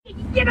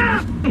Get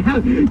up!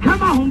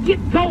 Come on,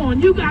 get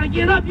going. You gotta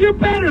get up. You're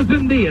better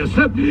than this.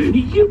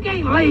 You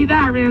can't lay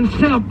there in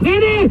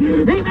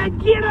self-pity.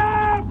 Get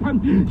up!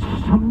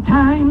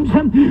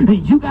 Sometimes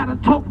you gotta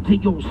talk to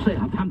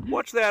yourself.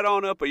 What's that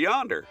on up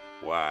yonder?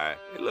 Why,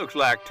 it looks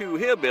like two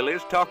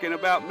hillbillies talking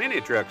about mini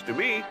trucks to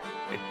me.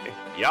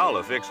 Y'all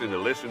are fixing to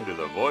listen to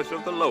the voice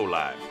of the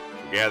lowlife.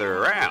 Gather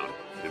around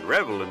and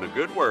revel in the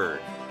good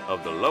word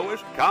of the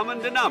Lowest Common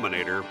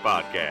Denominator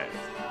podcast.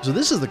 So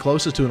this is the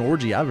closest to an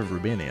orgy I've ever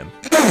been in.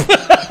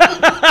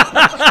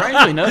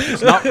 Strangely enough,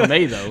 it's not for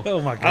me though. Oh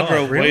my god! I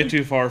drove way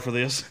too far for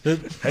this.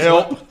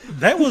 Help!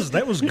 That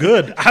was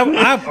good.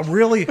 I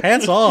really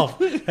hats off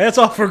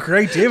for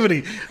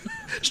creativity.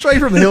 Straight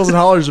from the hills and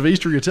hollers of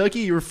Eastern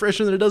Kentucky, you're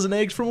fresher than a dozen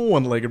eggs from a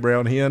one-legged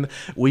brown hen.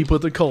 We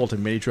put the cult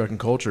in mini trucking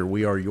culture.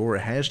 We are your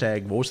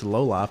hashtag voice of the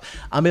lowlife.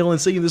 I'm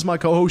LNC, and this is my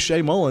co-host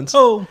Shay Mullins.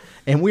 Oh.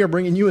 And we are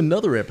bringing you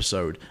another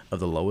episode of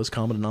the Lowest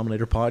Common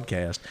Denominator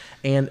podcast.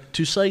 And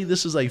to say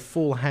this is a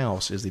full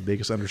house is the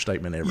biggest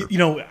understatement ever. You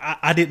know,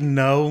 I didn't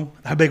know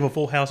how big of a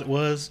full house it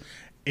was.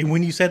 And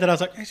when you said that, I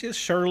was like, it's just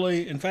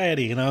Shirley and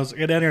Fatty. And I was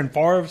down there, and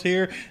Favre's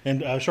here,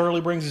 and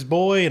Shirley brings his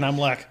boy, and I'm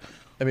like,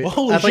 well,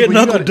 holy shit, and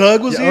Uncle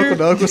Doug was here? Uncle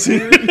Doug was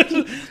here.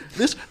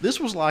 This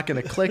was like an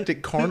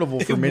eclectic carnival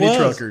for mini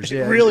truckers.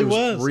 Yeah, it really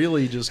was.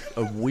 Really just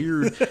a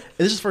weird. This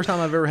is the first time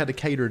I've ever had to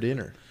cater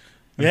dinner.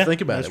 Yeah, think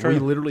about it. True. We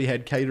literally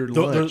had catered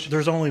lunch.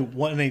 There's only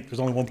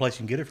one place you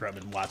can get it from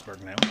in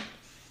Whitesburg now.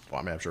 Well,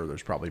 I mean, I'm sure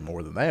there's probably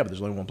more than that, but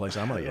there's only one place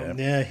I'm going to get.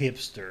 Yeah,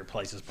 hipster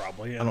places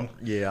probably. I don't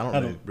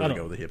really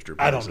go to the hipster places.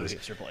 I don't do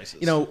hipster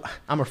places. You know,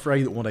 I'm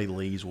afraid that one day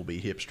Lee's will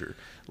be hipster.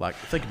 Like,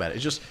 think about it.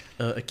 It's just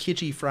a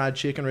kitschy fried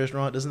chicken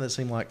restaurant. Doesn't that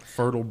seem like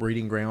fertile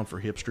breeding ground for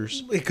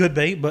hipsters? It could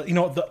be, but, you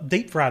know, the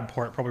deep fried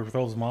part probably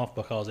throws them off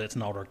because it's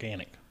not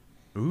organic.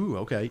 Ooh,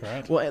 okay.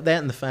 Right. Well,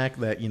 that and the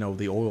fact that, you know,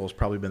 the oil has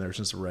probably been there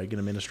since the Reagan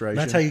administration.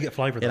 That's how you get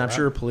flavor, though, and I'm right?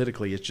 sure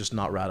politically it's just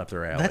not right up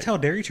their alley. That's how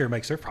Dairy Chair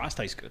makes their fries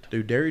taste good.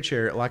 Dude, Dairy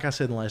Chair, like I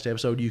said in the last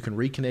episode, you can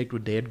reconnect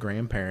with dead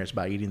grandparents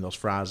by eating those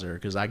fries there,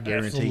 because I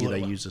guarantee you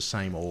they use the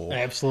same oil.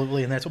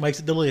 Absolutely, and that's what makes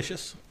it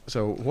delicious.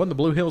 So, what in the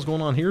blue hell's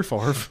going on here,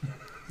 Favre?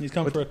 He's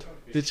coming for it.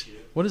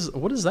 What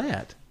is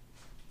that?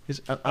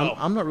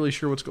 I'm not really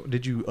sure what's going.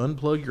 Did you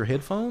unplug your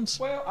headphones?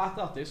 Well, I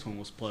thought this one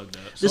was plugged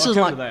up. This is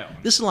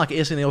like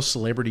SNL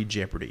Celebrity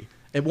Jeopardy.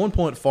 At one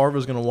point, Favre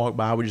was going to walk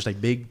by with just a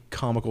big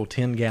comical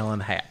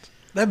 10-gallon hat.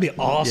 That'd be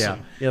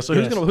awesome. Yeah. So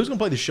who's gonna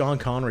play the Sean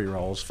Connery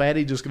roles?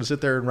 Fatty just gonna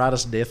sit there and write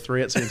us death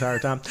threats the entire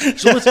time.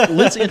 So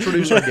let's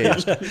introduce our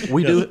guest.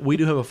 We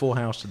do have a full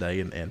house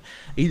today, and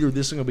either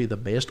this is gonna be the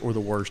best or the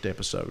worst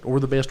episode, or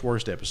the best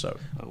worst episode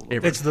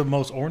ever. It's the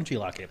most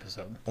orangey-like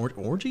episode.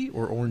 Orangey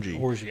or orangey?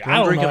 Orangey.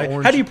 I don't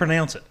know. How do you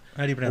pronounce it?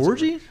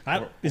 Orangey?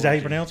 Is that how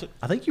you pronounce it?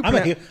 I think you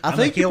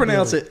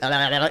pronounce it.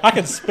 I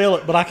can spell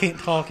it, but I can't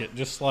talk it,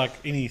 just like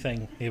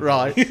anything.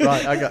 Right.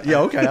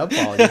 Okay, I'm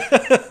following you.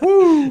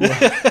 Woo!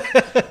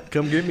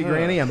 Come get me,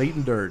 Granny. I'm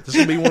eating dirt. This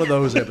will be one of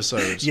those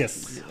episodes.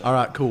 Yes. All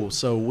right, cool.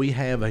 So we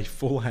have a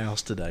full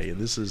house today, and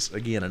this is,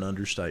 again, an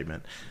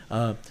understatement.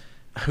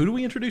 Who do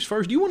we introduce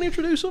first? Do you want to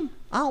introduce them?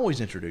 I always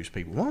introduce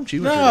people. Why don't you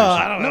introduce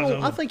them? I don't know.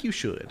 No, I think you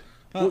should.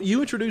 Well, you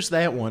introduce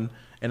that one,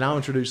 and I'll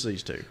introduce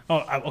these two.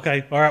 Oh,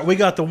 okay. All right. We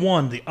got the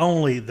one, the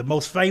only, the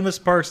most famous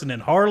person in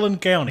Harlan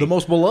County. The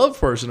most beloved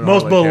person in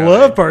Harlan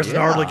County. In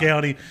Harlan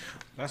County.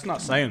 That's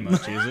not saying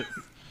much, is it?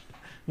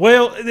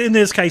 Well, in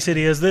this case, it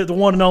is the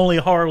one and only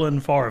Harlan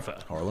Favre.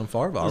 Harlan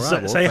Favre, all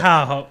right. Say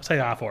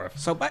hi, Favre.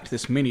 So back to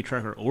this mini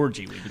trucker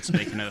orgy we've been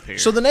speaking of here.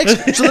 So the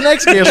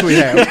next guest we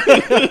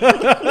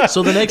have.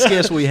 So the next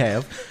guest we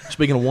have,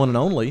 speaking of one and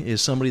only, is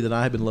somebody that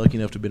I have been lucky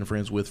enough to have been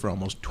friends with for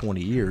almost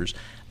 20 years,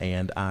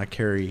 and I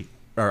care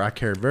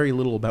very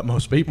little about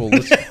most people.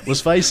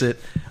 Let's face it.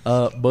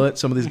 But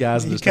some of these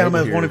guys, you count him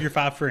as one of your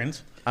 5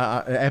 friends.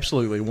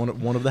 Absolutely,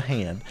 one of the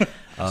hand.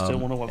 Still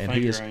wonder what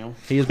finger I am.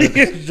 He has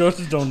been.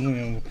 Just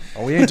don't.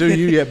 Oh, we ain't to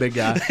you yet, big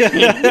guy.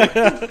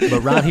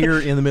 But right here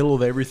in the middle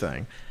of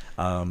everything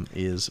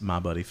is my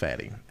buddy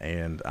Fatty,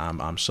 and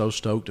I'm so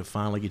stoked to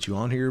finally get you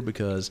on here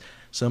because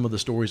some of the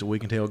stories that we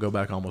can tell go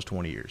back almost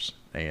 20 years,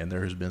 and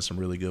there has been some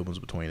really good ones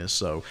between us.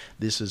 So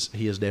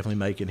he is definitely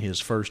making his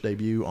first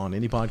debut on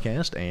any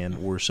podcast,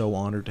 and we're so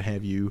honored to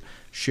have you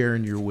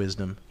sharing your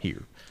wisdom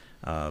here.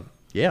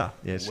 Yeah.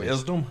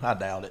 Wisdom? I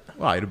doubt it.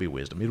 Well, it'll be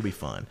wisdom. It'll be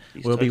fun.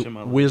 It'll be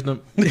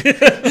wisdom.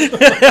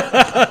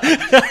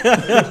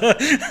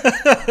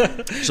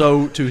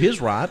 So, to his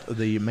right,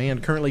 the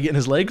man currently getting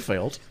his leg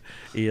felt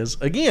is,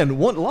 again, a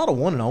lot of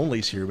one and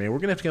onlys here, man. We're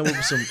going to have to come up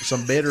with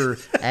some better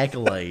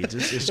accolades.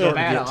 It's starting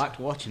to get... I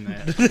liked watching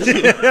that.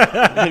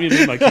 Let me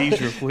move my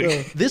keys real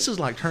quick. This is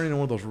like turning into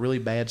one of those really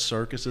bad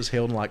circuses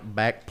held in like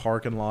back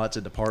parking lots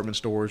at department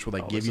stores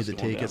where they give you the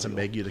tickets and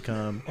beg you to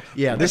come.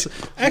 Yeah,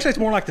 Actually, it's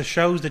more like the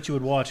shows that you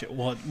would watch at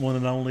one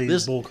and only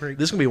Bull Creek.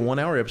 This is going to be a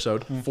 1-hour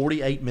episode.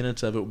 48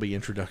 minutes of it will be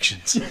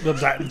introductions.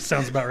 That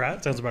sounds about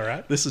right.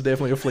 This is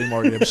definitely a flea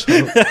market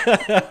episode.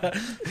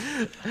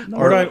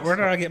 Where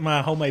do I get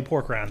my homemade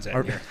pork rinds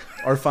at here?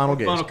 Our final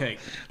guest. Funnel cake.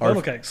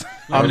 Funnel cakes.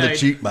 On the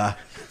cheek by.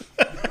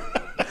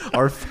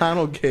 Our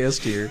final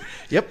guest here.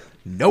 Yep.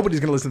 Nobody's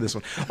going to listen to this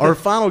one. Our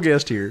final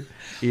guest here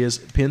is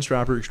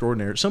Pinstriper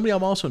Extraordinaire, somebody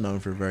I've also known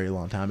for a very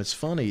long time. It's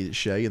funny that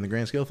Shay, in the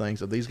grand scale of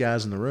things, of these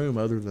guys in the room,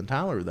 other than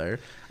Tyler there,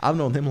 I've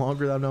known them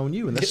longer than I've known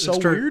you, and that's so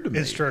weird to me.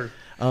 It's true.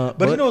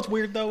 But you know what's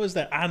weird, though, is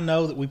that I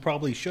know that we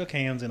probably shook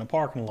hands in a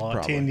parking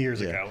lot 10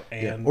 years ago.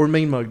 And Or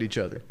mean mugged each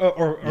other.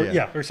 Or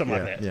something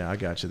like that. Yeah, I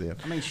got you then.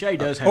 I mean, Shay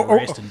does have a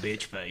resting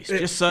bitch face.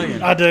 Just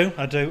saying. I do.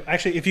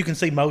 Actually, if you can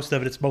see most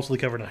of it, it's mostly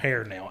covered in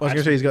hair now. I was going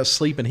to say he's got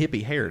sleeping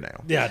hippie hair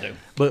now. Yeah, I do.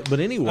 But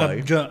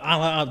anyway. Justin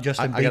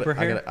Bieber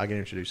hair. I got to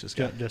introduce this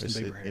guy.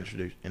 Justin Bieber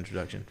hair.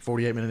 Introduction.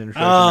 48-minute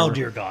introduction. Oh,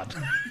 dear God.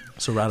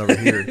 So right over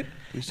here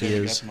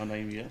is my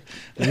name yet.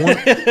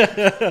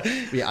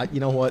 you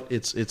know what?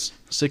 It's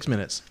 6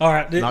 minutes. All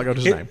right. Not go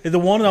to his name. The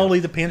one and only,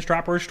 the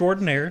Pinstriper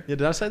Extraordinaire. Yeah,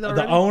 did I say that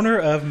The already? owner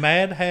of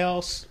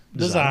Madhouse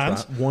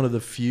Designs. Right. One of the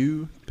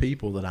few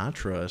people that I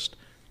trust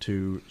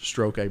to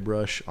stroke a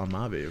brush on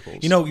my vehicles.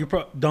 You know,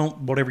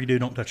 whatever you do,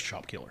 don't touch a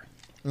shop killer.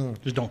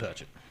 Just don't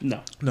touch it.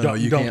 No. No,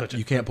 you don't can't. touch it.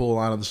 You can't pull a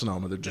line of the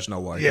Sonoma. There's just no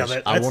way.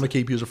 Yeah, I want to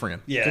keep you as a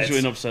friend. Yeah, Because you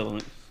end up selling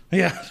it.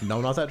 yeah.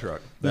 No, not that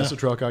truck. That's the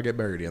truck I get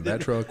buried in.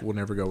 That truck will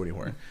never go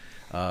anywhere.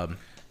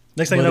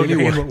 Next thing you But know, your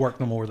anyway. hand won't work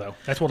no more, though.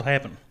 That's what'll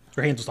happen.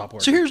 Your hands will stop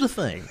working. So here's the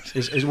thing: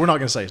 is we're not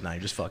going to say his name.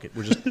 Just fuck it.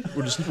 We're just. I'm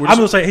going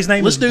to say his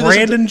name is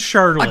Brandon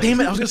Shirley. Damn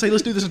it! I was going to say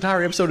let's do this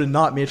entire episode and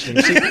not mention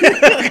him.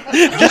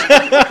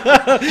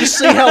 Just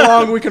see how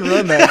long we can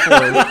run that for.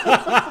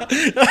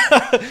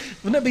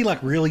 Wouldn't that be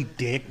like really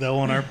dick, though,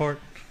 on our part?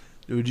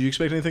 Would you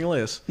expect anything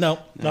less? No,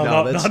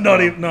 not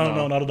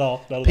at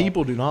all.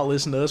 People do not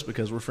listen to us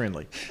because we're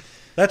friendly.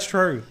 That's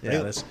true.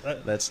 Yeah,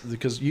 that's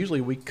because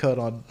usually we cut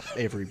on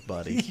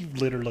everybody.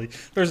 Literally,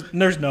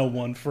 there's no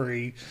one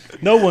free,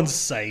 no one's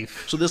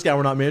safe. So this guy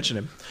we're not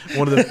mentioning.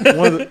 One of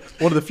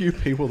the few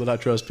people that I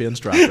trust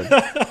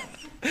pinstriping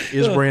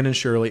is Brandon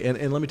Shirley.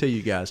 And let me tell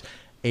you guys,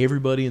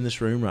 everybody in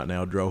this room right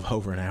now drove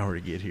over an hour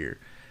to get here.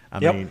 I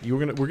mean,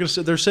 we're gonna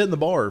sit. They're setting the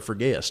bar for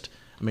guests.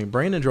 I mean,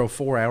 Brandon drove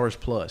 4 hours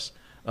plus.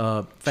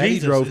 Fatty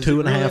drove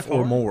 2.5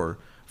 or more.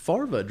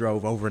 Farva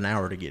drove over an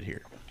hour to get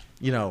here.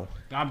 You know,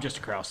 I'm just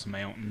across the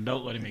mountain.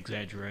 Don't let him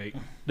exaggerate.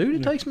 dude,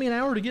 it takes me an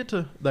hour to get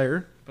to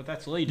there. But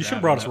that's Lee. You should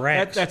have brought us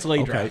racks. That's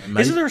Lee Okay, driving.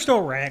 maybe. Isn't there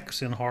still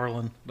racks in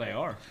Harlan? They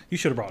are. You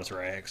should have brought us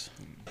racks.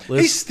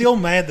 Let's- He's still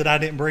mad that I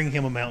didn't bring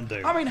him a Mountain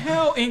Dew. I mean,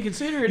 how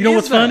inconsiderate You know is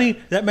what's that? funny?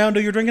 That Mountain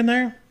Dew you're drinking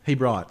there, He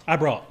brought. I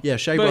brought. Yeah,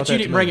 Shay brought But that you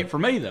to didn't bring me. it for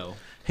me, though.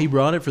 He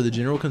brought it for the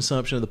general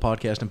consumption of the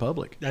podcast in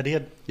public. I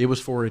did. It was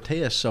for a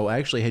test, so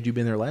actually, had you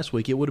been there last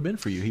week, it would have been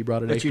for you. He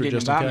brought it But extra you didn't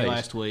just in invite case. me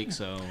last week,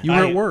 so... You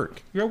were at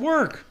work. You're at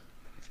work.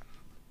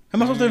 How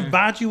am I supposed to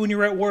invite you when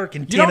you're at work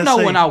in You don't know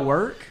Tennessee? when I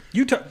work.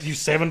 You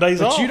 7 days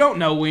But off. you don't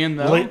know when,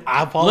 though. Lee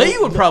Lee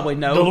would probably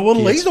know.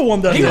 Lee's the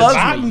one that He does.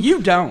 loves me.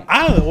 You don't.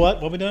 I don't know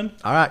what we done.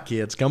 All right,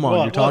 kids, come on.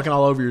 What? You're talking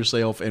all over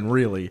yourself, and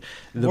really,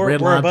 the We're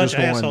red a line bunch just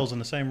of going. assholes in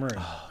the same room.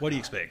 What do you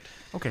expect?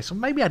 Okay, so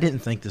maybe I didn't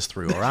think this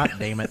through. All right,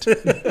 damn it.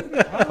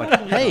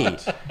 Hey,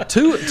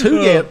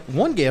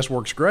 one guest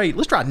works great.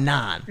 Let's try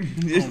 9.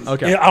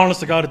 Okay. Yeah, honest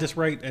to God, at this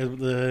rate,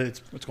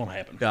 it's going to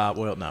happen.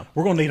 Well, no.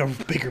 We're going to need a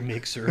bigger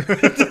mixer.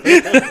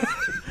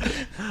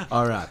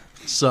 All right.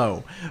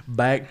 So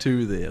back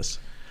to this.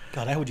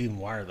 God, how would you even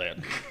wire that?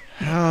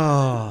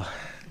 Oh,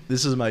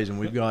 this is amazing.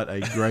 We've got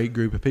a great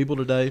group of people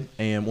today,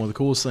 and one of the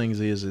coolest things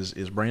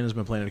is Brandon's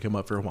been planning to come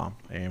up for a while,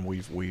 and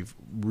we've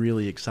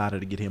really excited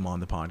to get him on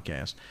the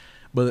podcast.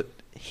 But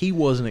he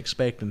wasn't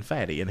expecting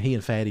Fatty, and he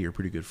and Fatty are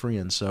pretty good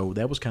friends, so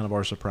that was kind of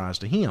our surprise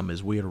to him,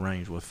 as we had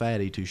arranged with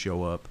Fatty to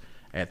show up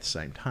at the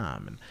same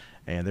time.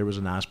 And there was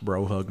a nice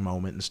bro hug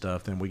moment and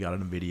stuff. Then we got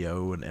in a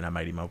video, and I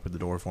made him open the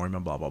door for him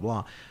and blah, blah,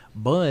 blah.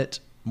 But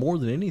more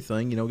than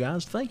anything,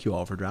 guys, thank you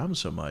all for driving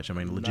so much. I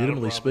mean,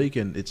 legitimately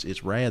speaking,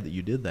 it's rad that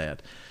you did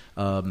that.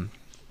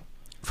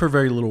 For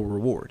very little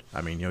reward.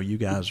 I mean, you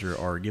guys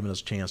are giving us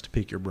a chance to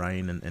pick your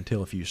brain and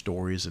tell a few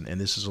stories, and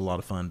this is a lot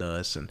of fun to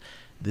us. And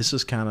this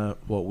is kind of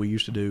what we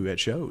used to do at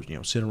shows,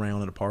 sit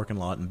around in a parking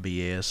lot and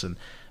BS and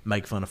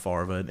make fun of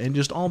Farva and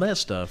just all that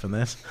stuff. And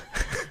that's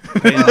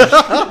But the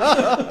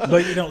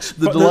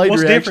delayed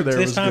what's reaction different there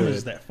this was time good.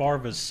 is that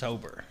Farva's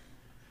sober.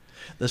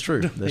 That's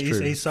true. That's true.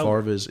 He's sober.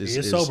 Farva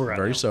is sober right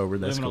very now. sober.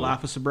 That's Living cool. a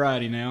life of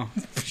sobriety now.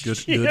 Good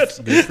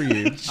for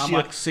you. I'm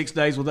like 6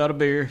 days without a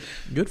beer.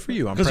 Good for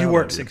you. I'm Because you proud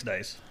work of 6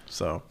 days.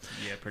 So,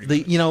 Yeah, pretty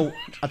much.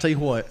 I'll tell you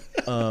what,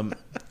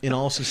 in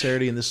all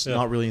sincerity, and this is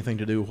not really anything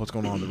to do with what's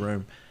going on in the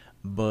room,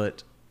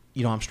 but,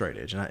 I'm straight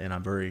edge, and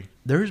I'm very,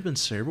 there's been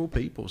several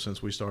people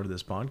since we started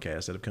this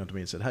podcast that have come to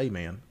me and said, hey,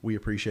 man, we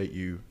appreciate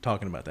you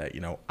talking about that.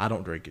 I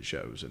don't drink at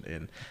shows,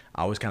 and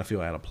I always kind of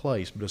feel out of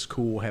place, but it's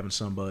cool having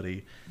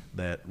somebody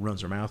that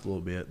runs their mouth a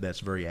little bit that's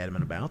very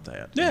adamant about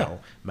that. Yeah.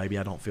 Maybe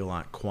I don't feel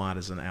like quite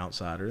as an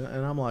outsider,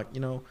 and I'm like,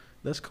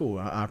 that's cool.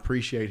 I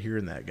appreciate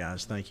hearing that,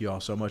 guys. Thank you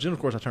all so much. And, of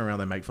course, I turn around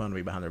and they make fun of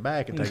me behind their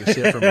back and take a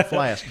sip from a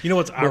flask. You know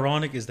what's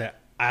ironic is that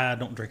I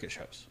don't drink at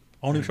shows.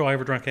 Only show I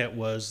ever drank at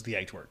was the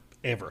H Word,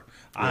 ever.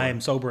 Really? I am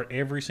sober at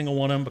every single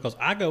one of them because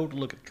I go to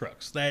look at the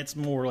trucks. That's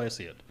more or less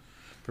it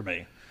for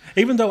me.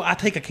 Even though I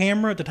take a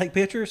camera to take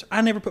pictures,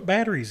 I never put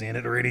batteries in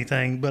it or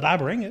anything, but I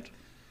bring it.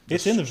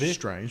 It's in the video.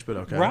 Strange, but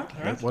okay.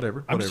 Right.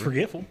 Whatever. I'm just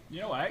forgetful.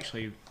 You know,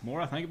 actually, the more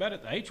I think about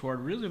it, the H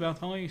word really about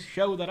the only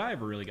show that I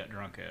ever really got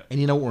drunk at. And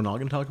you know what we're not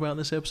going to talk about in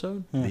this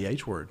episode? The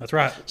H word. That's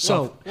right.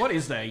 So What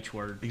is the H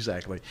word?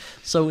 exactly.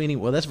 So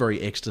anyway, that's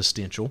very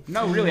existential.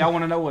 No, really, I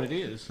want to know what it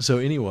is. So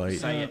anyway,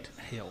 Say it.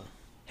 Hell.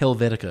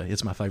 Helvetica.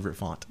 It's my favorite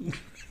font.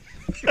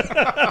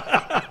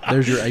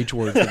 There's your H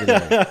word for the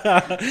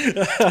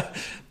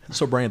day.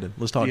 So Brandon,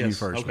 let's talk to you Yes,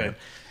 first, okay. man.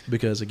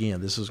 Because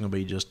again, this is going to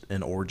be just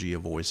an orgy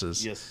of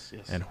voices. Yes.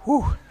 And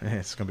whew,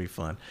 it's going to be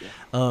fun.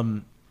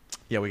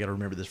 Yeah, we got to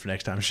remember this for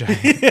next time, Shane.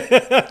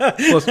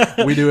 Plus,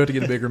 we do have to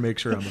get a bigger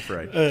mixer, I'm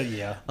afraid.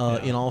 Yeah.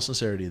 In all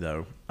sincerity,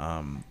 though,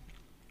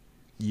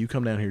 you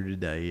come down here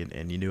today,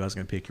 and you knew I was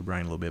going to pick your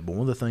brain a little bit. But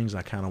one of the things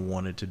I kind of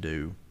wanted to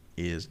do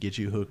is get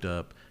you hooked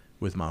up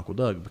with my Uncle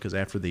Doug, because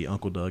after the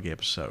Uncle Doug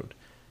episode,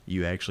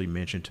 you actually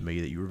mentioned to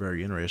me that you were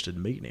very interested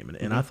in meeting him.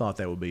 And I thought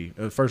that would be,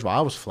 first of all,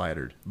 I was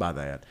flattered by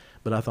that,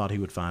 but I thought he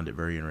would find it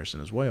very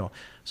interesting as well.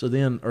 So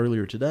then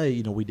earlier today,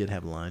 you know, we did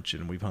have lunch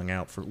and we've hung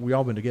out we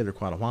all been together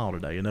quite a while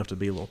today, enough to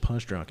be a little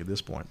punch drunk at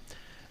this point.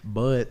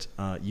 But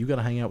you got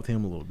to hang out with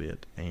him a little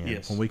bit. And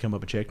Yes. when we come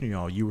up and checked on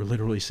y'all, you were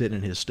literally sitting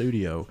in his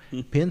studio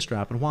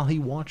pinstriping while he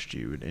watched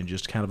you and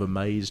just kind of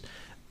amazed.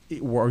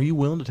 Are you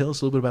willing to tell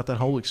us a little bit about that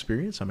whole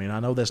experience? I mean, I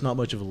know that's not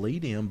much of a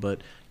lead-in, but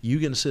you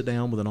get to sit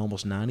down with an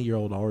almost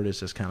 90-year-old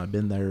artist that's kind of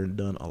been there and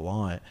done a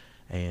lot,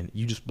 and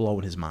you just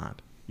blowing his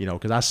mind. You know,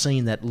 because I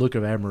seen that look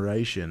of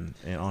admiration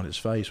on his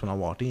face when I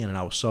walked in, and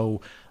I was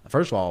so.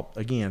 First of all,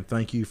 again,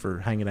 thank you for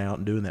hanging out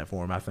and doing that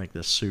for him. I think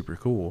that's super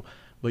cool.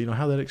 But you know,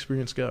 how'd that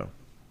experience go?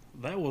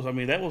 That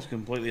was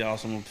completely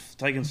awesome.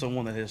 Taking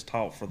someone that has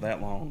taught for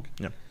that long,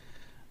 Yeah.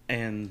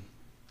 and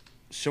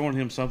showing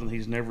him something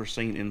he's never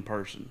seen in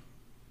person.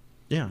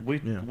 Yeah.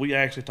 We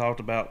actually talked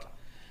about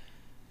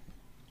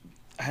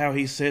how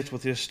he sits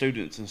with his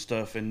students and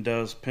stuff and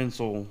does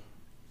pencil,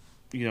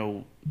 you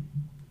know,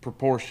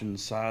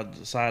 proportions side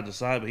to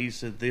side. But he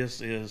said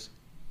this is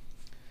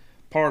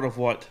part of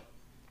what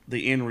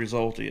the end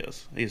result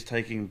is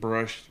taking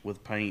brush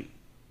with paint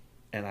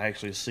and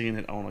actually seeing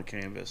it on a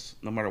canvas,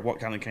 no matter what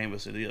kind of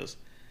canvas it is.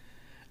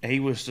 And it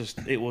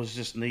was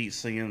just neat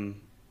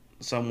seeing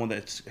someone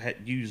that's had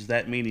used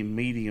that many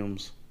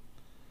mediums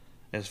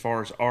as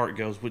far as art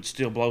goes, which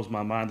still blows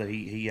my mind that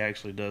he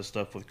actually does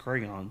stuff with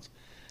crayons.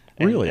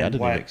 Really? I and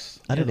didn't wax.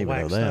 even know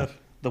wax that. stuff.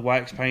 The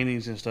wax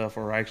paintings and stuff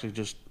are actually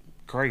just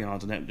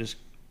crayons, and that just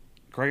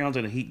crayons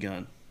and a heat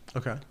gun.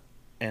 Okay.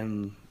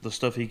 And the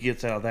stuff he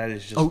gets out of that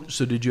is just. Oh,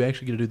 so did you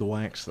actually get to do the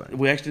wax thing?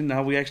 We actually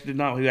did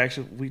not.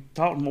 We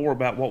talked more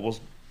about what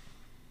was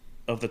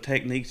of the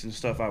techniques and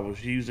stuff I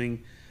was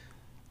using,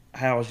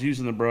 how I was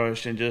using the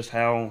brush, and just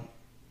how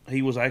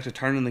he was actually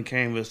turning the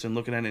canvas and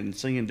looking at it and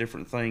seeing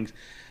different things.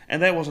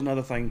 And that was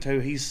another thing too.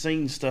 He's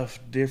seen stuff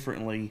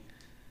differently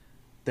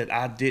that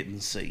I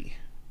didn't see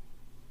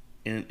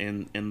in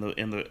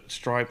the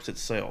stripes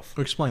itself.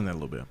 Explain that a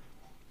little bit.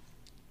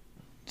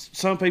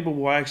 Some people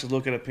will actually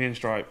look at a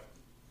pinstripe,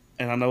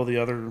 and I know the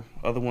other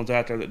ones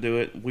out there that do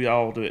it. We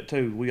all do it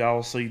too. We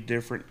all see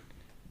different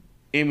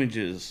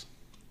images.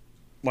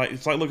 Like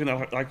it's like looking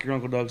at, like your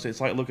Uncle Doug said,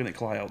 it's like looking at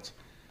clouds.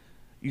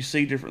 You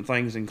see different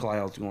things in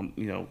clouds, going,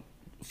 you know,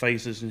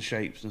 faces and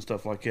shapes and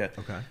stuff like that.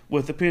 Okay.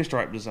 With the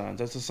pinstripe designs,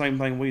 that's the same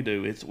thing we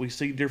do. We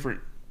see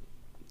different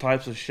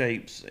types of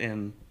shapes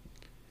and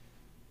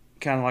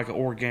kind of like an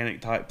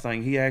organic type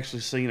thing. He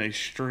actually seen a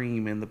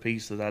stream in the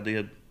piece that I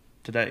did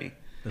today.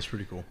 That's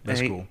pretty cool. That's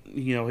And cool.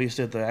 You know, he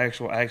said the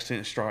actual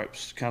accent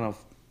stripes kind of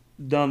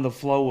done the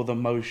flow of the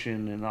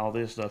motion and all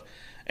this stuff.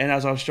 And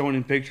as I was showing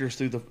him pictures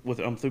through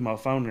my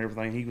phone and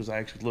everything, he was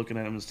actually looking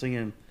at them and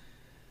seeing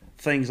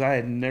things I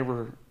had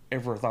never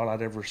ever thought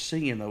I'd ever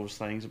see in those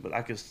things. But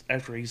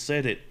after he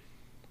said it,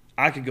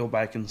 I could go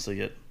back and see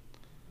it.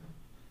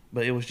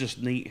 But it was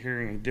just neat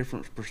hearing a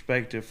different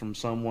perspective from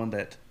someone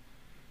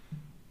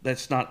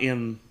that's not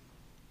in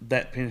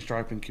that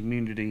pinstriping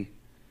community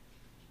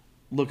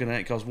looking at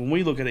it. Because when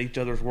we look at each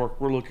other's work,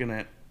 we're looking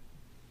at,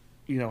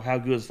 you know, how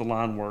good is the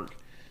line work,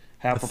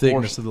 how The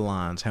thickness of the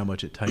lines, how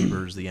much it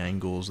tapers, the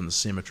angles, and the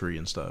symmetry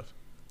and stuff.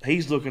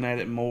 He's looking at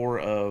it more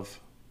of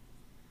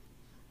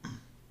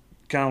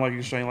kind of like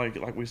you're saying,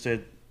 like we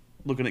said,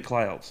 looking at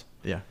clouds.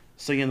 Yeah.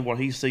 Seeing what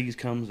he sees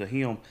comes to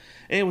him.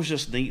 And it was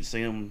just neat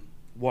seeing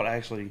what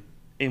actually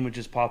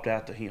images popped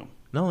out to him.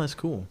 No, that's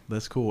cool.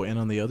 That's cool. And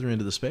on the other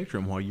end of the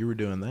spectrum, while you were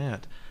doing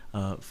that,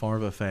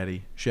 Farva,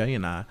 Fatty, Shay,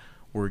 and I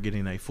were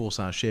getting a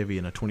full-size Chevy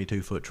and a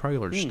 22-foot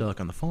trailer stuck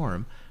on the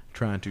farm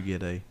trying to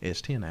get a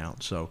S10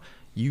 out. So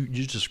you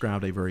just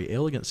described a very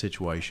elegant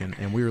situation,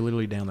 and we were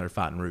literally down there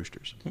fighting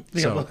roosters.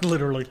 Yeah, So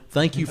literally.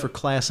 thank you for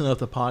classing up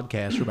the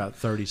podcast for about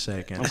 30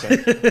 seconds.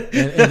 and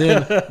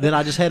then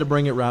I just had to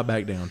bring it right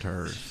back down to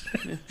earth.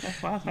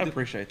 I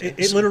appreciate that.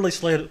 It literally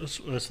slid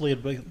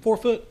 4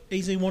 foot,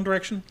 easy one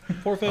direction.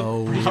 4 foot.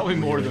 Oh, Probably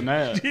more than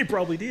that. It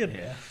probably did.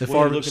 Yeah. The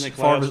Were you looking at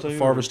clouds too,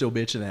 Farva's or- still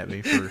bitching at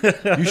me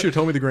for, you should have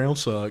told me the ground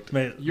sucked.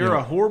 Man, You're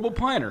a horrible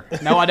planner.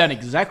 Now I done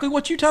exactly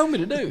what you told me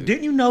to do.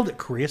 didn't you know that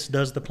Chris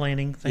does the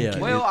planning? Thank Yeah.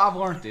 you. Well, I've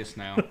learned this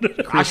now.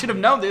 I should have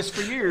known this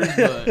for years,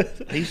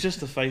 but He's just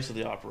the face of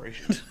the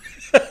operation.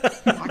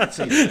 I can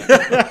see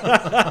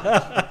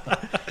that.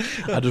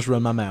 I just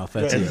run my mouth.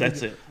 That's it.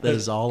 That's it. That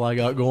is all I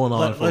got going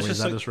on for me.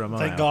 Is I just run my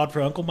thank mouth. God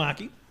for Uncle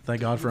Mikey.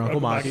 Thank God for Uncle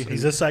Mikey.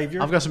 He's a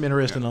savior. I've got some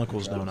interesting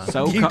uncles, don't I?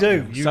 So You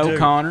do. You do.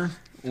 Connor,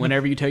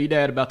 whenever you tell your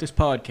dad about this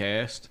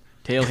podcast,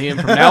 tell him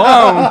from now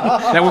on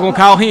that we're going to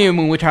call him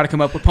when we try to come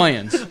up with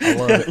plans. I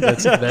love it.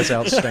 That's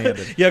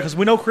outstanding. Yeah, because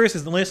we know Chris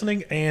isn't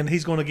listening, and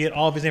he's going to get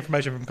all of his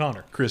information from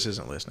Connor. Chris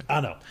isn't listening.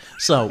 I know.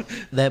 So,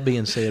 that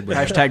being said,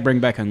 Brad, Hashtag bring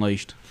back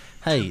Unleashed.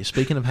 hey,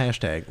 speaking of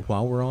hashtag,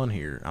 while we're on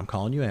here, I'm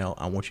calling you out.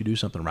 I want you to do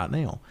something right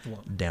now.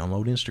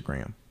 Download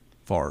Instagram.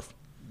 Farv.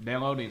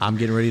 Download it. I'm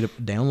getting ready to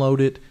download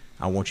it.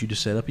 I want you to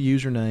set up a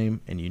username,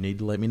 and you need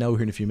to let me know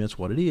here in a few minutes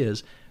what it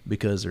is,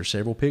 because there's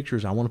several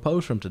pictures I want to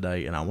post from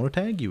today, and I want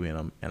to tag you in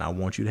them, and I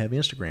want you to have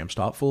Instagram.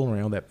 Stop fooling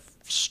around with that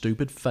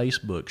stupid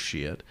Facebook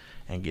shit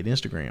and get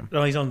Instagram.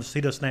 Oh, he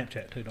does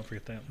Snapchat too. Don't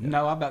forget that.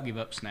 No, I about give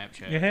up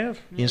Snapchat. You have?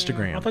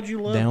 Instagram. I thought you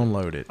loved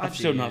Download it. I've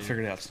still not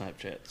figured out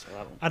Snapchat, so I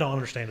don't. I don't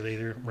understand it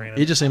either, Brandon.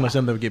 It just seemed like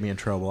something that would get me in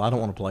trouble. I don't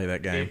want to play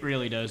that game. It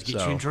really does get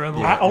So, you in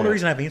trouble. The only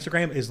reason I have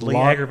Instagram is Lee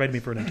aggravated me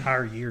for an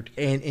entire year.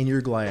 And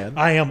you're glad.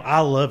 I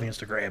love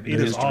Instagram. It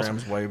is awesome.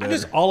 Instagram's way I better.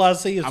 just all I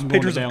see is I'm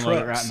going to pictures of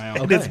download it trucks. right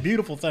now. And it's a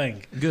beautiful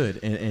thing.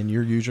 Good. And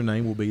your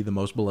username will be the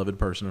most beloved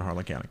person in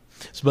Harlan County.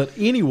 But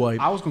anyway,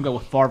 I was going to go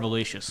with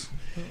Farvalicious.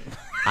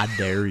 I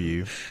dare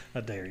you. I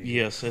dare you.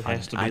 Yes, it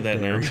has to be I that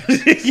dare now.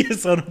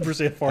 Yes,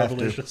 100% far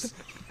delicious.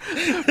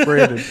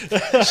 Brandon.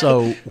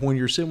 So when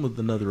you're sitting with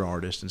another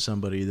artist and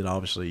somebody that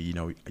obviously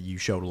you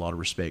showed a lot of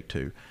respect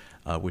to,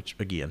 which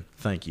again,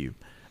 thank you.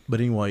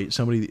 But anyway,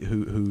 somebody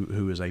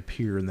who is a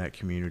peer in that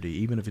community,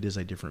 even if it is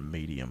a different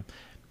medium,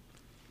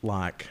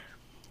 like,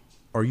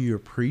 are you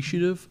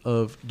appreciative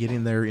of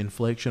getting their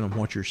inflection on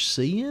what you're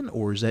seeing,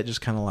 or is that just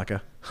kind of like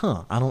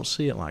I don't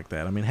see it like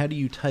that? I mean, how do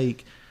you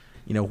take,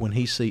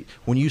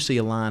 when you see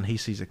a line, he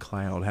sees a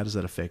cloud? How does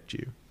that affect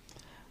you?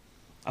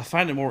 I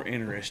find it more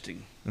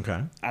interesting.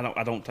 Okay.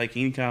 I don't take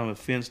any kind of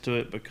offense to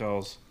it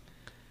because,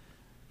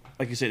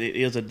 like you said, it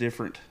is a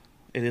different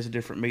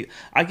meet.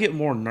 I get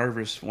more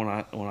nervous when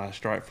I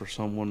strike for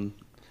someone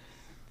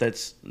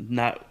that's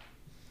not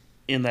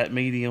in that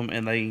medium,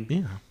 and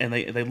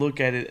they look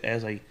at it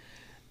as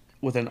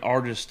with an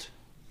artist,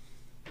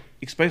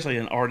 especially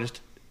an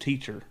artist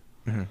teacher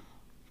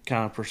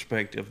kind of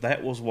perspective.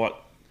 That was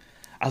what.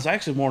 I was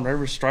actually more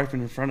nervous striking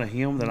in front of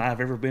him than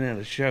I've ever been at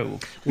a show.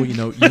 Well,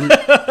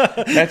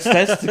 that's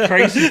the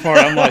crazy part.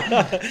 I'm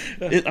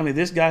like,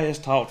 this guy has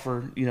taught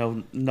for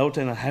no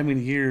telling how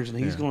many years, and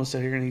he's going to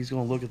sit here and he's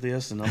going to look at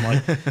this, and I'm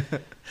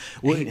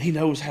like, he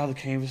knows how the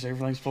canvas,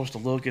 everything's supposed to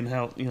look, and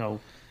how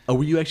Oh,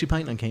 were you actually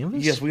painting on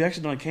canvas? Yes, we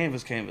actually done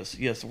canvas.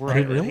 Yes, I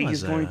didn't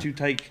realize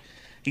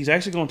He's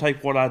actually going to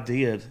take what I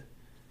did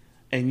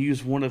and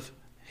use one of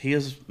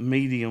his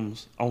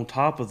mediums on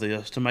top of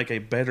this to make a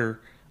better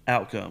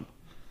outcome.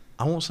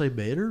 I won't say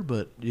better,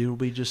 but it'll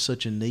be just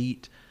such a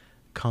neat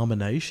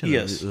combination.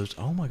 Yes.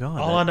 Oh my God.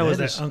 All I know is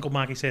that Uncle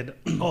Mikey said,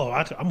 I'm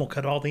going to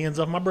cut all the ends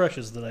off my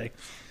brushes today.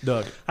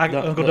 Doug.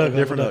 Uncle Doug.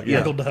 Different Doug. Yeah.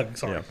 Uncle Doug,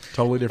 sorry. Yeah,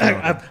 totally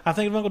different. I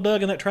think of Uncle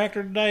Doug in that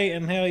tractor today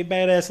and how he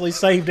badassly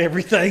saved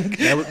everything.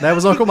 That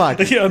was Uncle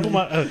Mikey. Yeah,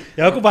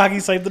 Uncle Mikey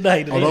saved the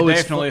day today. Although He's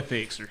it's definitely a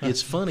fixer.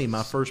 It's funny,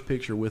 my first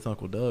picture with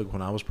Uncle Doug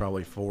when I was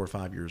probably 4 or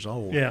 5 years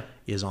old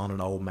is on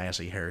an old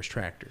Massey Harris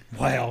tractor.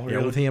 Wow, really?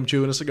 Yeah, with him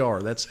chewing a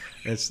cigar. That's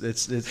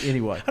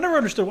anyway. I never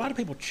understood, why do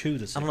people chew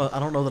this? I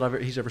don't know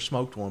that he's ever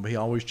smoked one, but he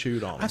always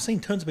chewed on them. I've seen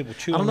tons of people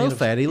chew I don't on know, them.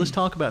 Fatty. Let's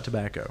talk about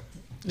tobacco.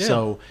 Yeah.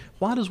 So,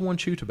 why does one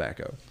chew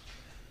tobacco?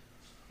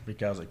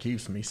 Because it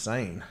keeps me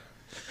sane.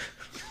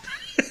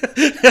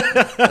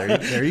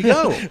 There you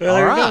go.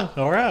 All right.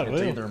 All right. It's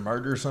Well, either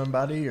murder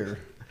somebody or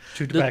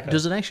chew tobacco.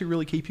 Does it actually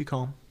really keep you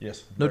calm?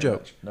 yes. No very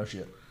joke. much. No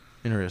shit.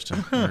 Interesting.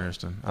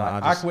 Interesting.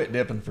 I quit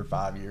dipping for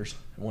 5 years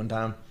one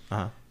time,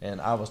 Uh-huh. and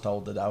I was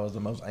told that I was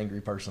the most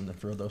angry person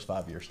for those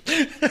 5 years.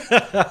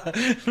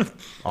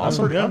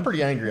 Awesome. I'm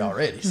pretty angry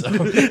already. So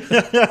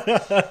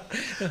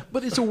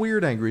But it's a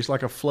weird angry. It's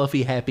like a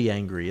fluffy, happy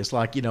angry. It's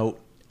like,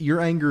 your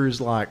anger is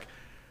like,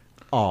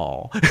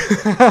 aw.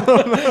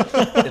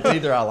 it's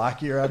either I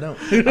like you or I don't.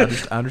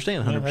 I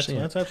understand 100%.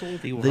 That's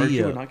absolutely. He will The, hurt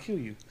you and not kill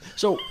you.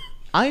 So,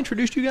 I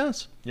introduced you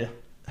guys. Yeah.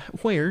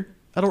 Where?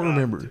 I don't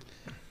remember.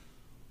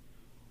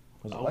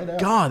 Was it laid out?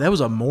 God, that was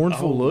a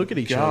mournful look at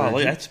each other.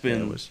 golly, that's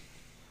been- Was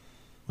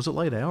it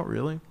laid out,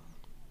 really?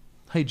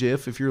 Hey,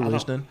 Jeff, if you're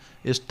listening,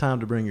 it's time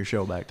to bring your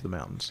show back to the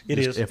mountains. It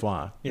Just is.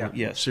 FYI. Yeah.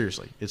 Yes.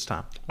 Seriously, it's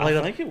time. I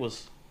think it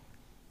was.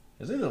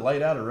 It's either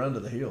laid out or run to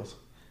the hills.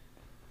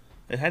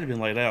 It had to been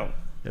laid out.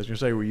 I was going to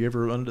say, were you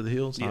ever under the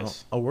hills? I don't-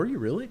 Yes. Oh, were you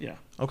really? Yeah.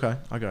 Okay,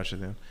 I got you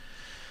then.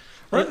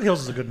 Red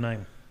Hills is a good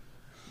name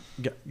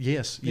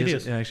Yes, It yes,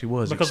 is. it actually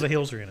was. because the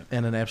hills are in it.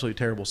 And an absolutely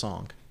terrible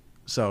song.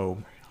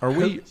 So, are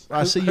we?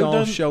 I see Who y'all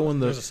done- showing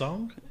There's a the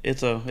song?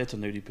 It's a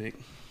nudie pic.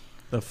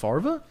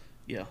 Farva.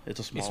 Yeah, it's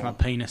a small It's my one.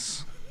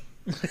 penis.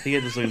 He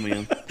had to zoom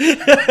in.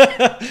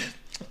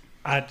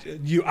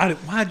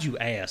 Why'd you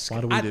ask?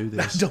 Why do we do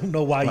this? I don't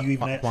know why you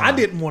even asked. why? I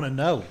didn't want to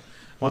know.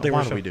 Why they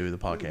were do we do the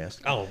podcast?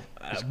 Oh,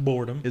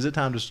 boredom. Is it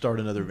time to start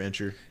another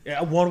venture?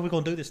 Yeah, what are we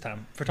going to do this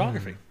time?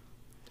 Photography.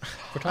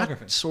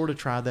 Photography. I sort of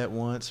tried that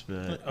once,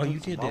 but Oh, you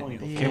did, didn't you?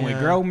 Can we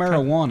grow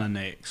marijuana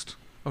next?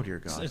 oh dear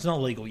God, It's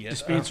not legal yet.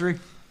 Dispensary?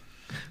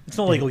 It's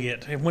not legal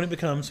yet. And when it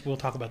becomes, we'll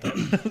talk about that.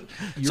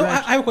 You're So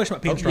act- I have a question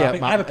about pinstriping.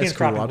 yeah, I have a that's pinstriping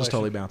cool. I'll question. just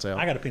totally bounce out.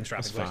 I got a pinstriping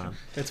That's question. fine.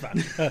 That's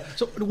fine.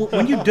 So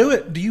when you do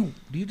it, do you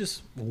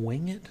just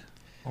wing it,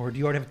 or do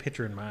you already have a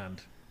picture in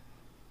mind?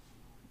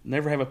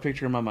 Never have a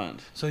picture in my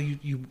mind. So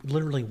you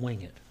literally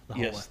wing it the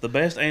whole way. Yes, the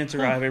best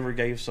answer I've ever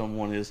gave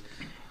someone is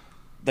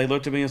they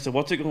looked at me and said,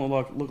 "What's it going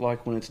to look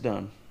like when it's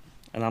done?"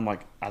 And I'm like,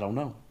 "I don't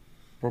know.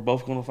 We're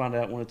both going to find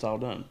out when it's all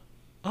done."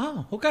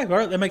 Oh, okay. All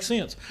right, that makes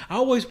sense. I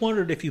always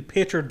wondered if you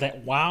pictured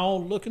that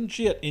wild-looking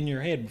shit in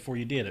your head before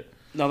you did it.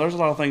 No, there's a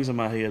lot of things in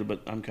my head,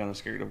 but I'm kind of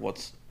scared of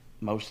what's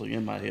mostly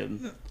in my head.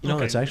 You know,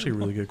 Okay. it's actually a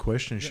really good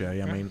question,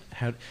 Shay. I mean,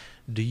 how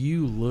do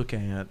you look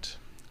at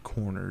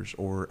corners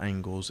or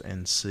angles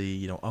and see,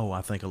 you know, oh,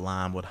 I think a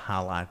line would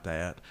highlight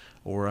that,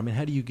 or I mean,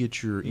 how do you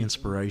get your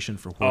inspiration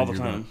for where All the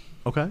you're time.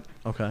 Going?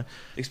 Okay,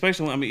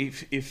 Especially, I mean,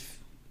 if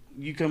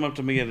you come up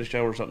to me at a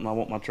show or something, I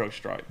want my truck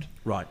striped.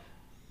 right.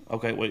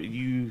 Okay, well,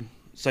 you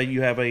say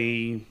you have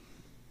a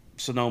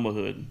Sonoma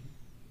hood,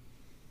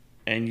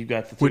 and you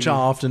got the Which I thing-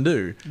 often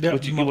do.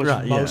 which you- which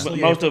right, yeah. mostly-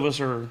 most of us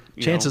are.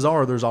 Chances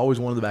are there's always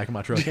one in the back of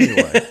my truck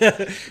anyway.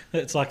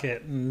 It's like a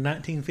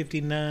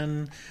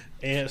 1959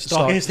 stock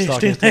Stock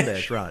S10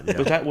 dash, right?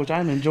 Yeah. which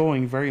I'm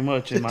enjoying very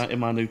much in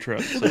my new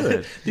truck. So,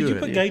 Good. Did you good.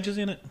 put gauges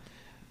in it?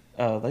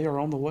 they are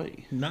on the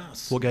way.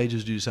 Nice. What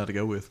gauges do you decide to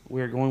go with?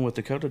 We are going with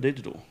Dakota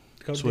Digital.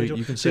 Dakota Sweet. Digital.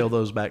 You can sell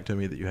those back to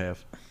me that you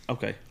have.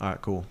 Okay, All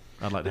right, cool.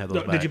 I'd like to have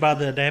those back. Did you buy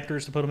the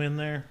adapters to put them in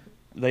there?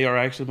 they are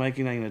actually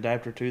making an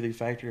adapter to the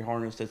factory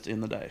harness that's in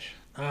the dash,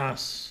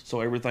 Nice.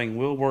 so everything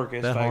will work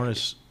as that factory.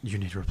 harness, you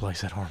need to replace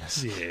that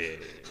harness. Yeah.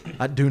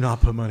 I do not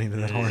put money into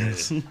that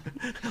harness.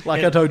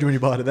 Like I told you when you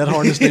bought it, that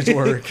harness needs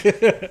work.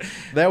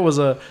 That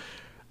was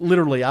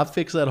literally, I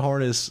fixed that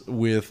harness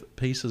with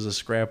pieces of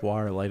scrap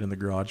wire laid in the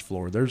garage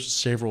floor. There's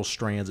several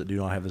strands that do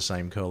not have the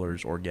same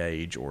colors or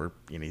gauge or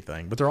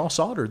anything, but they're all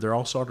soldered. They're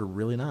all soldered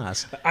really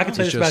nice. I can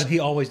say It's this about just- him. He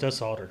always does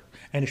solder.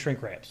 And he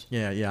shrink wraps.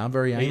 Yeah, I'm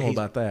very anal he's-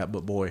 about that,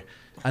 but boy,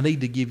 I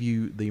need to give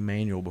you the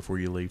manual before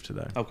you leave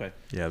today. Okay,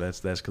 Yeah, that's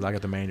because I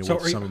got the manual So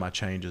with are you- some of my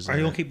changes. Are in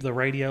you it. going to keep the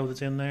radio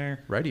that's in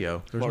there?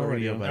 Radio? There's What no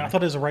radio. radio? I back.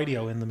 thought there's a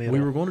radio in the middle. We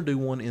were going to do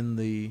one in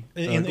the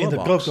in glove the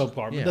box. glove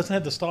compartment. Yeah. Doesn't it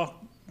have the stock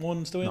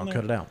one still in No, there?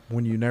 cut it out.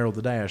 When you narrow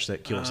the dash,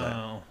 that kills that.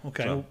 Oh,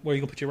 okay. So- Where are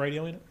you going to put your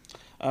radio in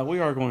it? we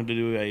are going to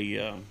do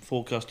a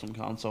full custom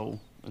console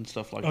and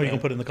stuff like Oh, that. you're going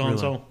to put it in the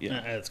console?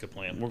 Yeah. That's a good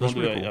plan. We're That's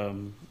going to do pretty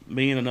a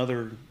me and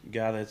another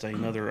guy that's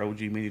another OG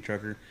mini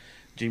trucker,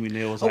 Jimmy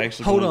Neal, is Oh,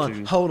 actually hold going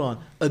on, to. hold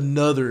on.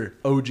 Another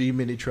OG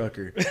mini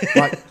trucker,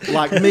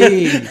 like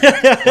me.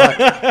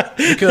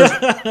 Because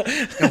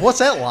and what's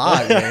that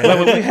like,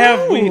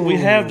 man? Well, we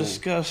have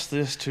discussed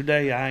this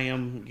today. I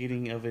am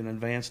getting of an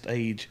advanced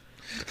age.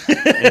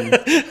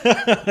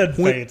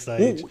 Advanced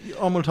age.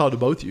 I'm going to talk to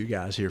both of you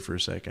guys here for a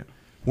second.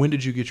 When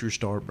did you get your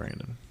start,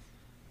 Brandon?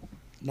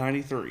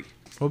 93.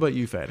 What about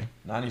you, Fatty?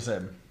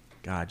 97.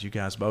 God, you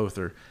guys both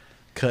are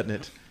cutting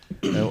it.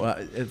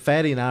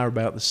 Fatty and I are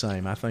about the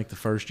same. I think the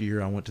first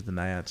year I went to the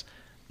Nats,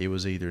 it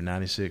was either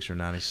 96 or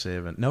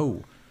 97.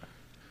 No,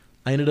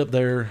 I ended up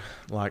there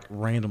like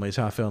randomly. It's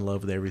how I fell in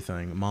love with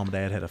everything. Mom and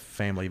Dad had a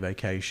family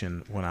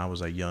vacation when I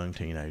was a young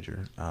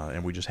teenager,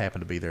 and we just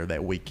happened to be there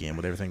that weekend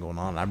with everything going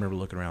on. And I remember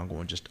looking around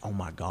going, just, oh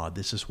my God,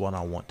 this is what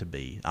I want to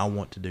be. I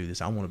want to do this.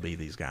 I want to be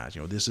these guys.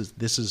 You know,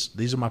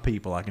 these are my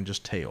people. I can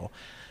just tell.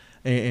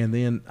 And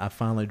then I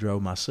finally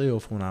drove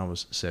myself when I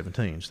was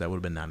 17, so that would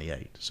have been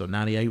 98. So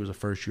 98 was the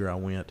first year I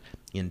went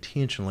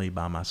intentionally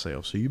by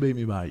myself. So you beat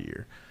me by a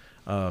year.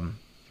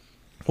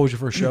 What was your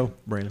first show,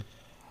 Brandon?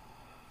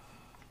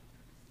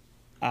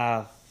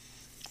 I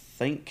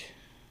think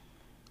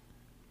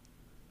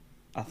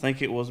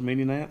it was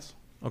Mini Nats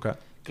Okay.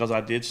 because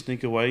I did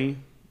sneak away.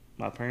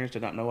 My parents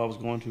did not know I was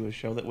going to a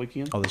show that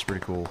weekend. Oh, that's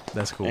pretty cool.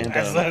 That's cool. And,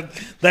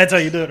 That's how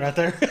you do it right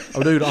there.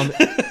 Oh, dude, on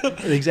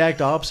the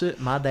exact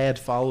opposite, my dad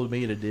followed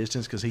me at a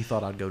distance because he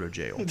thought I'd go to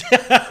jail.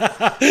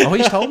 Oh,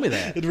 he's told me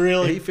that.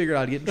 Really? He figured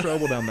I'd get in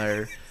trouble down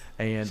there,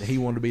 and he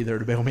wanted to be there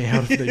to bail me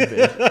out if need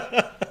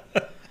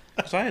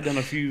be. So I had done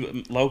a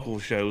few local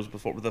shows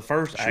before, but the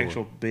first Sure.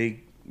 actual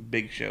big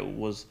show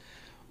was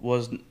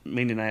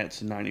Mini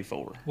Nats in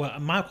 '94. Well,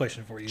 my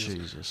question for you is,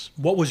 Jesus.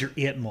 what was your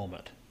it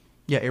moment?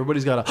 Yeah,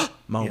 everybody's got a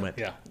moment.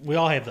 Yeah, we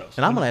all have those.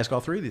 And I'm going to ask all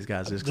three of these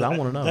guys this because I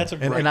want to know. That's a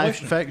great and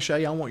question. in fact,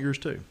 Shay, I want yours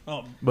too.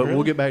 Oh, But really?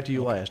 we'll get back to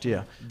you last.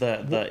 Yeah.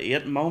 The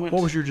it moment.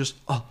 What was your just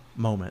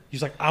moment?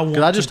 He's like, I want.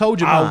 'Cause I just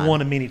told you I mine.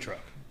 want a mini truck.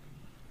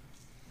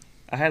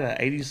 I had an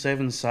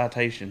 '87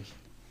 Citation.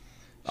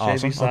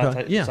 Awesome. Chevy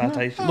Okay. Yeah.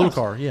 Citation. Little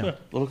car. Yeah.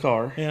 Little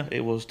car. Yeah.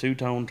 It was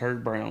two-tone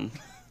turd brown.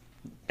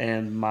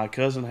 And my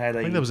cousin had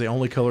I think that was the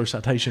only color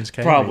Citations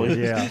came Probably. in.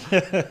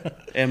 Yeah.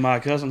 and my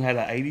cousin had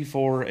an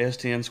 '84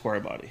 S10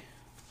 square body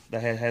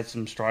that had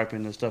some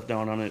striping and stuff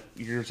done on it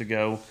years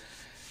ago.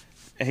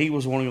 And he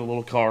was wanting a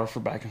little car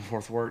for back and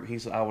forth work. He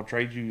said, "I will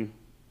trade you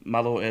my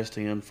little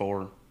S10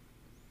 for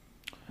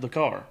the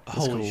car.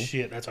 Holy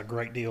shit, that's a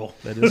great deal.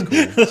 That is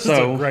cool. That's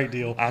So a great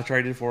deal. I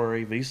traded for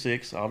a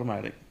V6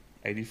 automatic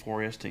 84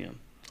 S10.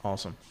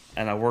 Awesome.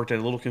 And I worked at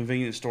a little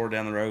convenience store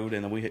down the road,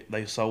 and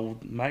they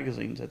sold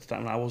magazines at the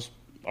time. And I was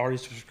already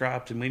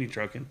subscribed to Mini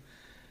Trucking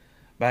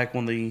back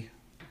when the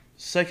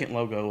second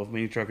logo of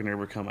Mini Trucking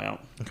ever come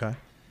out. Okay.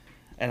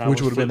 And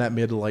Which would have been that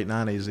mid to late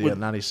 90s, yeah,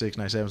 96,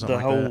 97, something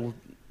the like that. whole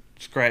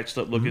scratched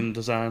up looking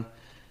design.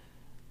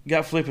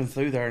 Got flipping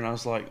through there, and I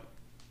was like,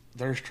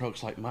 there's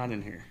trucks like mine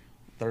in here.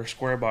 There's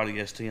square body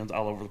S10s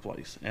all over the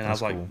place. And I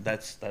was like, cool.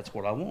 that's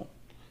what I want.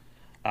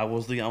 I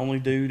was the only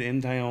dude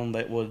in town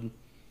that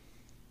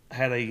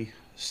had a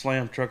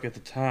slam truck at the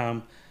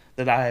time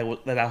that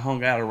I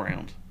hung out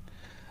around.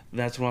 And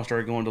that's when I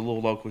started going to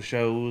little local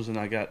shows, and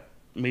I got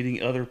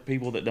meeting other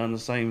people that done the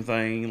same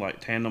thing, like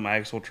tandem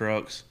axle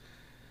trucks.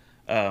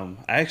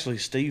 Actually,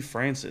 Steve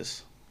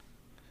Francis,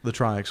 The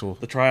triaxle.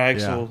 the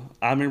triaxle.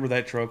 I remember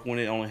that truck when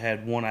it only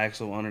had one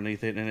axle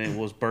underneath it, and it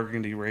was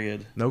burgundy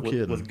red. No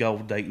kidding. With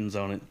gold Daytons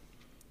on it.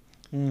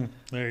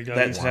 There you go.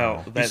 That's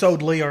how. You That's,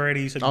 sold Lee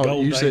already. You said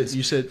gold you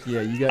dates. said,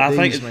 yeah, you got I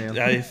these, think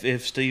man.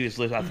 if Steve is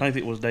listening, I think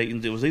it was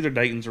Dayton's. It was either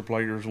Dayton's or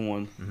Players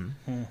One.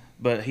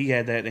 But he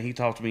had that, and he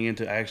talked me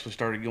into actually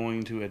started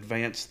going to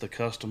advance the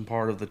custom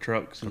part of the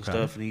trucks and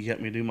stuff, and he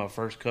helped me do my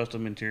first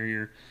custom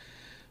interior.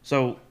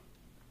 So,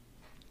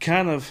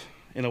 kind of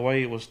in a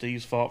way, it was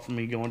Steve's fault for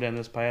me going down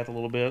this path a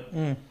little bit.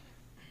 And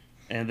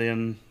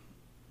then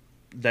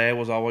Dad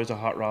was always a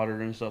hot rodder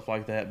and stuff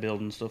like that,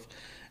 building stuff,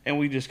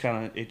 and it just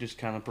kind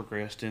of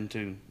progressed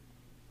into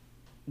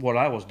what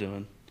I was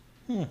doing.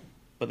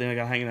 But then I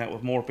got hanging out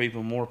with more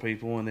people,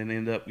 and then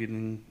ended up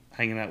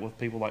hanging out with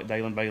people like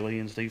Dalen Bailey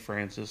and Steve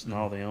Francis and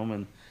all them,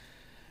 and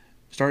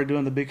started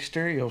doing the big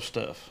stereo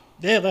stuff.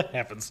 Yeah, that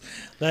happens.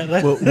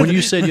 Well, when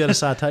you said you had a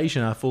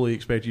citation, I fully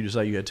expect you to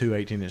say you had two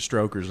 18-inch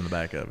strokers in the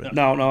back of it.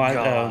 No, I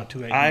God,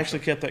 actually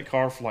kept that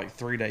car for like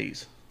 3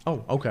 days.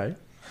 Oh, okay.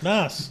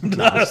 Nice.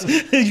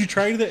 You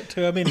traded it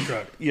to a mini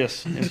truck.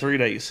 Yes, in 3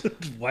 days.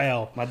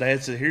 Wow. My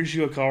dad said, "Here's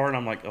you a car," and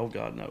I'm like, "Oh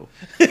God, no."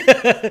 And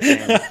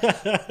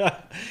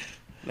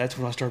that's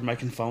when I started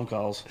making phone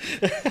calls.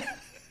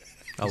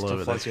 I love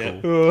it. That's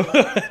like cool.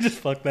 Just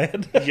fuck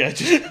that. Yeah,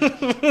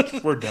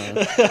 we're done.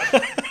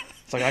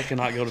 It's like I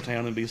cannot go to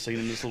town and be seen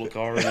in this little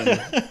car. And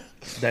then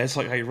Dad's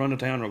like, "Hey, run to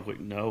town real quick."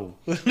 No.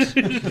 No.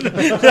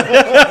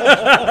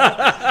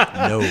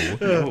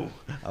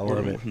 I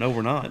love it. No,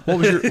 we're not.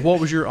 What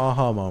was your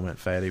aha moment,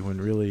 Fatty? When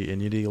really,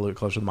 and you need to look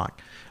closer to the mic.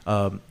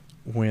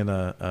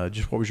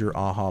 Just what was your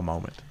aha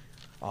moment?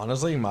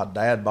 Honestly, my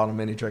dad bought a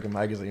Mini Trucking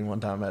magazine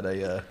one time at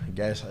a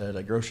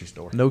grocery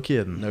store. No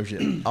kidding. No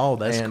shit. Oh,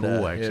 that's And,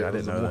 cool. Actually, it I didn't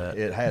was know that.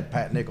 It had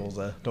Pat Nichols'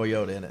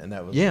 Toyota in it, and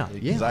that was Yeah.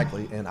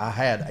 exactly. And I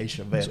had a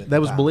Chevette. at That the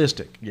was time.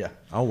 ballistic. Yeah.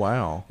 Oh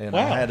wow. And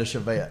I had a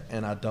Chevette,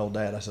 and I told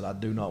Dad, I said, I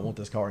do not want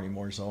this car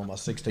anymore. So on my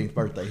 16th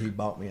birthday, he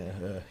bought me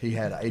he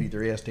had an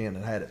 83 S10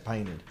 and had it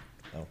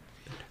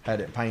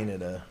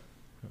painted.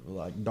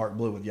 Like dark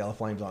blue with yellow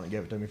flames on it.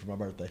 Gave it to me for my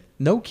birthday.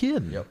 No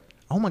kidding. Yep.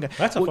 Oh my God.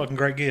 That's a fucking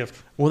great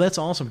gift. Well, that's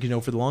awesome. You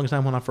know, for the longest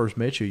time when I first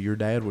met you, your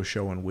dad was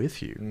showing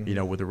with you, you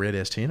know, with the red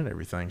S10 and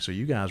everything. So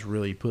you guys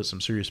really put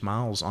some serious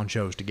miles on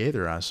shows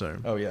together, I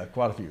assume. Oh yeah,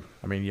 quite a few.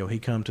 I mean, you know, he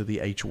come to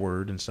the H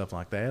Word and stuff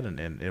like that, and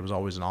it was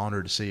always an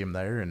honor to see him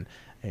there, and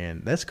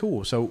that's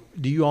cool. So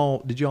did you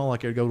all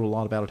like go to a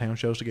lot of out of town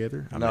shows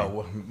together? I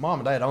mean, Mom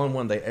and Dad, the only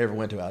one they ever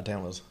went to out of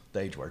town was the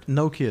H Word.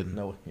 no kidding.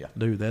 No, yeah.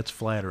 Dude, that's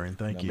flattering.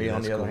 Thank you. Me on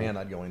That's the other cool. hand,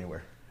 I'd go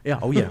anywhere. Yeah.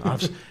 Oh yeah.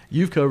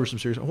 You've covered some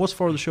serious. What's the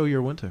farthest show you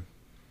ever went to?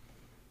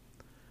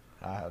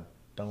 I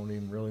don't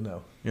even really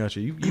know.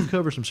 Gotcha. You've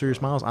covered some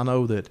serious miles. I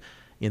know that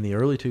in the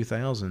early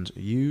 2000s,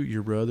 you,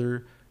 your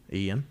brother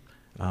Ian,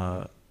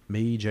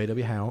 me,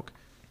 J.W. Houck,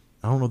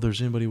 I don't know if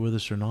there's anybody with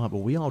us or not, but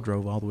we all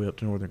drove all the way up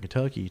to northern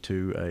Kentucky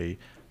to a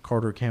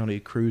Carter County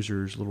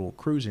Cruisers little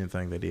cruising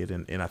thing they did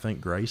in I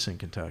think Grayson,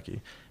 Kentucky.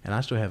 And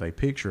I still have a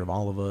picture of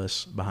all of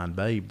us behind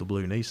Babe, the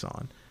blue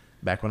Nissan,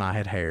 back when I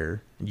had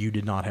hair. You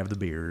did not have the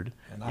beard.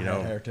 And I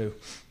had hair too.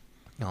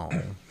 Oh,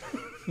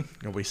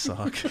 we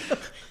suck.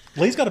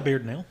 Lee's got a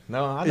beard now.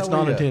 No, I know It's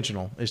not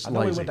intentional. It's I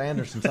know we lazy. went to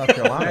Anderson, South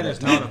Carolina. That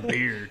is not a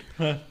beard.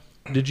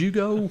 Did you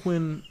go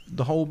when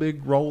the whole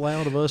big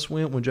rollout of us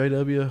went when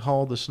JW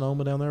hauled the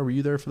Sonoma down there? Were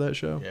you there for that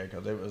show? Yeah,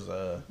 because it was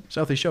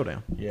Southeast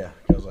Showdown. yeah,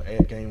 because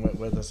Ed Kane went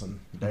with us and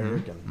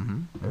Derek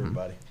and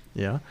everybody.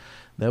 Yeah,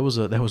 that was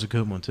a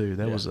good one too.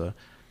 That Yeah. was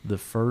the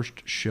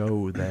first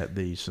show that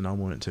the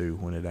Sonoma went to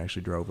when it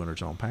actually drove under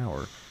its own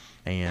power,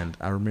 and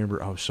I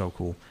remember so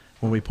cool.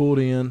 When we pulled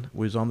in,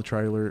 we was on the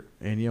trailer,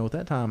 and you know at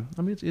that time,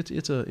 I mean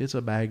it's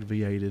a bagged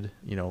V8'd,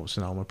 you know,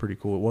 Sonoma, pretty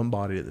cool. It wasn't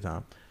bodied at the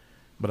time,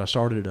 but I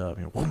started it up,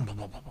 you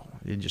know,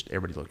 and just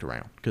everybody looked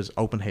around because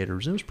open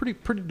headers. It was pretty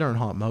darn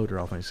hot motor,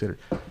 all things considered.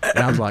 And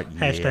I was like,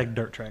 yeah. Hashtag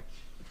dirt track.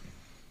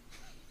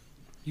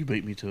 You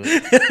beat me to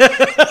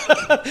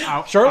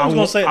it. Shirley was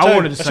going to say it too. I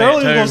wanted to say Shirley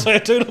was it going to too. say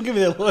it too. Don't give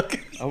me that look.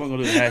 I wasn't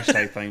going to do the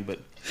hashtag thing, but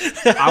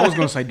I was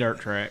going to say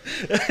dirt track.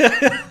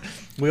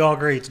 We all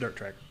agree it's dirt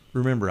track.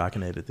 remember, I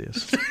can edit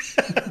this.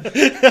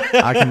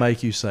 I can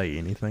make you say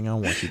anything I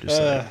want you to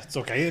say. It's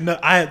okay. No,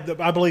 I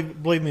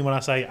believe me when I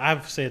say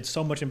I've said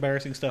so much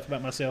embarrassing stuff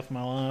about myself in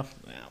my life.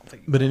 I don't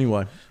think. But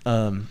anyway,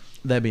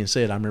 that being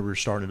said, I remember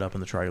starting it up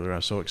in the trailer. I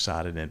was so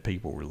excited, and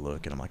people were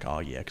looking. I'm like, oh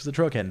yeah, because the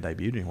truck hadn't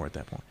debuted anywhere at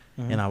that point.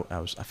 And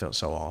I felt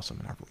so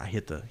awesome. And I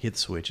hit the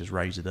switches,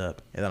 raised it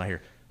up, and then I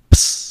hear,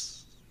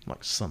 psst. I'm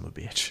like, son of a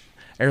bitch.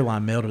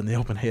 Airline melted in the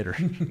open header.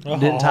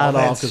 Didn't tie it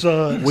off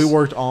because we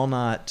worked all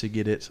night to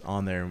get it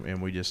on there,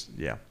 and we just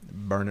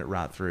burned it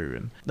right through.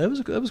 And that was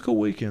a cool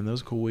weekend.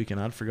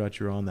 I forgot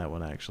you were on that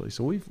one actually.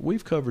 So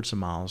we've covered some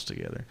miles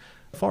together.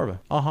 Farva,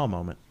 aha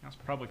moment. I was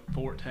probably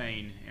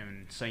 14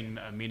 and seen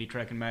a mini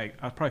trucking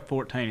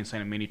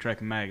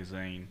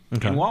magazine in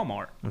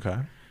Walmart. Okay.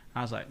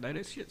 I was like, dude,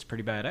 this shit's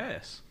pretty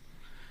badass.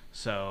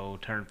 So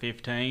turned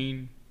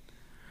 15,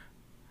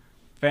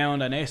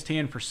 found an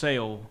S10 for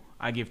sale.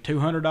 I give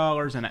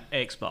 $200 and an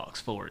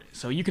Xbox for it.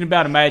 So you can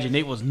about imagine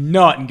it was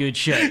not in good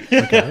shape.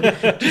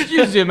 Okay. Just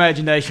use the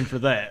imagination for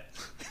that.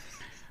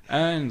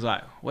 And it's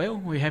like, well,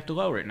 we have to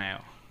lower it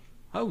now.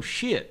 Oh,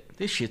 shit.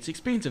 This shit's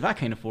expensive. I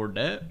can't afford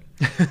that.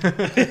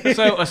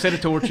 So a set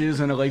of torches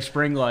and a leaf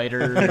spring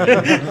later.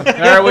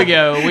 There we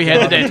go. We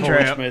had the death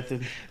trap.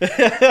 Method.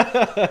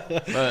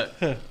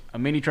 But a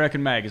mini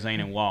trucking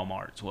magazine in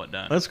Walmart is what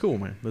done. That's cool,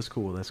 man. That's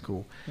cool.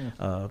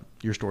 Yeah.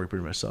 Your story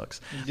pretty much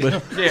sucks.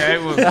 But yeah,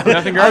 it was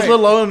nothing great. I was a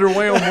little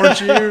underwhelmed,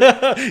 weren't you?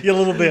 Yeah, a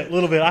little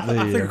bit.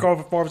 I think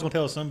Carver Farmer's going to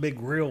tell us some big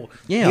real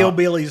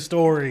hillbilly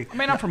story. I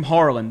mean, I'm from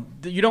Harlan.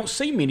 You don't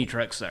see mini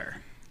trucks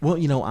there.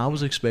 Well, I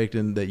was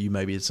expecting that you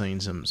maybe had seen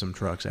some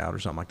trucks out or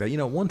something like that.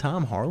 One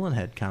time Harlan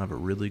had kind of a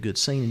really good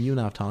scene, and you and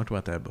I have talked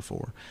about that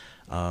before.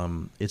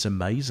 It's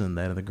amazing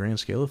that in the grand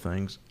scale of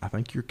things, I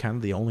think you're kind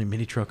of the only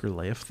mini trucker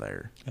left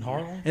there. In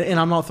Harlan? And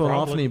I'm not throwing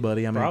off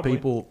anybody. I mean,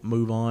 people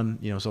move on,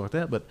 stuff like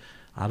that, but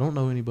I don't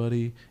know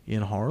anybody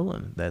in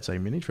Harlan that's a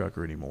mini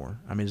trucker anymore.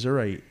 I mean, is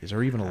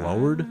there even a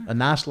lowered, a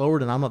nice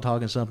lowered? And I'm not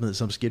talking something that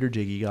some skidder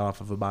jiggy got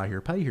off of a buy here,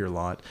 pay here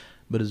lot.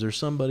 But is there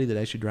somebody that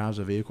actually drives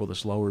a vehicle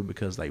that's lowered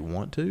because they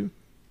want to?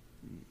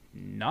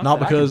 Not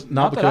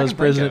because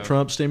President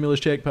Trump's stimulus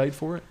check paid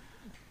for it?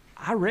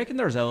 I reckon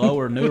there's a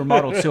lower, newer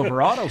model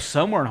Silverado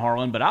somewhere in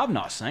Harlan, but I've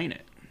not seen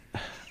it.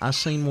 I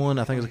seen one,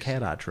 I think it was a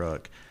cat-eye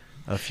truck,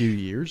 a few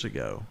years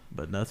ago,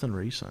 but nothing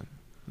recent.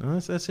 Now,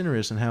 that's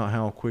interesting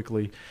how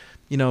quickly,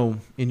 in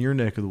your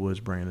neck of the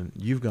woods, Brandon,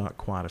 you've got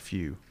quite a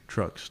few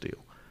trucks still.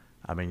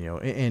 I mean,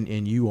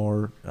 and you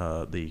are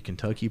the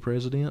Kentucky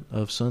president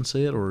of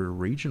Sunset or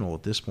regional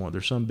at this point.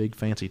 There's some big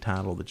fancy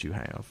title that you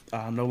have.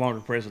 I'm no longer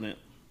president.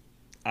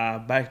 I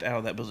backed out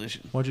of that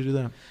position. Why'd you do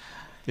that?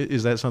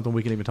 Is that something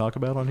we can even talk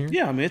about on here?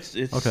 Yeah, I mean, it's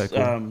okay,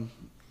 cool.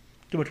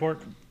 Too much work?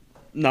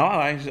 No,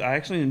 I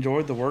actually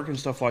enjoyed the work and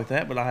stuff like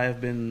that, but I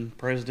have been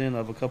president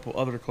of a couple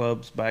other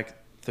clubs back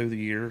through the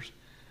years.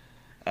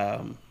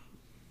 I've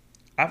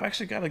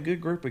actually got a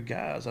good group of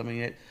guys. I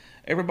mean,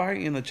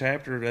 everybody in the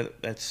chapter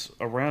that's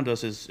around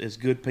us is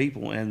good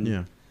people,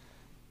 and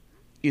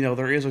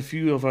there is a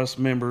few of us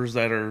members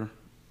that are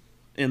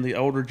in the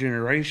older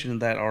generation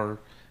that are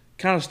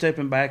kind of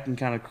stepping back and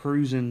kind of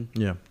cruising.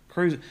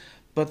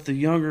 But the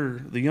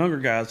younger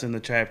guys in the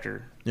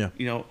chapter,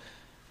 kind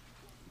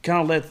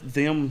of let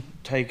them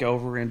take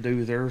over and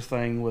do their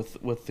thing with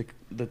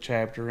the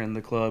chapter and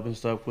the club and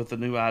stuff with the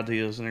new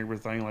ideas and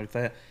everything like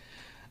that.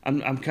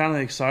 I'm kind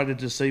of excited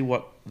to see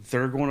what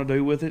they're going to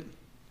do with it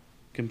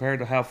compared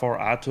to how far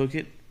I took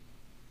it,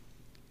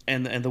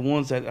 and the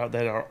ones that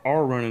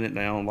are running it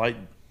now, like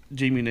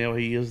Jimmy Nell,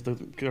 he is the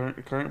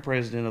current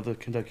president of the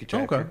Kentucky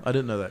chapter. Okay, I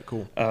didn't know that.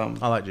 Cool.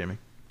 I like Jimmy.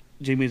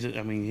 Jimmy's,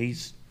 I mean,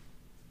 he's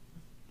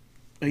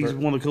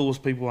one of the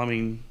coolest people. I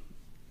mean,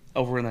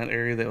 over in that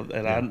area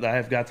that I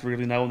have got to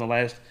really know in the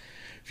last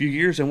few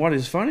years. And what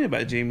is funny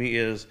about Jimmy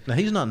is now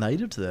he's not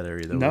native to that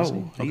area, though.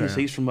 No,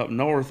 he's from up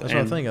north. That's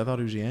what I think. I thought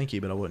he was a Yankee,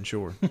 but I wasn't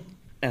sure.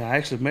 And I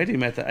actually met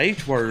him at the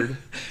H word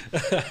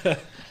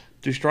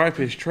to stripe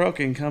his truck,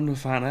 and come to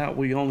find out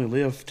we only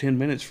live 10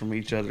 minutes from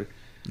each other.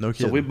 No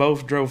kidding. So we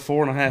both drove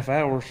 4.5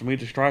 hours for me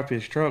to stripe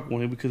his truck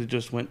when we could have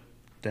just went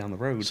down the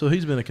road. So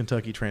he's been a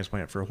Kentucky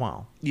transplant for a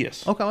while.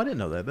 Yes. Okay, I didn't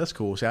know that. That's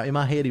cool. See, in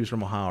my head he was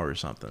from Ohio or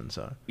something.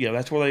 So yeah,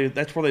 that's where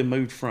they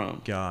moved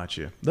from.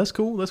 Gotcha. That's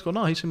cool.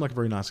 No, he seemed like a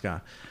very nice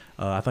guy.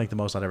 I think the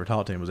most I'd ever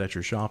talked to him was at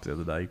your shop the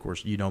other day. Of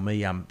course, you know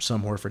me, I'm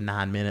somewhere for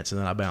 9 minutes and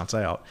then I bounce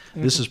out.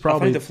 This is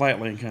probably I think the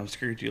flatland kind of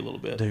scared you a little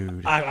bit,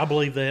 dude. I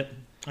believe that.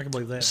 I can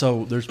believe that.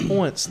 So there's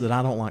points that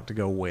I don't like to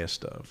go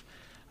west of.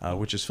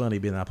 Which is funny,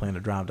 being that I plan to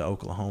drive to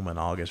Oklahoma in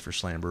August for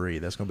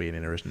Slamboree. That's going to be an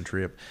interesting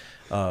trip.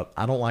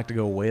 I don't like to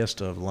go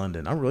west of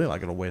London. I really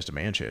like to go west of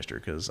Manchester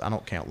because I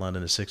don't count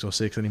London as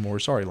 606 anymore.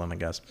 Sorry, London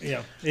guys.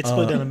 Yeah, it's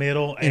split down the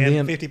middle,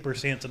 and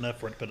 50% is enough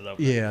for it to put it over.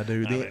 Yeah,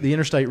 dude. The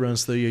interstate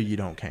runs through you. You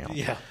don't count.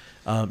 Yeah.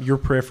 You're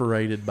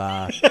perforated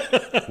by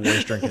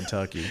Western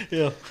Kentucky.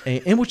 Yeah.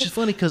 And which is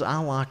funny because I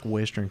like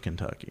Western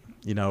Kentucky.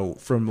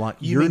 From like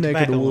your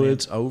neck of the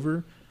woods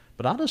over.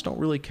 But I just don't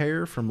really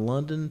care from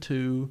London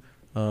to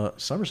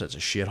Somerset's a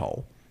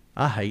shithole.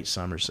 I hate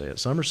Somerset.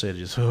 Somerset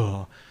is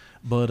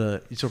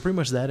But so pretty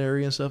much that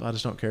area and stuff, I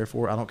just don't care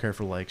for. I don't care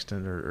for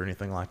Lexington or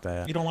anything like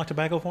that. You don't like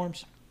tobacco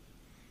farms?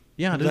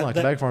 Yeah, I do like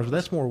tobacco farms, but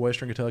that's more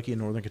Western Kentucky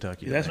and Northern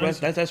Kentucky. Yeah,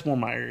 that's more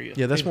my area.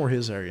 Yeah, that's more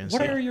his area.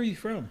 What area are you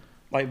from?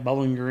 Like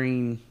Bowling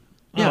Green.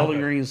 Yeah. Bowling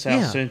Green,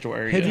 South Central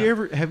area.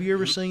 Have you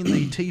ever seen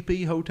the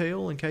TP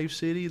Hotel in Cave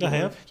City? I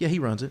have. Yeah, he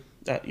runs it.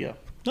 Yeah.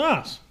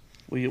 Nice.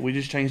 We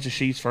just changed the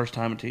sheets first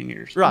time in 10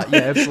 years. Right, yeah,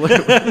 absolutely.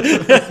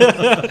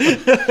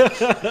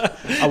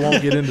 I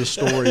won't get into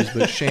stories,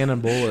 but Shannon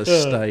Bullis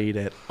stayed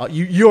at...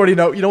 you already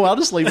know. You know what? I'll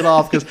just leave it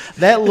off because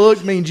that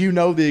look means you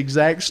know the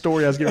exact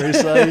story I was getting ready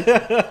to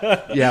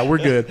say. Yeah, we're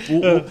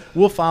good.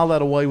 We'll file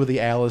that away with the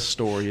Alice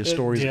story as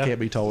stories that can't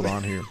be told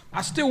on here.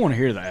 I still want to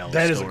hear the Alice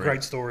story. That is a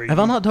great story. Have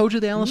I not told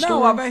you the Alice story?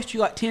 No, I've asked you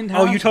like 10 times.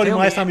 Oh, you told him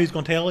last time he was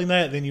going to tell him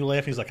that, then you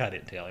left and he's like, I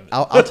didn't tell him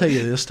that. I'll tell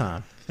you this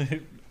time.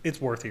 It's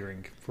worth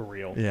hearing, for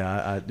real.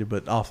 Yeah, I do,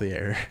 but off the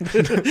air.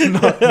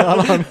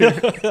 not on here.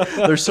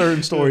 There's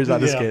certain stories I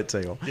just can't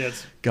tell.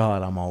 Yes.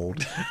 God, I'm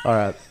old. All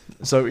right.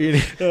 So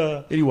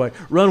anyway,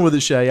 run with it,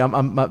 Shay.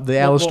 The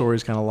Alice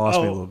story's kind of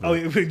lost me a little bit.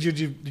 Oh, did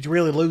you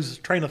really lose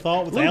train of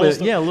thought with the Alice?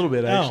 Alice? Yeah, a little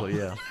bit actually.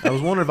 Yeah, I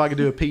was wondering if I could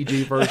do a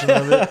PG version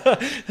of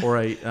it, or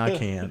I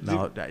can't.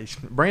 No,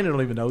 Brandon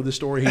don't even know the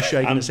story. He's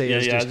shaking his head.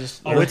 It's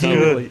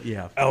good.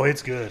 Yeah. Oh,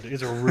 it's good.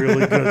 It's a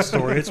really good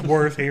story. It's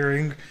worth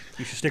hearing.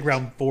 You should stick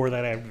around for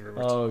that afterwards.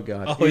 Oh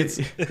God. Oh,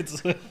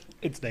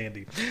 it's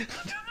dandy.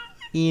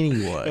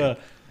 Anyway.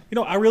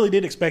 I really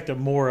did expect a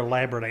more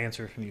elaborate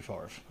answer from you,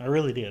 Favre. I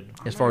really did.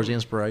 As far as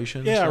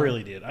inspiration? Yeah, I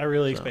really did. I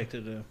really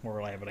expected a more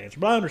elaborate answer.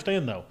 But I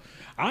understand, though.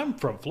 I'm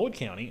from Floyd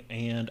County,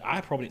 and I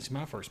probably didn't see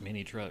my first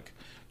mini truck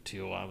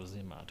till I was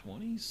in my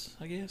 20s,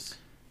 I guess.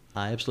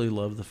 I absolutely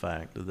love the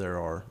fact that there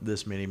are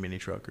this many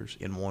truckers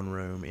in one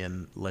room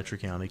in Letcher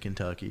County,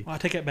 Kentucky. Well, I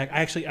take that back.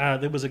 Actually,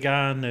 there was a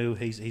guy I knew.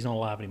 He's not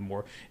alive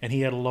anymore, and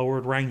he had a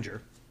lowered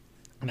Ranger.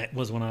 And that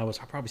was when I was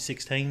probably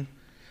 16.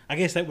 I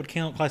guess that would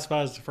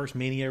classify as the first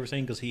mini I ever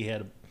seen because he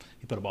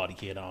put a body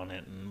kit on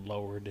it and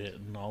lowered it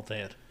and all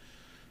that.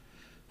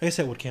 I guess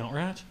that would count,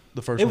 right?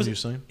 The first one you've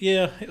seen?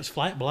 Yeah, it was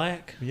flat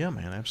black. Yeah,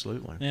 man,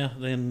 absolutely. Yeah,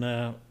 then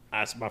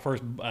my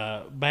first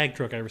bag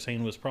truck I ever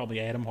seen was probably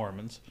Adam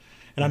Harmon's.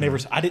 And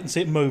I didn't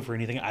see it move or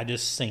anything. I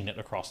just seen it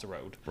across the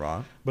road.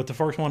 Right. But the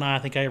first one I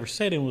think I ever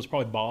sat in was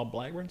probably Bob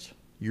Blackburn's.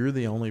 You're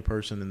the only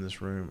person in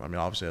this room, I mean,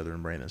 obviously other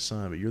than Brandon's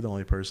son, but you're the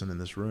only person in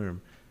this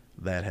room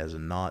that has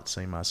not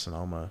seen my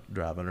Sonoma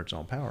drive under its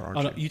own power, aren't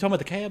you? No, you talking about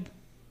the cab?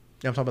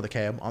 Yeah, I'm talking about the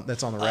cab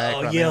that's on the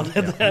rack right now.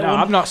 No,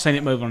 I've not seen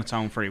it move on its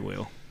own free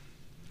will.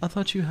 I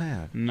thought you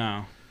had.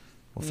 No.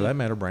 Well, for that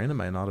matter, Brandon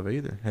may not have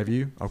either. Have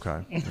you?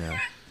 Okay. Yeah.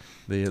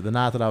 The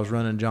night that I was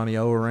running Johnny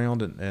O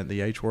around at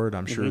the H word,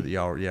 I'm sure that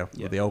y'all,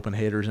 with the open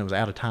headers, and it was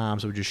out of time,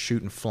 so we were just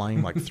shooting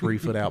flame like 3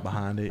 foot out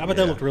behind it. I bet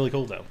that looked really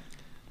cool, though.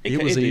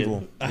 It was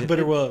evil. I bet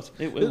it was.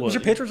 Was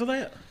there pictures of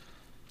that?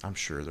 I'm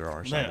sure there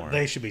are somewhere.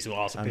 They should be some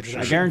awesome pictures.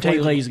 I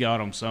guarantee Lee's got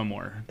them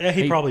somewhere. Yeah,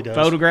 he probably does.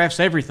 Photographs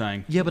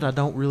everything. Yeah, but I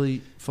don't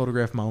really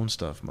photograph my own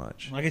stuff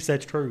much. I guess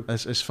that's true.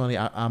 It's funny.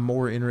 I'm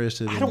more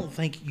interested in... I don't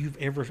think you've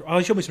ever... Oh,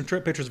 you showed me some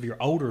trip pictures of your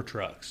older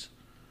trucks.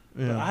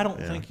 Yeah, but I don't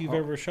think you've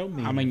ever showed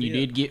me. I mean, you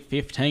did get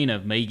 15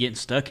 of me getting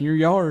stuck in your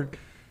yard.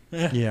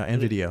 Yeah, and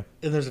video.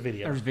 And there's a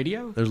video. There's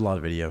video? There's a lot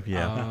of video,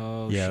 yeah.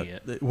 Oh, yeah.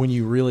 shit. When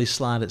you really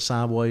slide it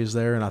sideways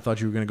there, and I thought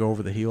you were going to go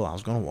over the hill, I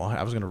was going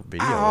to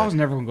video I was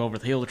never going to go over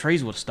the hill. The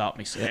trees would have stopped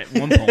me at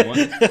one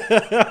point.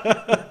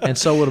 And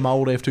so would my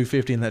old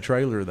F-250 in that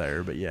trailer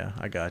there. But yeah,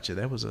 I got you.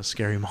 That was a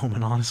scary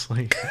moment,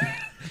 honestly.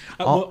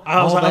 I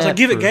was like,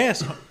 give it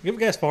gas. Give it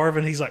gas, Favre.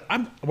 And he's like,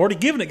 I'm already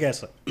giving it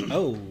gas. Like,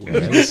 oh.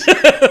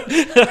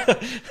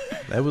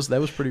 That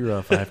was pretty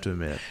rough, I have to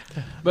admit.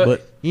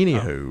 But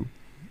anywho...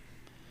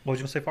 What was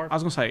you going to say, Favre? I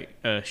was going to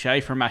say, Shay,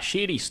 for my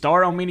shitty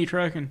start on mini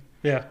trucking,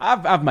 yeah,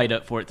 I've made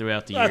up for it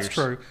throughout the years.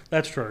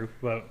 That's true.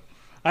 But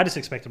I just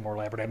expected more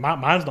elaborate.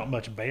 Mine's not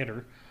much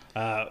better.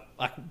 There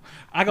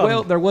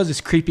was this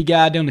creepy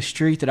guy down the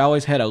street that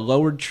always had a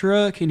lowered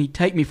truck, and he'd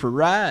take me for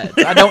rides.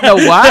 I don't know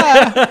why.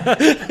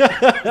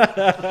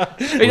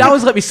 He'd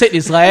always let me sit in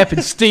his lap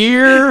and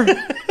steer.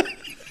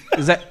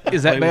 Is that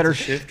better?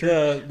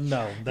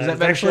 No, that's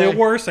actually a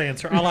worse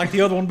answer. I like the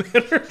other one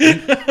better.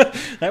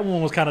 That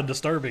one was kind of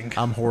disturbing.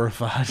 I'm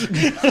horrified.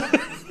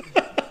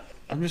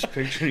 I'm just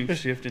picturing him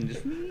shifting.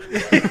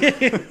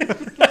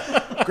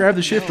 Grab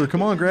the shifter.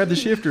 Come on, grab the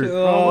shifter.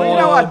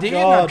 I did.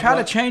 I tried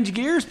to change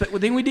gears,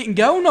 but then we didn't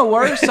go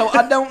nowhere, so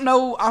I don't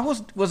know.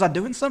 Was I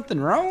doing something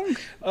wrong?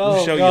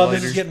 Oh, God,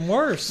 this is getting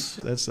worse.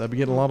 I've been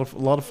getting a lot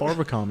of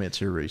Farva comments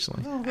here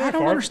recently. I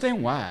don't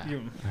understand why.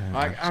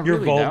 You're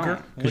really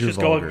vulgar. You're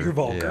vulgar. You're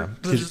vulgar.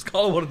 Yeah. Let's just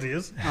call it what it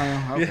is.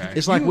 Okay.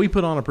 It's like we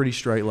put on a pretty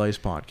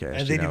straight-laced podcast.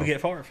 And then we get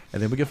Favre.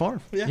 And then we get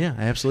Favre. Yeah,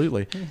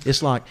 absolutely.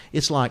 It's like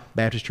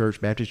Baptist Church,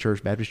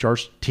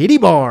 titty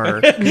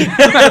bar.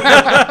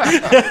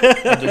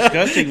 A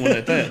disgusting one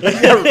at that.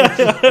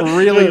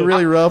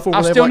 really rough.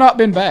 I've still not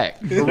been back.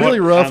 Really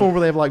rough one where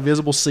they have like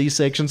visible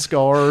C-section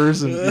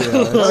scars. And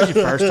the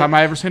first time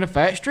I ever seen a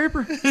fat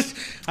stripper.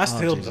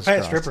 The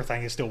fat stripper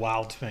thing is still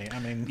wild to me. I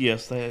mean,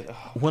 yes,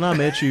 when I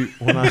met you,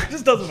 it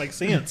just doesn't make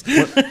sense.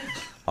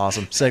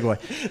 Awesome.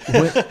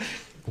 Segue.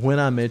 When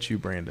I met you,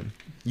 Brandon,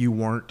 you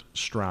weren't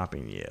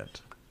striping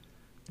yet.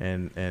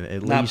 And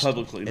at Not least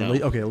publicly, no.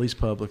 at least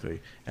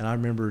publicly. And I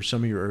remember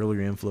some of your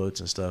earlier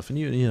influence and stuff, and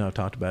you know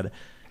talked about it.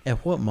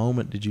 At what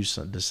moment did you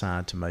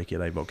decide to make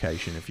it a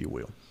vocation, if you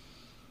will?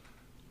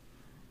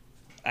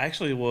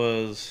 Actually,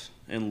 was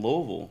in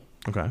Louisville.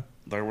 Okay.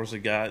 There was a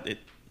guy.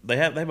 They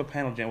have a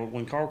panel jam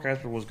when Carl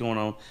Casper was going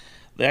on.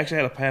 They actually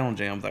had a panel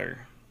jam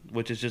there,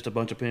 which is just a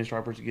bunch of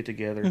pinstripers that get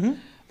together. Mm-hmm.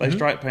 They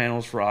stripe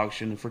panels for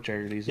auction and for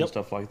charities and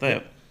stuff like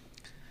that.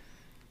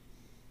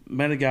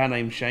 Met a guy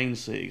named Shane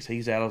Siggs.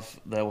 He's out of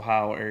the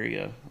Ohio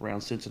area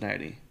around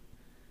Cincinnati.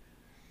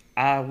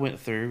 I went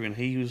through, and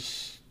he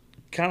was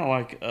kind of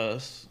like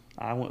us.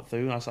 I went through,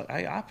 and I was like,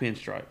 hey, I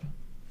pinstripe.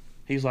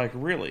 He's like,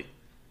 really?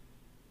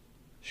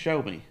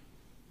 Show me.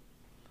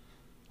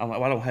 I'm like,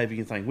 well, I don't have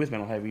anything with me. I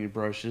don't have any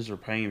brushes or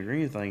paint or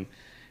anything.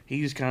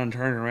 He just kind of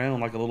turned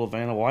around like a little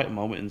Vanna White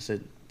moment and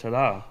said,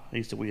 ta-da.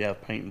 He said, we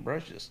have paint and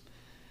brushes.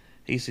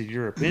 He said,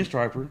 you're a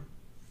pinstriper.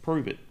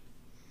 Prove it.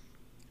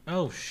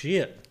 Oh,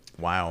 shit.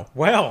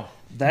 Wow.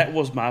 That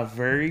was my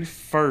very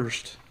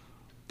first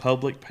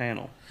public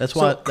panel. That's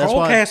why.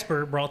 Carl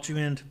Casper brought you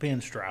into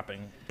pinstriping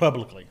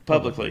publicly.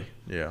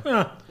 Yeah.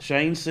 Huh.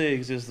 Shane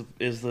Siggs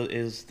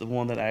is the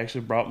one that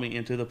actually brought me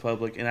into the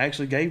public and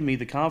actually gave me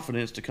the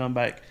confidence to come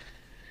back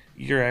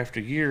year after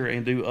year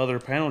and do other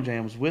panel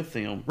jams with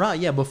them. Right.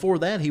 Yeah. Before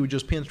that, he was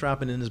just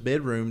pinstriping in his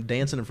bedroom,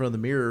 dancing in front of the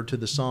mirror to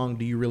the song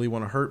 "Do You Really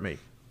Want to Hurt Me."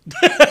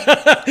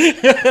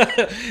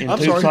 In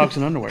tube socks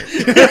and underwear.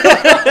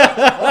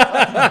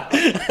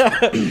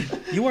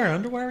 You wear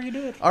underwear when you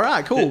do it? All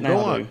right. Cool. Go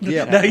on.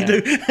 Yeah. Now you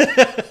do.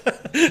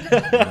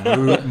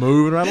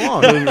 Moving right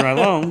along. Moving right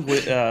along.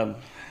 With,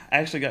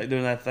 actually got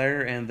doing that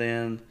there, and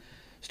then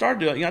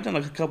started doing. I've done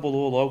like a couple of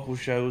little local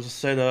shows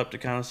set up to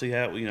kind of see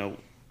how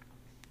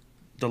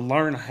to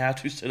learn how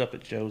to set up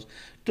at shows.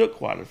 Took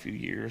quite a few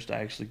years to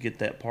actually get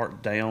that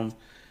part down.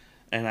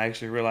 And I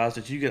actually realized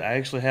that you could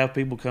actually have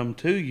people come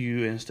to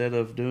you instead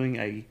of doing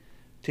a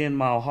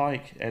 10-mile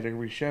hike at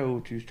every show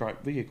to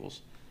stripe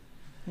vehicles.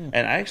 And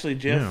actually,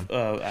 Jeff...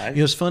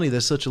 it's funny,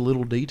 that's such a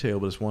little detail,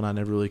 but it's one I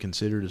never really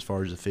considered as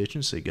far as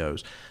efficiency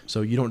goes.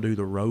 So you don't do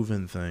the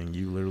roving thing.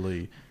 You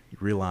literally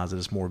realize that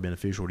it's more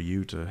beneficial to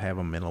you to have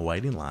them in a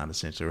waiting line,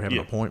 essentially, or have an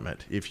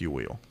appointment, if you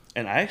will.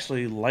 And I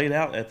actually laid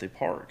out at the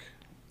park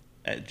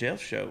at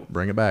Jeff's show.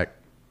 Bring it back.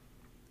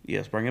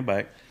 Yes, bring it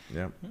back.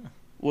 Yep.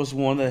 Was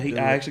one that I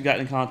actually got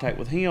in contact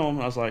with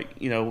him. I was like,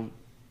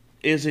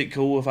 is it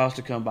cool if I was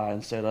to come by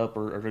and set up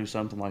or do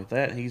something like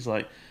that? And he's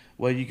like,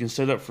 well, you can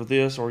set up for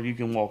this or you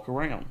can walk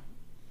around.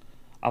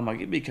 I'm like,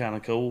 it'd be kind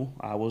of cool.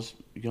 I was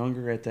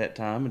younger at that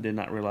time and did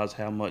not realize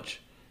how much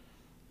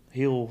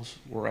hills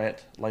were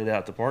laid out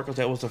at the park because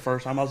that was the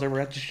first time I was ever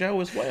at the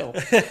show as well.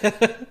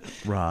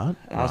 Right.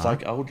 And I was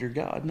like, oh, dear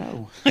God,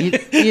 no.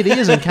 It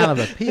is in kind of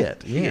a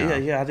pit. Yeah.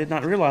 Yeah. I did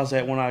not realize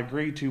that when I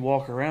agreed to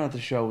walk around at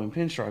the show in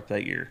Pinstripe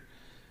that year.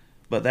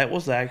 But that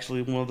was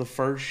actually one of the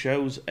first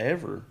shows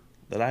ever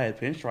that I had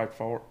pinstriped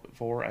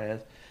for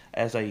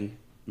as a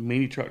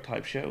mini truck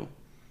type show.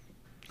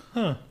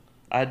 Huh.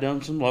 I'd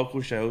done some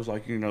local shows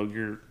like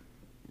your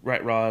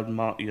Rat Rod,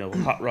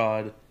 Hot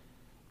Rod,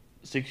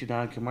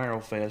 69 Camaro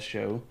Fest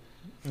show,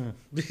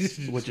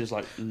 which is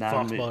like 9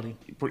 Fox body.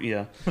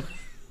 Yeah.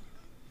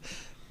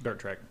 Dirt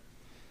track.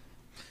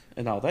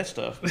 And all that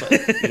stuff. But,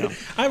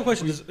 I have a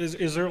question.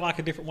 Is there like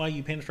a different way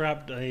you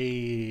pinstriped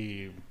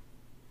a...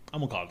 I'm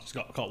going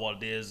to call it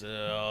what it is,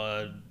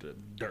 a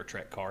dirt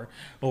track car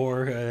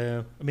or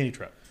a mini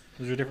truck?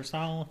 Is there a different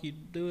style you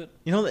do it?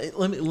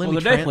 Let me there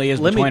definitely is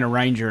between a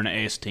Ranger and an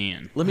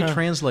S10. Let me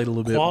translate a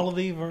little bit.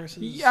 Quality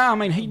versus... Yeah, I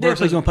mean, he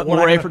definitely going to put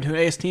more effort to an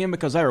S10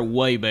 because they're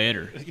way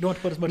better. You don't have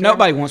to put as much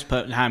Nobody wants to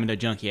put time into a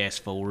junky-ass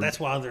Ford. That's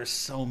why there's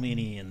so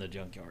many in the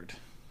junkyard.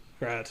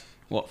 Right.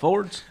 What,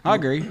 Fords? I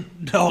agree.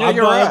 No,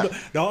 you're right.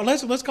 No,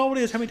 let's call it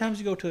is. How many times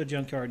you go to a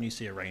junkyard and you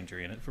see a Ranger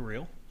in it, for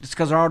real? It's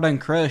because they're all done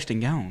crushed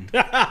and gone.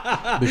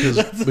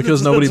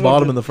 because nobody bought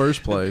them in the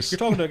first place. You're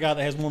talking to a guy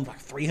that has one like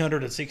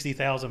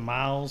 360,000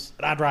 miles,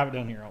 and I drive it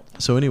down here all the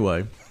time. So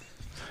anyway,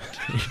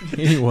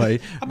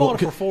 I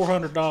bought it for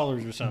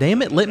 $400 or something.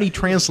 Damn it, let me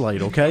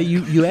translate, okay?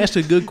 You asked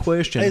a good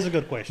question. That is a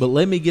good question. But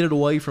let me get it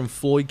away from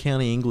Floyd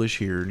County English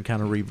here and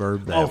kind of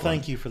reverb that. Oh,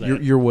 thank you for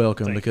that. You're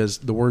welcome, because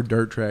the word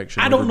dirt track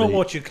should I don't know be.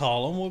 what you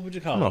call them. What would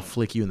you call I'm them? going to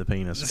flick you in the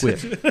penis.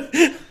 Quit.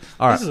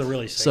 All right. This is a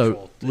really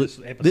sexual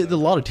episode. There's a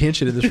lot of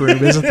tension in this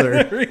room, isn't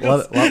there?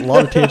 a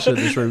lot of tension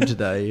in this room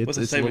today. It's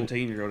a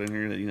 17-year-old in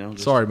here that,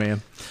 just... Sorry,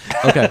 man.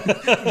 Okay.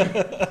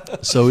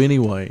 So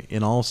anyway,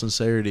 in all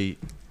sincerity,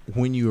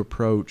 when you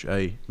approach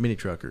a mini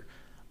trucker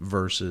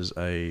versus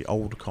a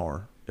old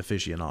car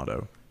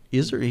aficionado, he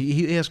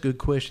asked a good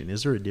question.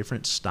 Is there a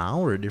different style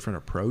or a different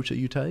approach that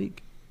you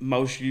take?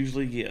 Most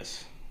usually,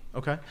 yes.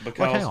 Okay. Because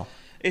like how?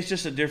 It's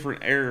just a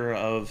different era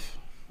of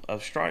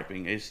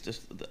striping. It's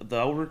just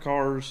the older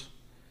cars,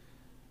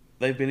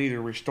 they've been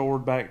either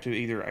restored back to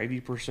either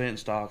 80%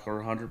 stock or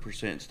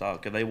 100%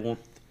 stock, and they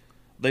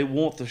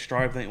want the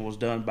striping that was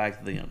done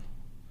back then.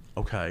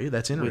 Okay,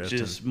 that's interesting.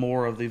 Which is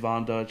more of the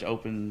Von Dutch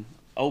open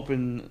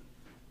open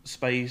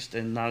spaced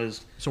and not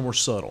as So more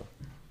subtle.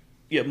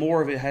 Yeah,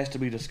 more of it has to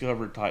be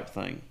discovered type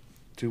thing,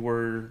 to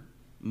where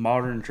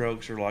modern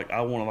trucks are like,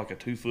 I want like a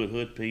 2-foot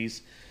hood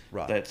piece,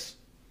 Right. that's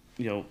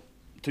 2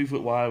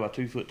 foot wide by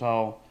 2 foot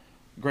tall,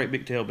 great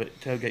big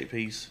tailgate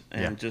piece,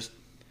 and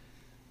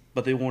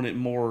but they want it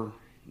more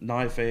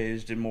knife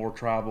edged and more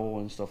tribal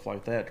and stuff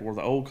like that, to where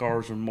the old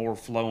cars are more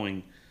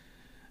flowing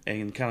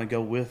and kind of go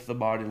with the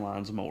body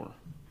lines more.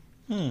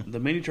 The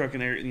mini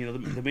trucking area,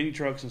 the mini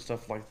trucks and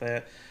stuff like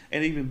that,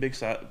 and even big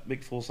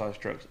full size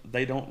trucks,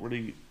 they don't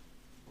really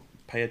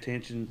pay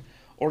attention,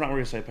 or not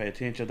really say pay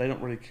attention. They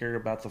don't really care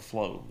about the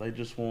flow. They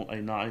just want a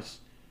nice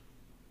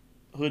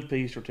hood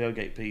piece or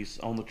tailgate piece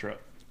on the truck.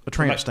 A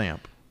tramp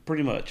stamp.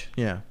 Pretty much.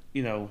 Yeah.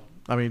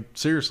 I mean,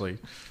 seriously.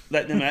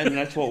 That's what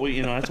that's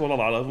what a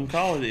lot of them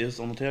call it, is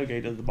on the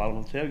tailgate, at the bottom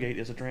of the tailgate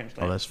is a tramp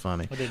stamp. Oh, that's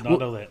funny. I did not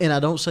know that. And I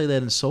don't say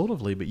that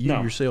insultively, but you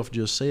yourself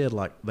just said,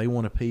 like, they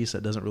want a piece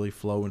that doesn't really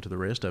flow into the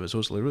rest of it. So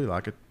it's literally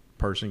like a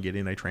person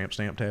getting a tramp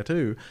stamp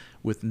tattoo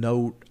with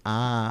no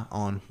eye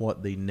on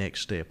what the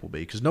next step will be.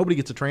 Because nobody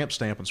gets a tramp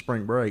stamp on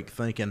spring break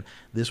thinking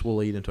this will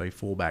lead into a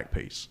full back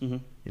piece.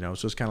 Mm-hmm.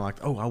 So it's kind of like,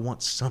 oh, I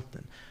want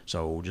something,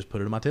 so just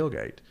put it in my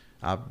tailgate.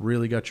 I've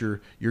really got your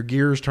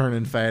gears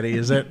turning, Fatty.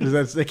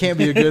 That can't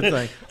be a good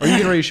thing. Are you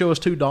getting ready to show us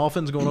 2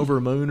 dolphins going over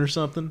a moon or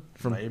something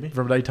from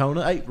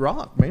Daytona? Hey,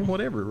 rock, man,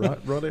 whatever,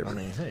 right? Whatever. I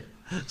mean, hey.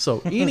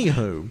 So,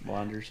 anywho,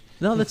 blinders.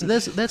 No,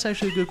 that's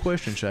actually a good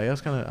question, Shay.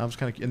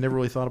 I never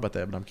really thought about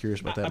that, but I'm curious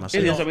about that myself.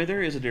 It is. I mean,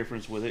 there is a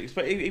difference with it.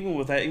 Even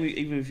with that,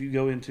 even if you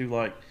go into,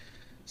 like,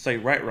 say,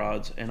 rat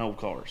rods and old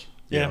cars.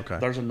 Yeah. Okay.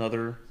 There's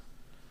another.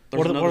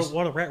 What do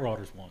rat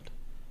rodders want?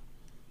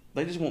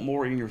 They just want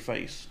more in your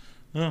face.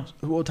 Yeah.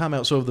 Well, time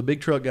out. So if the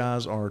big truck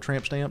guys are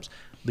tramp stamps,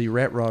 the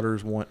rat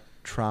rodders want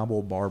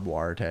tribal barbed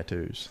wire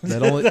tattoos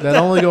that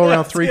only go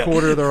around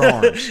 3/4 of their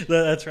arms.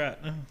 That's right.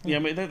 Yeah, I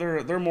mean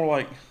they're more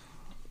like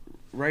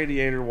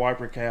radiator,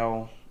 wiper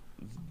cowl,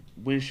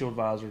 windshield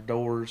visor,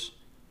 doors,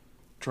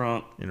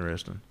 trunk.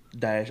 Interesting.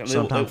 Dash.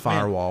 Sometimes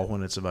firewall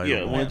when it's available.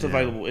 Yeah, when it's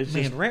available. It's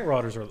just, rat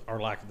rodders are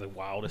like the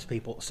wildest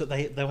people. So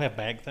they'll have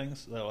bag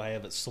things. They'll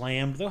have it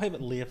slammed. They'll have it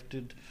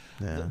lifted.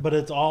 Yeah. But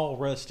it's all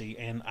rusty.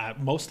 And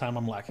most time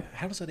I'm like,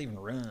 how does that even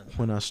run?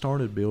 When I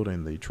started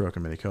building the truck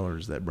in many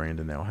colors that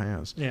Brandon now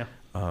has,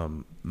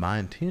 my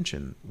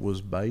intention was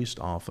based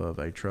off of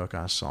a truck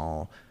I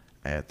saw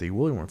at the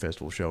William Warren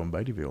Festival show in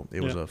Beattyville.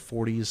 It was a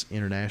 40s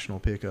International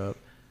pickup,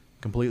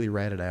 completely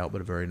ratted out, but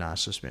a very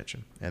nice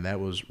suspension. And that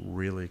was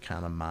really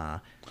kind of my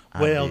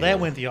idea. That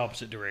went the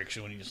opposite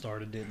direction when you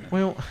started, didn't it?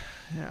 Well,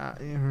 that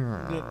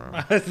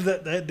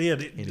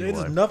did. Anyway.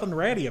 There's nothing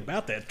ratty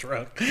about that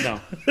truck. No.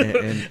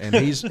 and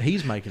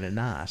he's making it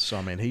nice. So,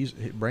 I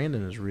mean,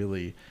 Brandon is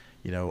really,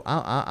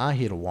 I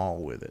hit a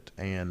wall with it.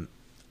 And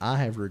I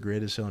have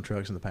regretted selling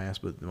trucks in the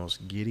past, but the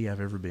most giddy I've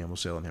ever been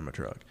was selling him a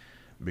truck,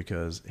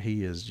 because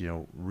he is,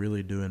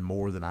 really doing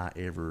more than I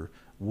ever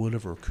would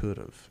have or could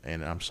have,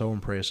 and I'm so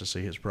impressed to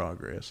see his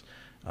progress.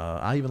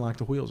 I even like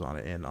the wheels on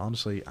it, and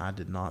honestly, I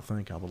did not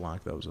think I would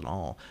like those at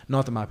all.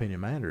 Not that my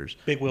opinion matters.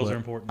 Big wheels are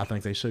important. I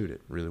think they suit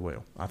it really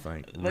well.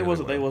 They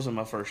wasn't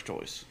my first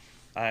choice.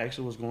 I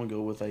actually was going to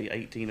go with a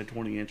 18 to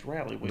 20 inch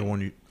rally wheel. The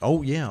one you?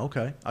 Oh yeah,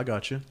 okay, I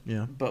got you.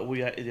 Yeah. But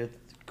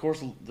of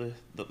course, the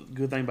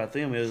good thing about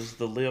them is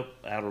the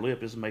outer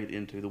lip is made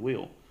into the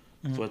wheel.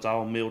 Mm-hmm. So it's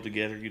all milled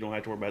together. You don't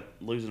have to worry about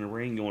losing a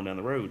ring going down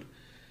the road.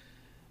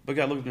 But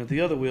got looking at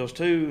the other wheels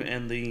too,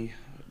 and the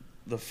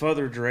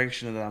further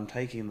direction that I'm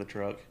taking the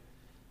truck,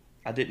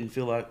 I didn't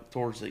feel like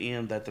towards the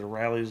end that the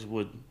rallies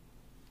would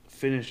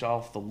finish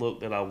off the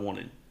look that I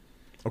wanted.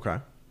 Okay.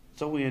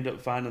 So we end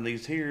up finding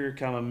these here,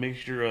 kind of a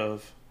mixture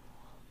of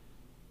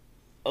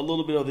a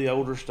little bit of the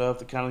older stuff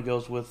that kind of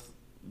goes with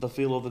the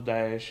feel of the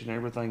dash and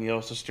everything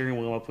else. The steering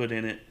wheel I put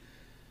in it,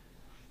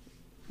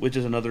 which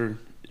is another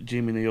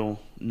Jimmy Neal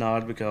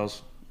nod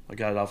because I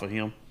got it off of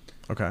him.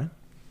 Okay.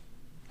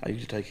 I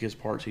usually take his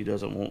parts he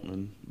doesn't want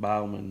and buy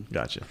them and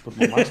put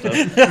them on my stuff.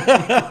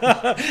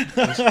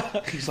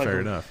 He's like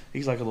Fair enough.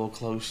 He's like a little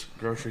close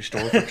grocery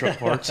store for truck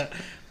parts.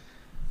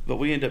 But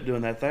we end up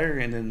doing that there,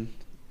 and then,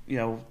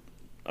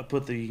 I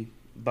put the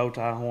bow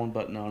tie horn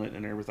button on it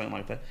and everything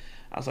like that.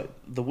 I was like,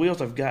 the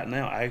wheels I've got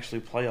now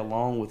actually play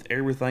along with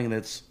everything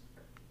that's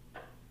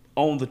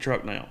on the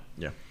truck now.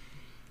 Yeah.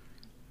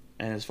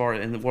 And as far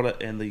and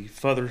the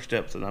further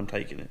steps that I'm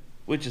taking it,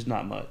 which is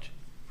not much.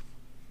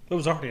 It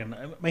was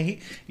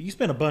already. You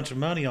spent a bunch of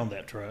money on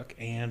that truck,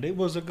 and it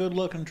was a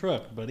good-looking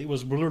truck, but it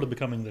was literally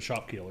becoming the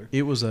shop killer.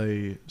 It was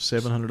a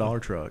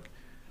 $700 truck,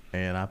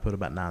 and I put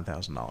about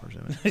 $9,000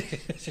 in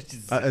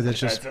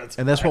it.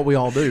 That's what we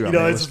all do.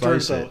 It's a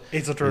truth.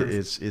 It's a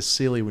truth. It's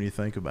silly when you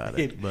think about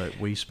it, but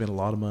we spend a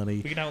lot of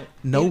money.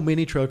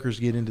 Many truckers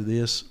get into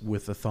this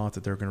with the thought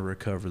that they're going to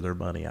recover their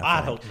money.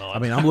 I hope not. I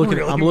mean, I'm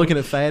looking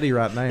at Fatty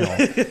right now.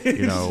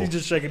 He's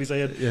just shaking his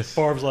head. Yes.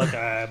 Barb's like,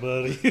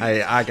 buddy.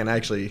 Hey, I can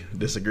actually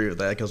disagree with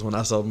that, because when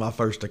I sold my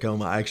first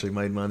Tacoma, I actually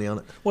made money on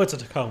it. What's a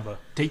Tacoma?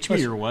 Teach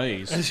me your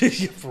ways.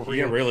 For real.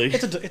 Yeah, really.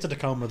 It's a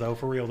Tacoma though.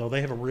 For real though,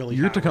 they have a really.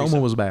 Your high Tacoma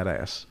resale. was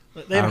badass.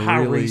 They have a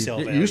high resale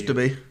value. It used to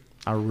be.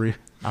 I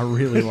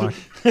really like.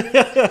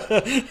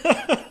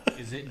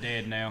 Is it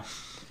dead now?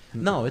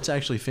 No, it's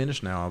actually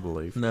finished now, I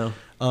believe. No.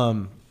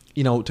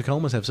 You know,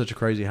 Tacomas have such a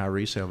crazy high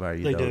resale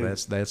value. They though. do.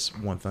 That's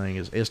one thing.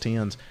 Is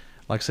S10s.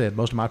 Like I said,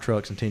 most of my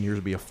trucks in 10 years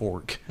will be a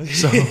fork.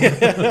 So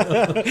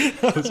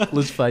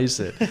let's face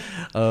it.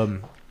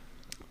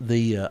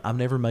 I've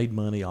never made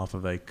money off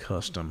of a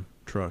custom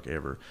truck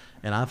ever,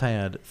 and I've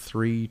had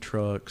 3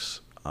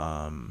 trucks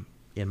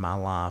in my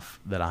life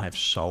that I have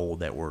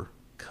sold that were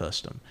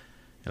custom,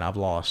 and I've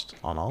lost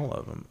on all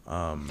of them.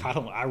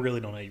 I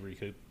really don't know you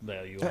recoup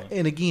value on it.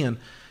 And again,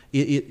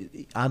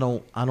 I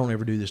don't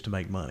ever do this to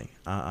make money.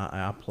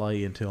 I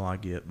play until I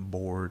get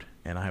bored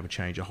and I have a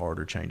change of heart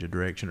or change of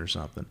direction or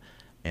something,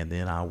 and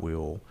then I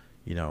will,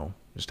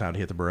 it's time to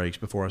hit the brakes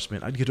before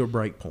I'd get to a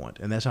break point.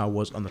 And that's how I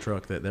was on the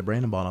truck that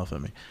Brandon bought off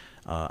of me.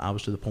 I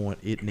was to the point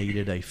it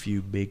needed a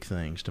few big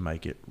things to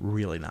make it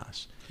really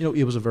nice.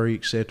 It was a very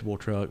acceptable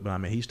truck, but I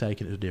mean, he's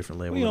taking it to a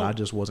different level that I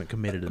just wasn't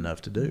committed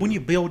enough to do. When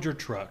you build your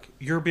truck,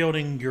 you're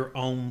building your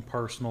own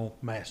personal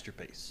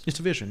masterpiece. It's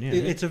a vision, yeah.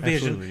 It's a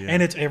vision, Absolutely, yeah.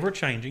 and it's ever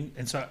changing.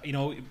 And so,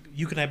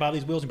 you can buy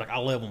these wheels and be like, I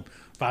love them.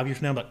 5 years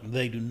from now, I'm like,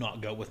 they do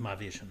not go with my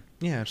vision.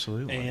 Yeah,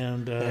 absolutely.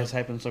 And That has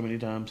happened so many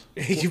times.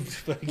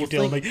 you're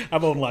telling me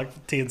I've owned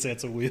like 10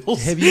 sets of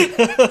wheels. Have you?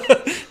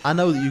 I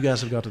know that you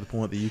guys have got to the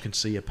point that you can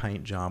see a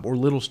paint job or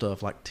little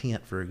stuff like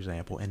tint, for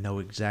example, and know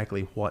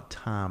exactly what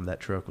time that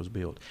truck was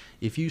built.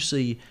 If you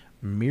see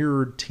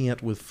mirrored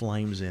tint with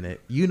flames in it,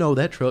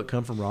 that truck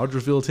come from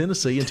Rogersville,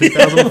 Tennessee in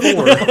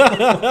 2004.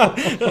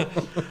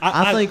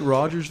 I think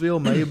Rogersville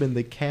may have been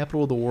the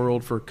capital of the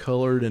world for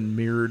colored and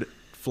mirrored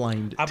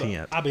flamed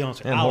tint. I'll be honest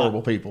with you. And I horrible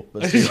like, people.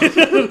 But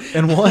still.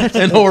 And what?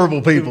 And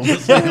horrible people. But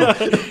still.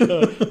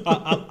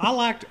 I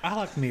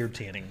like mirror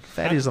tinting.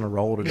 Fatty's on a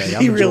roll today.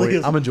 He really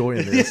is. I'm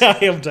enjoying this. Yeah,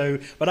 I am too.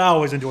 But I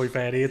always enjoy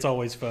Fatty. It's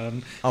always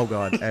fun. Oh,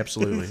 God,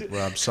 absolutely.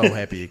 Well, I'm so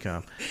happy you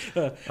come.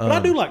 But I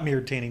do like mirror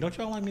tinting. Don't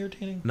y'all like mirror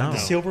tinting? No. Like the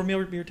silver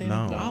mirror tinting?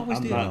 No. I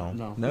always did.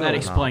 No. That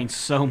explains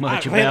so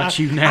much Man, about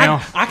you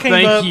now. I came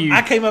Thank up, you.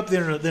 I came up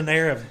there in the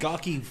era of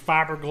gawky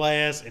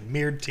fiberglass and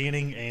mirrored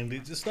tinting, and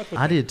it just stuck with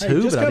I me. did Hey,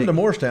 too, just but I come to didn't.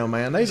 Morristown,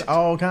 man. There's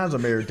all kinds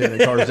of mirror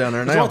tinted cars down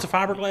there There's now. lots of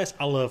fiberglass.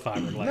 I love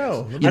fiberglass.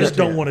 No, I just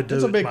don't want to do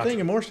It's it. a big my- thing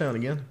in Morristown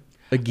again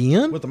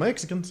Again? with the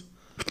Mexicans.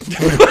 That's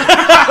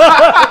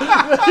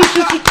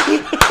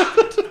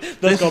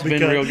This has gonna be been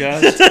cut. real,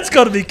 guys. That's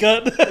got to be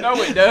cut. No,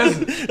 it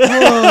doesn't.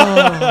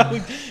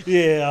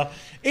 Yeah.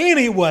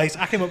 Anyways,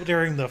 I came up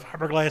there in the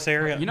fiberglass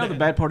area. The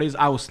bad part is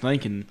I was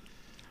thinking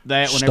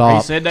that whenever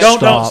Stop. he said that.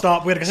 Don't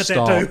stop. We had to cut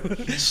Stop. that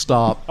too.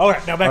 Stop. All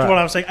right, now back All to what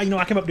right. I was saying.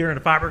 I came up there in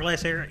the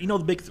fiberglass area. The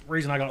big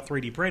reason I got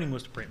 3D printing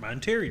was to print my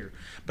interior.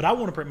 But I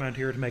want to print my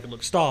interior to make it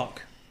look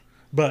stock,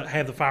 but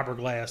have the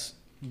fiberglass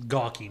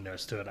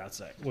gawkiness to it, I'd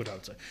say. What I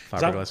would say.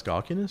 'Cause Fiberglass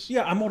gawkiness?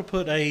 Yeah, I'm going to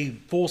put a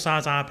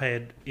full-size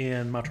iPad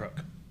in my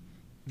truck.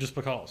 Just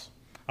because.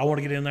 I want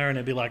to get in there and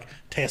it'd be like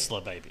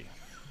Tesla, baby.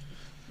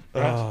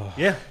 Right?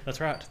 Yeah,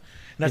 that's right.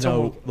 And that's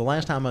what the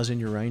last time I was in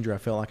your Ranger, I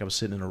felt like I was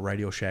sitting in a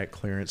Radio Shack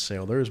clearance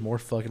sale. There was more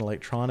fucking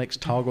electronics,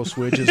 toggle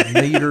switches,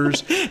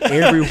 meters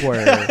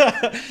everywhere.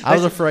 I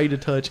was afraid to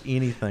touch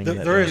anything. in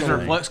that there is damn Is there a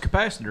thing. flux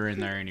capacitor in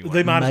there anyway?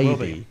 They might as well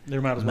Maybe. be. There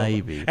might as well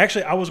Maybe. be.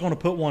 Actually, I was going to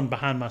put one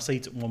behind my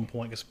seats at one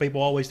point because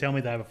people always tell me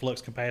they have a flux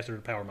capacitor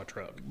to power my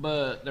truck.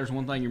 But there's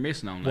one thing you're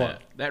missing on What?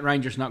 that. That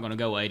Ranger's not going to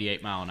go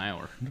 88 mile an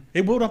hour.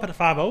 It will up at a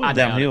 50. I doubt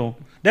Downhill.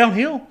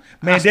 Downhill?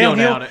 Man, I still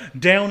downhill. doubt it.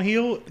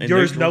 Downhill,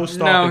 there's no neutral?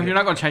 stopping. No, you're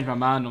not going to change my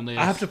mind on this.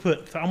 I have to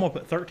put. I'm going to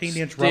put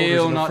 13-inch rollers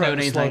Still in the not front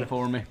doing to slow anything it.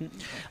 for me.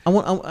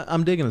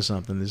 I'm digging to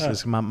something.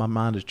 My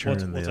mind is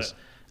churning what's this. that?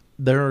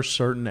 There are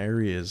certain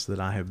areas that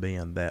I have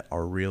been that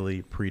are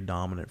really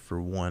predominant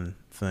for one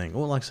thing.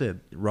 Well, like I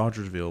said,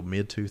 Rogersville,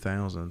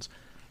 mid-2000s,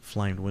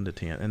 flamed window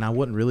tint. And I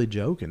wasn't really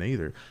joking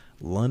either.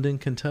 London,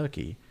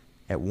 Kentucky.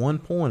 At one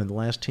point in the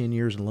last 10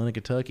 years in London,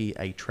 Kentucky,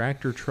 a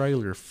tractor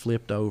trailer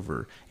flipped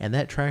over. And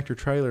that tractor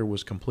trailer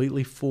was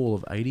completely full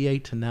of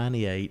 88 to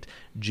 98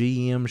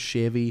 GM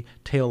Chevy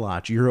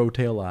taillights, Euro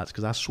taillights.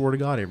 Because I swear to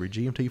God, every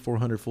GMT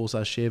 400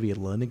 full-size Chevy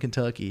in London,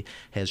 Kentucky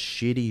has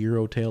shitty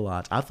Euro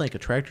taillights. I think a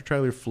tractor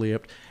trailer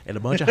flipped and a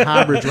bunch of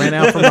hybrids ran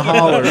out from the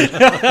hollers.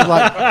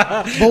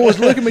 Like, boys,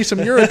 look at me, some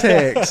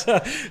Eurotex.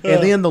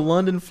 And then the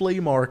London flea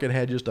market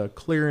had just a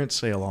clearance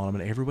sale on them,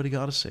 and everybody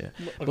got a set.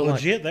 But like,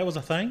 Legit, that was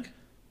a thing?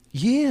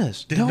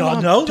 yes. Did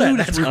not know that.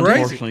 That's crazy.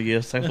 Unfortunately,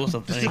 yes, that was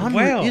a thing.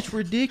 Wow. It's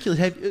ridiculous.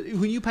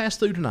 When you pass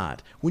through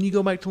tonight, when you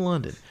go back to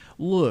London,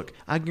 look,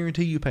 I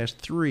guarantee you passed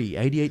 3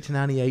 88 to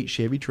 98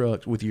 Chevy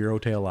trucks with Euro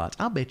taillights.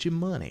 I'll bet you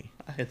money.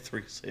 I had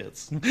 3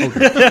 sets.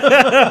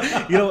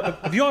 Have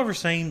you ever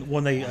seen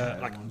when they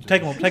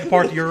take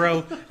apart the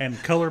Euro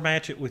and color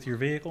match it with your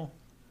vehicle?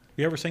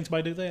 You ever seen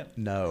somebody do that?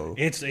 No.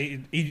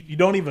 You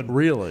don't even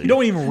Really? You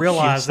don't even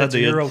realize Yes, I that's a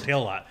did. Euro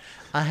taillight.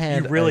 I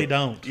had You really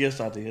don't. Yes,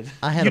 I did.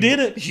 I You did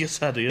it.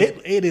 Yes, I did.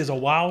 It is a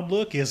wild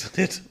look, isn't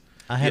it?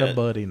 I had Yeah. a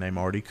buddy named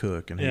Artie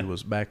Cook, and Yeah. he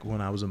was back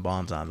when I was in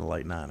Bonsai in the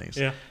late 90s.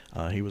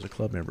 Yeah. He was a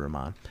club member of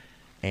mine.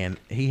 And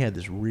he had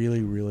this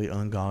really, really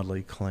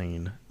ungodly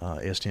clean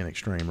S10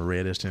 Extreme, a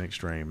red S10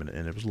 Extreme,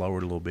 and it was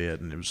lowered a little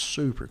bit, and it was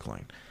super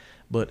clean.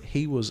 But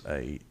he was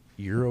a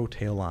Euro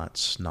taillight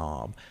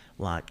snob.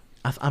 Like,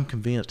 I'm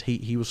convinced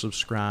he was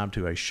subscribed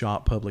to a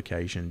shop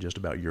publication just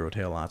about Euro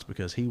taillights,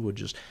 because he would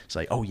just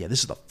say, oh, yeah, this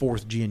is the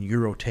 4th gen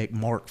Eurotech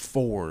Mark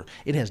IV.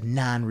 It has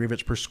 9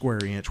 rivets per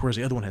square inch, whereas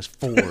the other one has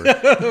 4.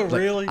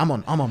 Really? I'm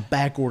on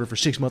back order for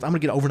 6 months. I'm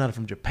going to get overnight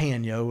from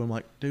Japan, yo. I'm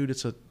like, dude,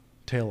 it's a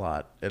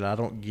taillight, and I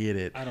don't get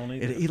it. I don't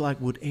either. And he, like,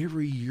 with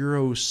every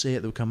Euro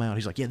set that would come out,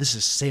 he's like, yeah, this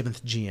is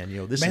 7th gen,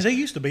 yo. This is... there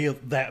used to be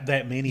that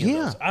many of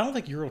those. I don't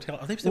think Euro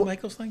taillights, they still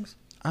make those things?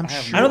 I'm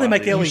sure. I know they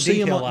make LED you see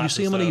them taillights. You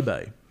see them on and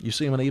stuff. eBay. You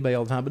see them on eBay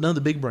all the time, but none of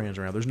the big brands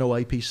around. There's no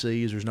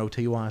APCs. There's no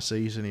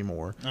TYCs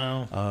anymore.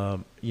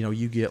 Oh.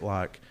 You get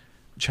like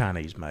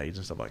Chinese mades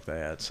and stuff like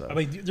that. So I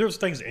mean, there's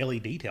things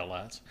LED tail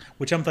lights,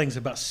 which I'm thinking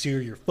about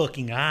sear your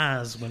fucking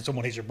eyes when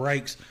someone hits your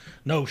brakes.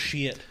 No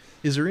shit.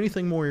 Is there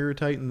anything more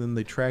irritating than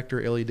the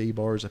tractor LED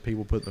bars that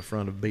people put in the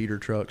front of beater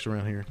trucks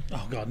around here?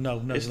 Oh God,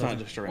 no. It's not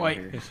just around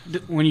here.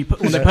 When they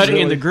put it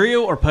in the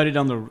grill or put it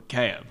on the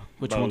cab,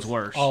 which Both. one's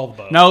worse? All of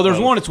both. No, there's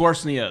Both. one that's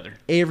worse than the other.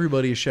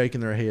 Everybody is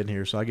shaking their head in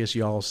here, so I guess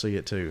y'all see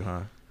it too,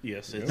 huh?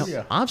 Yes, No,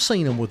 it's I've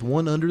seen them with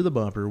one under the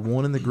bumper,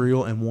 one in the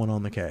grill, and one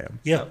on the cab.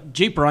 Yeah.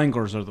 Jeep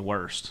Wranglers are the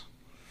worst.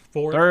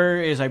 For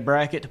There is a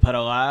bracket to put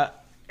a light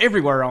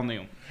everywhere on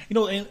them. You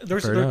know, and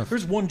Fair enough.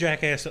 there's one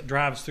jackass that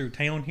drives through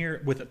town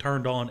here with it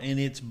turned on, and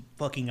it's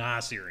fucking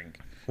eye searing.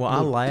 Well, I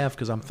laugh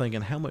because I'm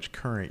thinking, how much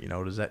current,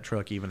 does that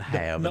truck even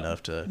have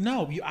enough to...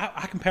 No,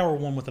 I can power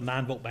one with a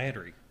 9-volt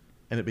battery,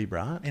 And it be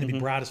bright? and it'd be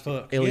bright as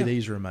fuck.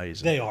 LEDs Yeah. are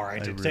amazing. They are,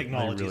 ain't they?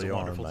 Technology is a are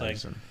wonderful thing.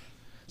 amazing.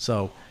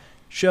 So,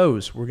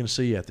 shows we're going to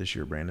see you at this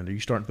year, Brandon. Are you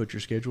starting to put your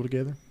schedule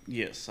together?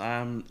 yes.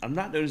 I'm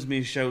not doing as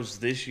many shows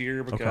this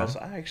year because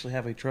I actually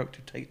have a truck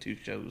to take to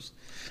shows.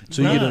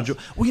 So you get to Nice.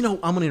 enjoy. Well,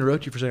 I'm going to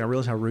interrupt you for a second. I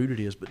realize how rude it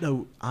is, but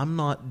no, I'm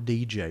not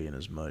DJing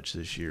as much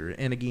this year.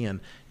 And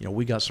again,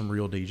 we got some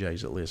real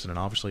DJs that listen, and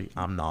obviously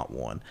I'm not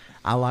one.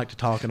 I like to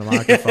talk in a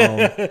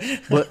microphone,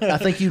 but I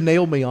think you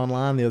nailed me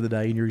online the other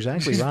day, and you're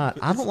exactly right.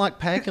 I don't like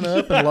packing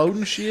up and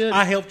loading shit.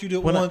 I helped you do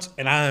it When once,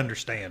 and I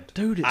understand.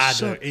 Dude,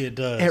 It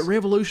does. At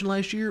Revolution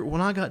last year,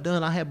 when I got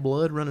done, I had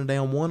blood running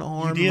down one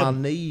arm did. and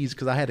my knees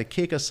because I had to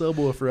kick a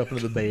subwoofer up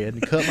into the bed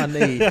and cut my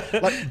knee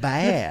like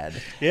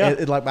bad. Yeah.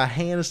 And, like my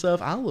hand and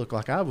stuff. I looked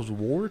like I was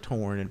war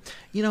torn. And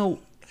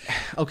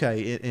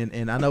okay,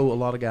 and I know a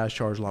lot of guys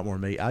charge a lot more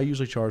than me. I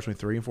usually charge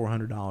between $300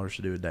 and $400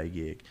 to do a day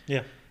gig.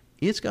 Yeah.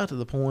 It's got to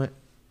the point.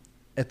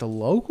 At the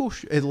local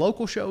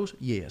shows,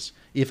 yes.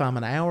 If I'm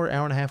an hour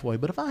and a half away,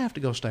 but if I have to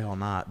go stay all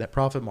night, that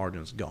profit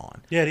margin's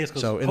gone. Yeah, it is.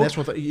 So, and that's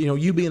what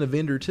you being a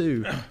vendor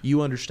too,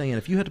 you understand.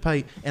 If you had to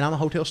pay, and I'm a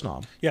hotel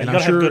snob, Yeah, and you I'm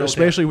gotta have a sure, good hotel.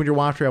 especially when your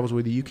wife travels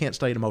with you, you can't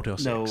stay at a Motel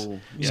 6. No.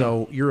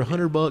 So you're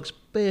 $100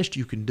 best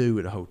you can do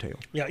at a hotel.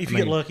 Yeah, if you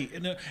get lucky.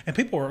 And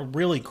people are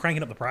really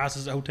cranking up the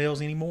prices at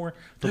hotels anymore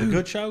for the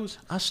good shows.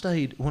 I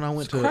stayed when I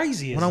went It's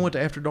crazy, when I isn't went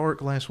to After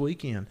Dark last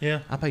weekend. Yeah.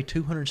 I paid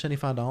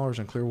 $275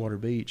 in Clearwater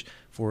Beach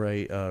for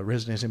a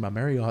Residence Inn by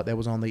Marriott that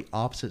was on the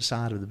opposite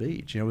side of the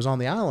beach. It was on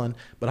the island,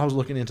 but I was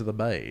looking into the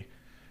bay.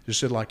 Just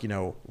said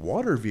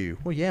water view.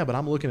 Well, yeah, but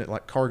I'm looking at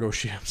like cargo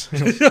ships.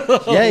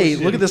 Yay!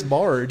 Look at this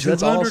barge.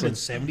 That's awesome.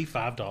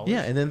 $275.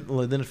 Yeah, and then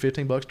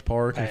 $15 to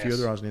park and a few Pass.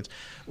 other odds and ends.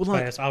 Well,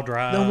 like Pass. I'll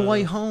drive. on the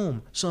way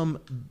home, some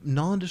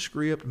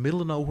nondescript, middle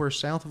of nowhere,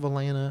 south of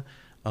Atlanta,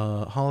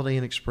 Holiday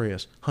Inn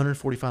Express,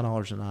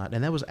 $145 a night,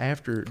 and that was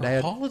after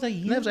Dad. Holiday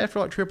Inn? That was after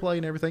like AAA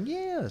and everything.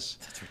 Yes,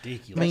 That's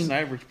ridiculous. That's an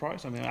average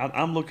price. I mean,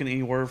 I'm looking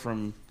anywhere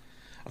from.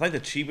 I think the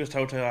cheapest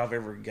hotel I've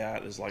ever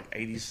got is like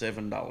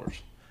 $87.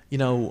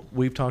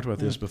 We've talked about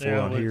this before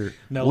on here.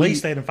 No, Lee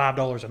stayed in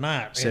 $5 a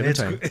night. And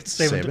 17. It's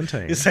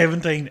 17. It's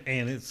 17,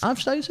 and it's I've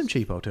stayed in some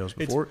cheap hotels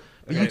before,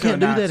 but you Okay. can't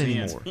do that Nights in.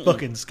 anymore,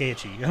 fucking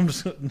sketchy. I'm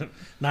just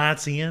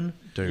nights in.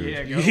 dude.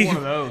 Yeah, go to one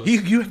of those.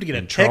 You have to get a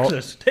And Charl-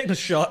 tetanus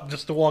shot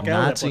just to walk out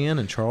of Nights that place.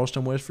 in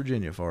Charleston, West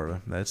Virginia,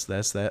 Florida. That's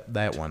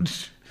that one.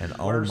 And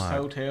oh Worst my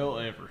hotel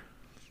ever.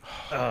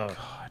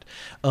 God.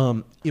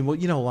 And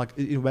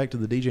back to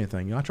the DJing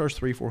thing. I charge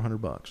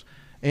 $300-400,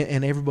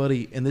 and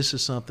everybody. And this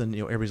is something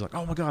everybody's like,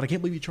 oh my God, I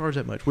can't believe you charge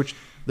that much. Which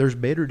there's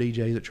better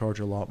DJs that charge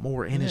a lot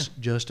more, and it's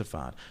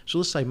justified. So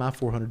let's say my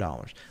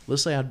 $400.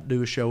 Let's say I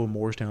do a show in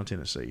Morristown,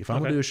 Tennessee. If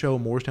I'm gonna do a show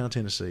in Morristown,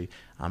 Tennessee,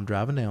 I'm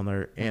driving down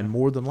there, and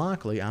more than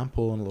likely I'm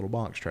pulling a little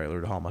box trailer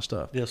to haul my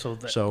stuff. Yeah, so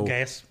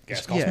gas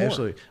costs yeah, more.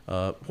 absolutely.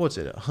 What's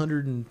it?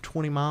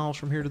 120 miles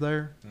from here to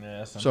there.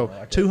 Yeah, something So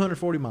like that.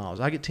 240 miles.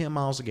 I get 10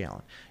 miles a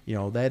gallon.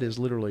 That is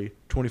literally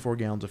 24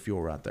 gallons of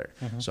fuel right there.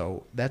 Mm-hmm.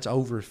 So that's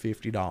over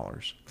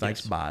 $50.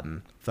 Thanks,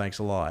 Biden. Thanks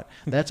a lot.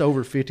 That's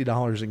over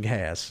 $50 in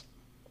gas.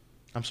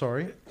 I'm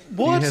sorry.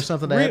 What? Do you have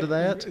something to add to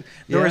that?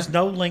 There is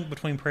no link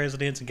between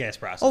presidents and gas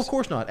prices. Oh, of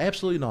course not.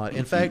 Absolutely not.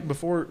 In fact,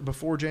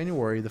 before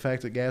January, the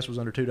fact that gas was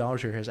under $2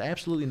 here has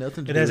absolutely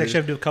nothing to do. It has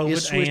actually to do with COVID. It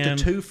switched and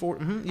to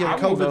 2.4. Yeah, I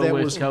the will COVID go that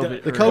with was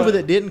COVID. the COVID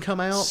that didn't come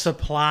out.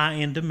 Supply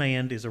and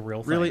demand is a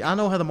real thing. Really, I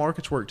know how the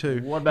markets work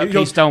too. What about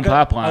Keystone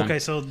Pipeline? Okay,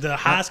 so the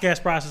highest gas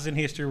prices in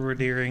history were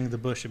during the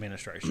Bush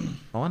administration.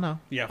 Oh, I know.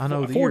 Yeah, I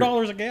know.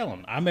 $4 a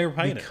gallon. I never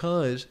paid it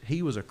because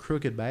he was a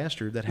crooked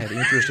bastard that had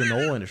interest in the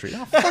oil industry.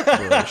 Oh, fuck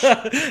Bush.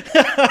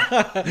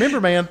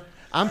 Remember, man,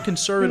 I'm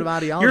conservative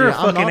ideology. You're a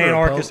I'm fucking not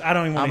anarchist. Repo- I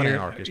don't even want I'm to an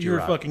hear. anarchist. You're a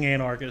right. fucking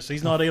anarchist.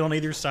 He's not on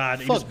either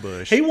side. Fuck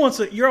Bush. He wants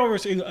it. You're over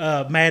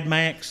Mad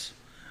Max.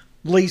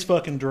 Lee's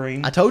fucking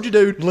dream. I told you,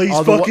 dude. Lee's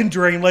fucking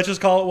dream. Let's just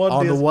call it what it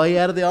On is. the way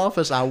out of the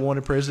office, I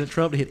wanted President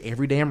Trump to hit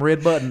every damn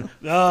red button.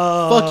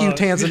 Oh. Fuck you,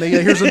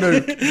 Tanzania. Here's a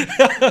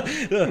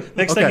nuke.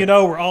 Next thing you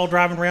know, we're all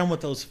driving around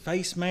with those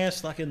face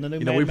masks like in the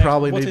new Mad we Max.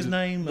 probably What's need his to-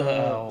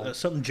 name?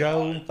 Something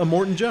Joe.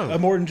 Morton Joe.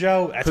 Morton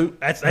Joe.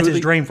 That's his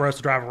dream for us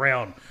to drive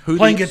around. Who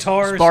Playing the-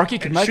 guitars. Sparky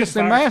can and make shoot us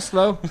them fire. masks,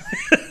 though.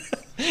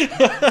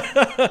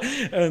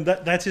 And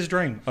that's his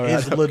dream. All right,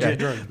 His legit okay.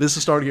 dream. This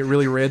is starting to get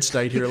really red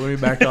state here. Let me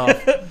back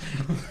off.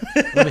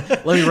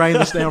 let me rein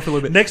this down for a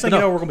little bit. Next thing No,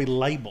 you know, we're going to be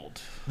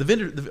labeled. the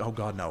vendor. Oh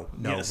God, no.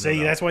 Yeah, see,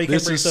 no. that's why you can't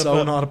This bring is stuff so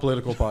up. not a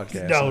political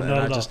podcast. No, and no,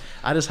 I no.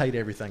 I just hate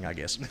everything, I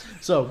guess.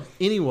 So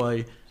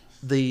anyway,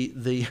 the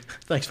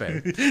thanks,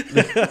 Fatty.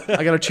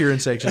 I got a cheering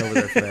section over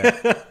there for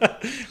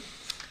that.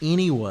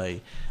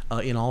 Anyway,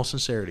 in all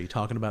sincerity,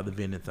 talking about the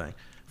vending thing,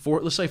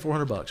 let's say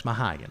 $400, my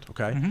high end.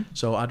 Okay, Mm-hmm.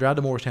 so I drive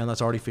to Morristown.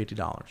 That's already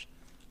 $50.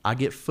 I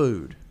get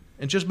food.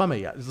 And just by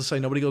me, let's say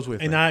nobody goes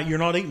with me. And you're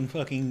not eating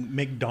fucking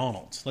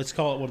McDonald's. Let's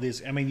call it what it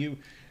is. I mean,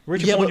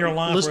 Richard, when you're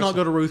alive. let's not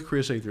go to Ruth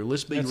Chris either.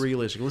 Let's be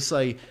realistic. Let's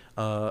say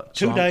 2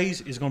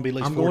 days is going to be at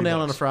least I'm $40. going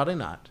down on a Friday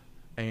night,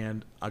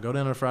 and I go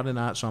down on a Friday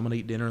night, so I'm going to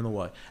eat dinner on the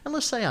way. And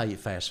let's say I eat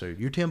fast food.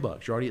 You're $10.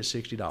 You're already at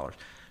 $60.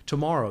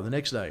 Tomorrow, the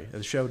next day,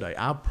 the show day,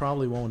 I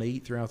probably won't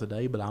eat throughout the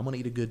day, but I'm going to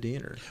eat a good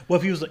dinner. Well,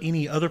 if you was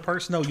any other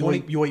person, though,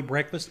 you eat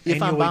breakfast and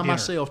If I'm you by eat dinner.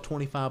 myself,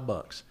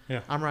 $25.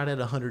 Yeah. I'm right at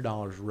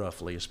 $100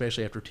 roughly,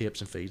 especially after tips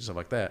and fees and stuff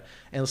like that.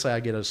 And let's say I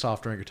get a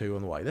soft drink or two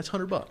on the way. That's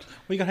 $100. Well,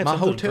 you gotta have my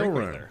something to hotel drink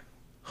right room, there.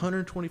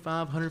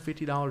 $125,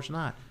 $150 a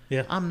night.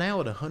 Yeah. I'm now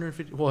at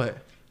 $150. What?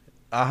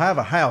 I have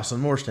a house in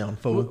Morristown,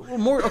 fool. Well,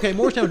 Morristown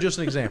was just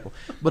an example.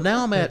 But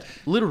now I'm at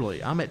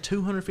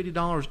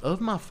 $250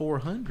 of my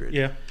 $400.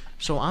 Yeah.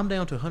 So I'm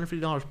down to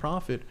 $150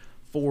 profit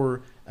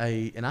for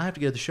and I have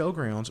to get to the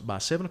showgrounds by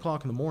 7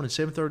 o'clock in the morning,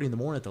 7:30 in the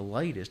morning at the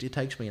latest. It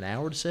takes me an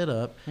hour to set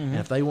up, and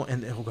if they want,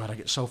 and oh God, I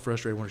get so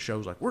frustrated when a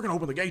show's like, "We're gonna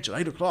open the gates at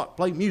 8 o'clock,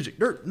 play music."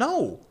 Dirt,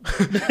 no.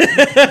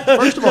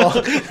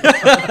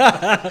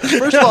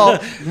 First of all,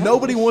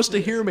 nobody wants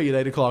to hear me at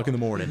 8 o'clock in the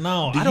morning.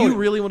 No, do I you don't-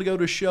 really want to go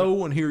to a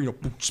show and hear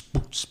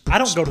I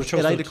don't go to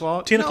shows at 8 till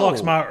o'clock? 10 o'clock's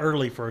No. my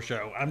early for a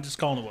show. I'm just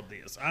calling it what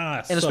it is.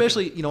 And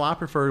especially, I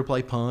prefer to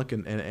play punk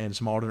and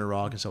some alternate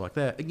rock and stuff like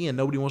that. Again,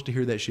 nobody wants to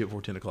hear that shit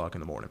before 10 o'clock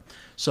in the morning.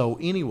 So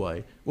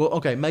anyway, well,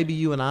 okay, maybe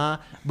you and I,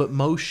 but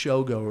most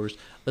showgoers,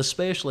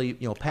 especially, I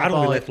don't want to be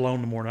Papa, left alone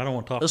in the morning. I don't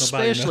want to talk to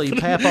especially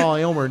nobody. Papa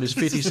Elmer and his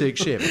 56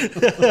 Chevy.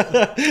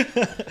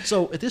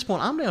 So at this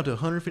point, I'm down to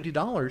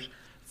 $150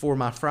 for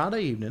my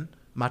Friday evening,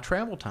 my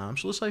travel time.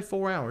 So let's say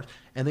 4 hours,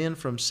 and then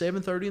from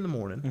 7:30 in the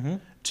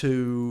morning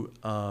to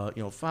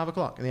 5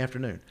 o'clock in the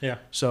afternoon. Yeah.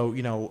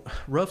 So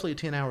roughly a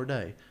 10-hour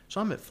day.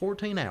 So I'm at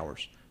 14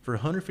 hours for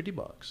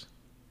 $150.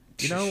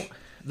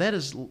 That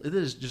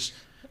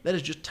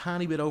is just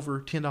tiny bit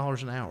over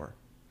 $10 an hour.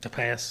 To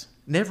pass.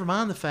 Never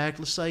mind the fact,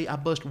 let's say I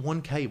bust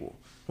one cable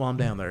while I'm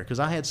down there, because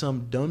I had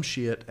some dumb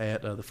shit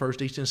at the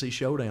first East Tennessee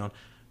Showdown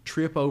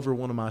trip over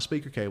one of my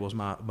speaker cables,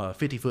 my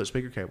 50-foot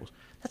speaker cables.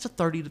 That's a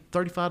 $30 to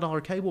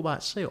 $35 cable by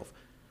itself.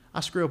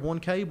 I screw up one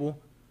cable,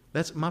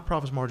 that's my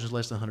profit margin is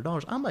less than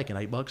 $100. I'm making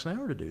 $8 an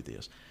hour to do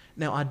this.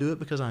 Now I do it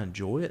because I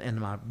enjoy it, and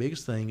my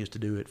biggest thing is to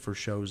do it for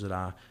shows that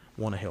I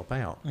want to help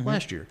out.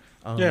 Last year,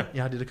 I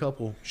did a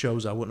couple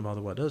shows I wouldn't have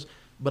otherwise does.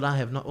 But I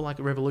have not, like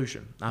a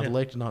Revolution. I've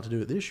elected not to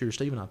do it this year.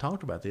 Steve and I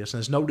talked about this, and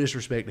it's no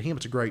disrespect to him.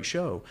 It's a great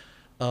show.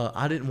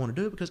 I didn't want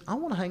to do it because I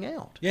want to hang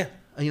out. Yeah.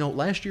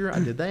 Last year I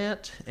did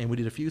that, and we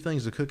did a few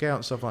things, the cookout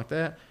and stuff like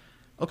that.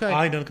 Okay.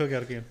 I ain't done a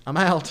cookout again. I'm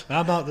out.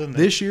 I'm not doing that.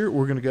 This year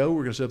we're going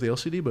to set up the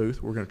LCD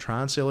booth. We're going to try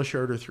and sell a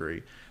shirt or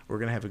three. We're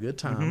going to have a good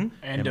time.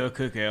 And do a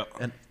cookout.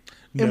 And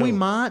No. we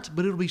might,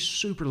 but it'll be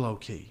super low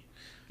key.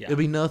 Yeah. It'll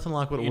be nothing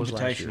like what it was last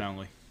Invitation year.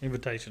 only.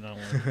 Invitation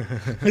only.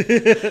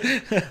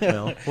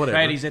 Well, whatever.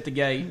 Fatty's at the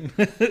gate.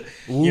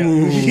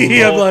 Ooh.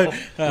 Yeah, I'm like,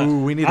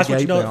 Ooh, we need that's a what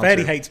gate you know. bouncer.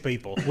 Fatty hates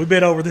people. We've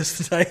been over this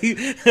today.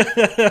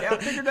 Yeah, I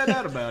figured that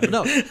out about him.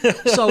 No,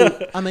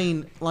 so I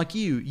mean, like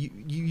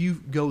you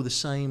go the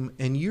same,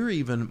 and you're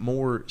even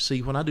more.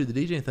 See, when I do the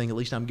DJing thing, at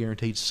least I'm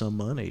guaranteed some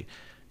money.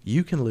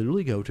 You can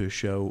literally go to a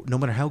show, no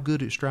matter how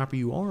good at striper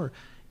you are.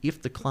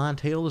 If the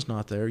clientele is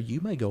not there, you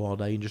may go all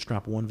day and just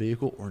stripe one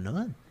vehicle or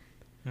none.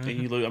 And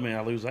you lose.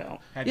 I lose out.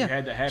 Have Yeah. you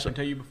had that happen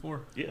to you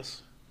before?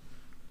 Yes,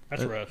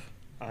 That's rough.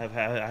 I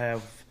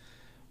have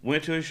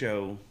went to a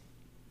show.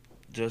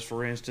 Just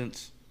for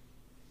instance,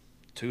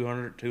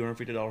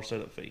 $250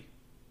 setup fee.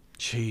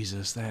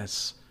 Jesus,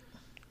 that's.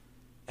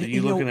 And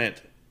you're looking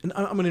at. And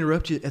I'm going to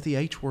interrupt you at the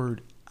H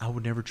word. I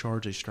would never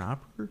charge a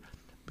striper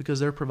because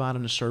they're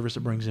providing a service that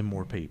brings in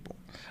more people.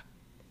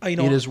 It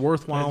is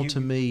worthwhile to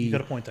me. You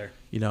got a point there.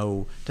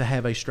 To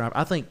have a stripe.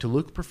 I think to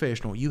look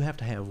professional, you have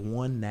to have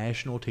one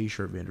national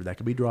T-shirt vendor. That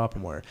could be Drop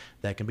and Wear.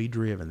 That can be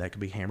Driven. That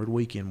could be Hammered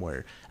Weekend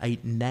Wear. A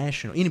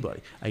national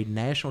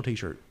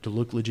T-shirt to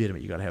look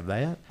legitimate. You got to have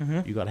that.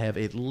 Mm-hmm. You got to have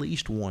at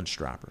least one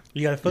striper.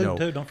 You got food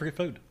too. Don't forget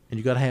food. And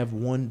you got to have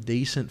one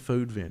decent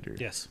food vendor.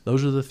 Yes.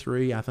 Those are the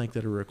three I think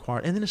that are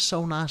required. And then it's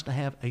so nice to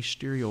have a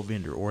stereo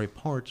vendor or a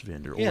parts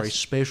vendor or a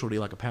specialty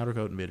like a powder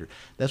coating vendor.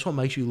 That's what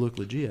makes you look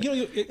legit.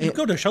 You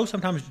go to a show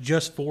sometimes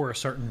just for a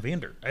certain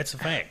vendor. That's a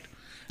fact.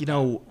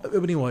 But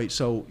anyway,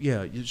 so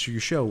your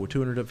show with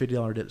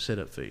 $250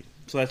 setup fee.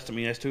 So that's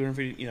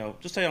 $250.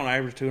 Just say on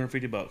average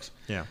 $250.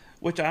 Yeah.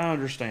 Which I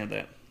understand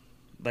that.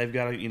 They've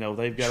got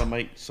to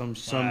make some.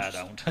 I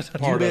don't.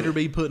 You better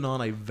be putting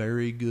on a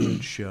very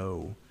good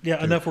show.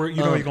 Yeah, enough where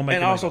you're going to make.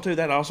 And also too,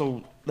 that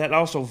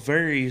also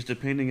varies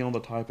depending on the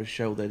type of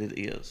show that it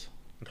is.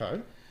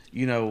 Okay.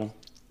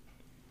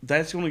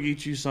 That's going to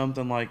get you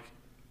something like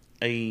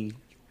a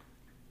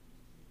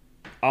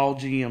All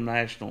GM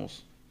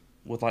Nationals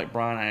with like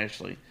Brian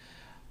Ashley.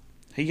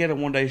 He had a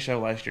one-day show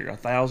last year.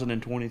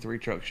 1,023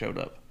 trucks showed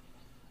up.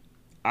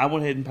 I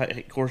went ahead and paid.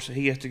 Of course,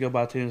 he has to go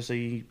by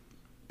Tennessee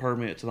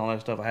permits and all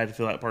that stuff. I had to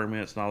fill out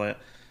permits and all that.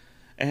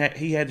 And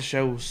he had to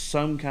show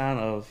some kind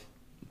of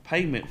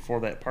payment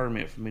for that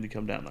permit for me to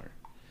come down there.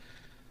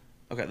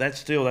 Okay, that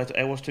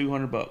was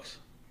 $200.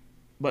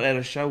 But at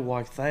a show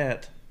like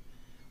that,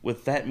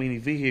 with that many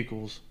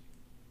vehicles,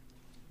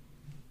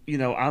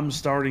 I'm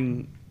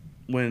starting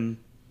when,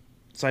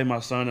 say, my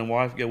son and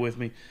wife go with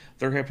me,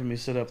 they're helping me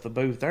set up the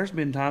booth. There's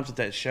been times at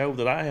that show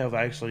that I have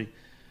actually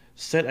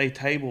set a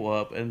table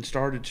up and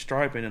started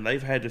striping, and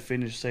they've had to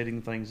finish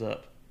setting things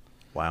up.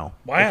 Wow.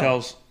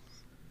 Because,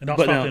 and not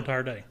stop the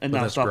entire day. And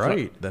that's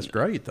great. That's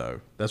great,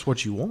 though. That's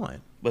what you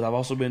want. But I've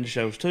also been to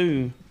shows,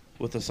 too,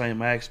 with the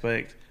same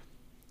aspect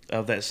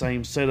of that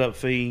same setup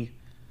fee,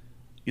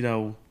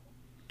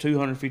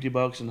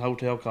 $250 in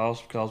hotel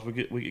costs because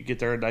we get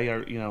there a day,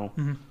 or,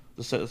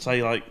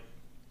 say, like,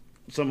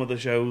 some of the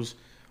shows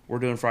we're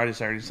doing Friday,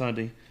 Saturday,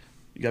 Sunday.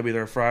 You got to be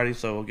there Friday,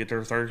 so I'll get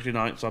there Thursday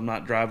night, so I'm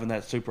not driving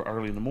that super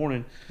early in the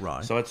morning.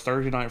 Right. So it's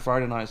Thursday night,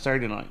 Friday night,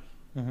 Saturday night.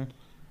 Mm-hmm.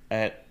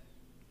 At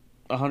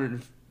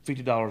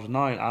 $150 a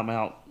night, I'm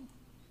out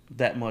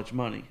that much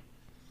money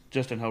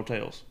just in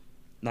hotels,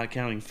 not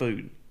counting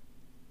food.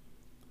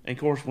 And,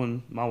 of course,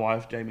 when my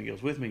wife, Jamie,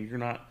 goes with me, you're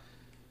not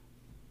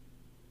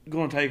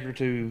going to take her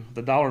to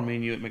the dollar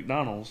menu at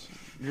McDonald's.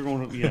 You're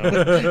going to,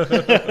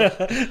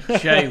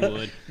 Shay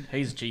would.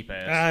 He's a cheap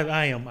ass.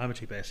 I am. I'm a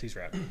cheap ass. He's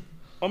right.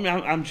 I mean,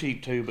 I'm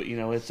cheap too, but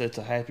it's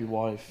a happy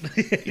wife,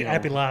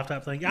 happy life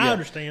type thing. I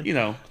understand.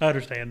 I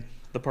understand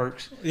the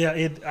perks. Yeah,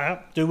 I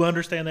do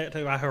understand that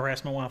too. I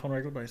harass my wife on a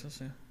regular basis.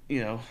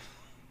 Yeah.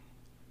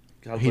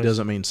 He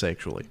doesn't mean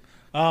sexually.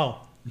 Oh,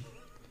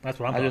 that's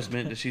what I just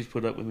meant that she's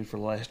put up with me for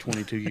the last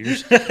 22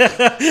 years.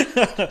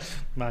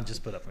 Mine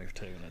just put up with me for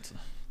 2,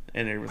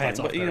 and everything.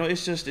 But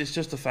it's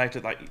just the fact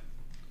that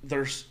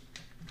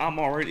I'm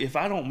already, if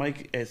I don't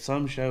make at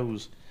some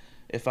shows,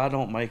 if I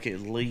don't make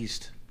at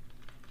least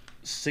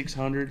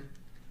 $600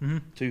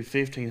 to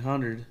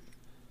 $1,500,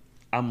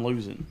 I'm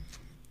losing.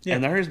 Yeah.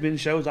 And there has been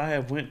shows I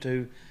have went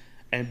to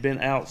and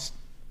been out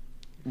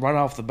right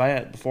off the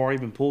bat before I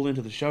even pulled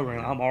into the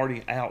showground. I'm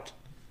already out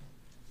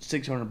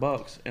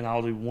 $600, and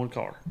I'll do one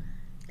car.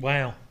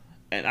 Wow.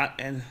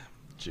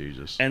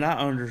 Jesus. And I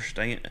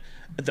understand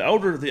the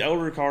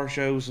older car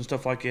shows and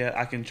stuff like that.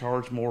 I can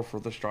charge more for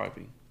the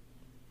striping.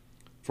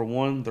 For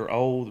one, they're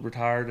old,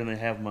 retired, and they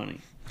have money.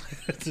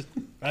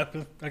 I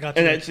got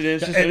you. And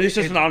it's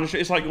just an honest.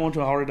 It's like going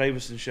to a Harley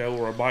Davidson show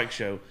or a bike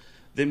show.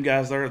 Them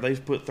guys there,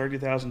 they've put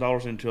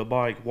 $30,000 into a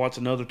bike. What's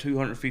another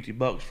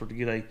 $250 to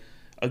get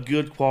a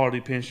good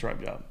quality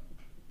pinstripe job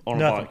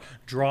on a bike?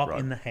 Drop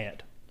in the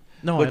hat.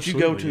 No, but you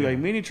go to a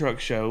mini truck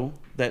show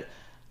that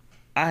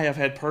I have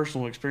had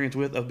personal experience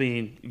with of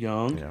being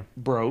young,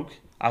 broke.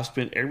 I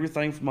spent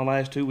everything from my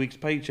last 2 weeks'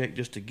 paycheck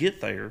just to get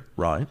there.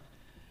 Right.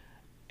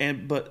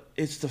 But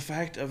it's the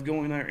fact of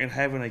going there and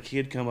having a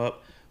kid come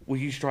up, will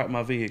you stripe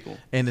my vehicle?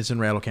 And it's in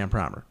Rattle Can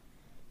Primer.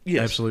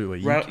 Yes. Absolutely.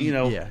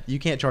 You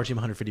can't charge him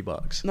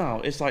 $150.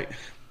 No, it's like,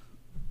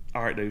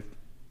 all right, dude,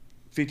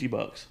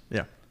 $50.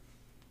 Yeah.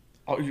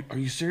 Are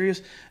you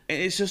serious?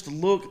 And it's just the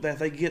look that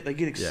they get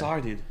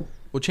excited. Yeah.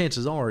 Well,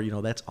 chances are,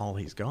 that's all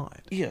he's got.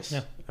 Yes.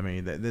 Yeah. I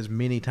mean, there's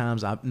many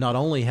times not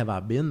only have I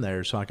been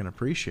there so I can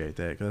appreciate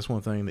that, because that's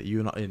one thing that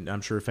you and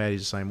I'm sure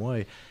Fatty's the same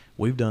way.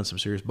 We've done some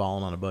serious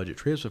balling on a budget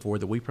trips before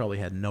that we probably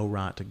had no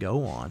right to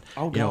go on.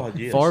 Oh, God,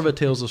 yes. Farva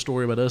tells a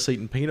story about us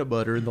eating peanut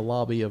butter in the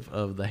lobby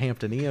of the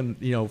Hampton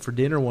Inn, for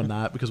dinner one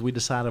night because we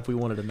decided if we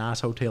wanted a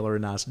nice hotel or a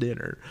nice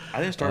dinner. I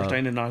didn't start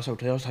staying in nice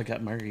hotels until I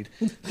got married.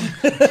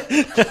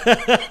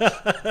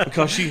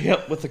 Because she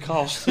helped with the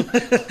cost.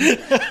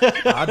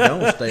 I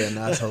don't stay in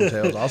nice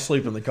hotels. I'll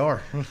sleep in the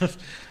car.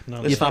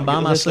 No. If I'm by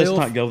let's myself,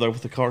 not go there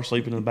with the car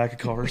sleeping in the back of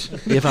cars.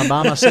 if I'm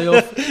by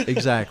myself,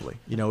 exactly.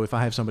 You know, if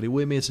I have somebody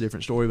with me, it's a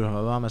different story. But if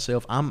I'm by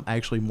myself, I'm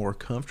actually more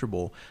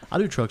comfortable. I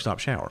do truck stop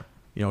shower.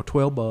 You know,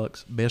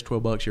 $12, best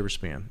 $12 you ever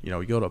spend. You know,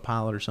 you go to a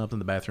Pilot or something,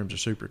 the bathrooms are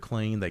super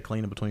clean. They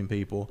clean them between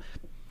people.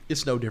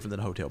 It's no different than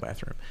a hotel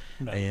bathroom.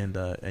 No. And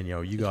you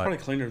know, you got probably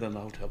cleaner than the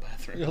hotel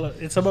bathroom.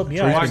 It's above me.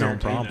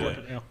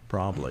 Yeah,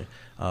 probably.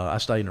 I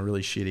stayed in a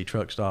really shitty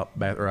truck stop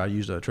or I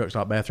used a truck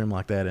stop bathroom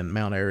like that in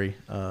Mount Airy,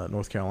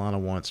 North Carolina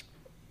once.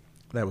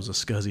 That was the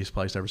scuzziest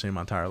place I've ever seen in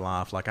my entire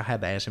life. Like, I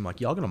had to ask him, like,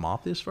 y'all gonna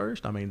mop this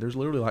first? I mean, there's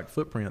literally like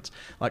footprints,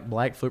 like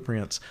black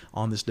footprints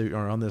on this dude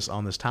or on this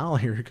tile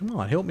here. Come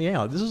on, help me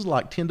out. This is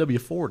like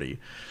 10W40,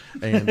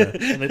 and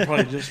and they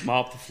probably just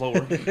mop the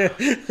floor.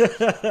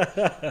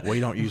 We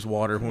don't use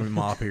water when we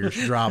mop here.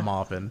 It's dry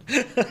mopping.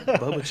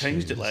 Bubba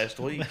changed it last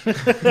week.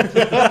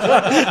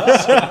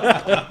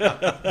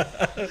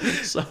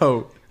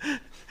 So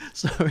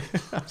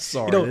I'm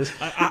sorry. You know,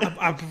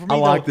 I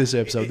like this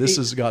episode. This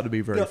has got to be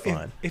very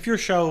fun. If your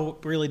show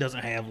really doesn't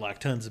have like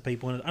tons of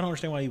people in it, I don't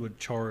understand why you would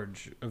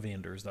charge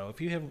vendors though.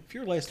 If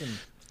you're less than,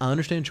 I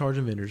understand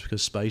charging vendors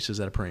because space is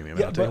at a premium.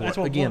 Yeah, but that's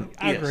what again.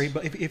 I agree,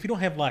 but if you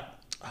don't have like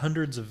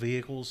hundreds of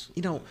vehicles,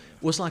 you know,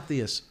 what's like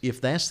this? If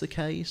that's the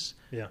case,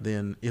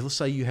 then let's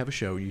say you have a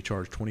show, you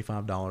charge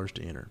 $25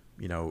 to enter.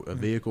 You know, a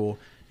vehicle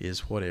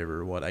is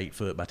 8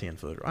 foot by 10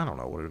 foot, or I don't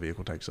know what a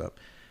vehicle takes up.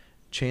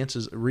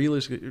 Chances,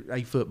 realistically,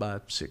 8 foot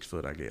by 6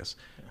 foot, I guess.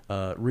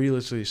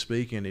 Realistically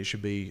speaking, it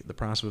should be the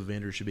price of a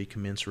vendor should be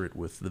commensurate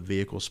with the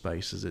vehicle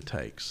spaces it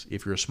takes.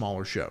 If you're a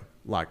smaller show,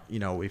 like, you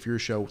know, if you're a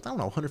show, I don't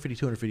know, 150,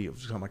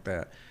 250, something like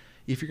that.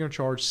 If you're going to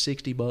charge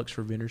 $60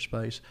 for vendor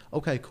space,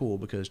 okay, cool,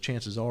 because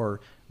chances are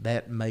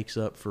that makes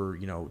up for,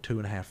 you know,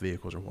 2.5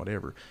 vehicles or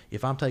whatever.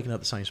 If I'm taking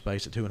up the same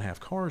space that 2.5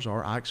 cars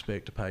are, I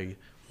expect to pay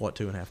what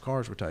 2.5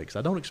 cars would take. So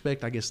I don't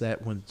expect, I guess,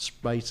 that when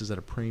space is at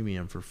a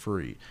premium for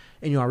free.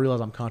 And, you know, I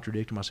realize I'm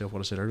contradicting myself what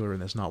I said earlier,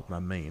 and that's not what I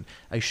mean.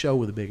 A show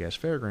with a big-ass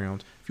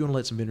fairgrounds, if you want to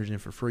let some vendors in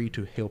for free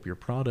to help your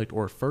product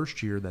or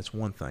first year, that's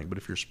one thing. But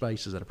if your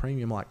space is at a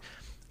premium, like,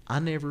 I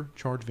never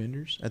charge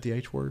vendors at the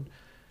H Word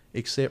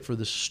except for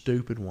the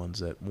stupid ones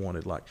that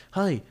wanted, like,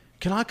 hey,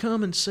 can I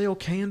come and sell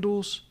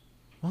candles?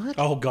 What?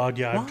 Oh, God,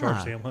 yeah, I'd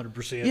charge them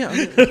 100%. Yeah.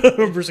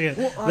 100%.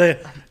 Well,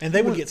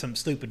 they would get some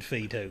stupid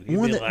fee, too.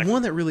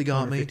 One that really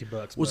got me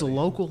was a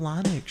local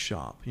Line-X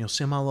shop, you know,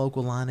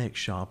 semi-local Line-X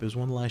shop. It was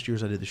one of the last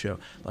years I did the show.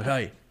 Like,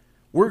 hey,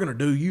 we're going to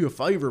do you a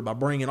favor by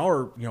bringing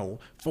our, you know,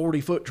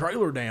 40-foot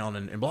trailer down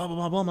and blah, blah,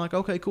 blah, blah. I'm like,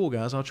 okay, cool,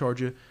 guys, I'll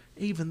charge you.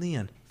 Even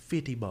then,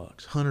 $50,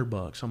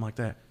 $100, something like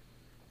that.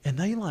 And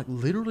they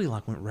literally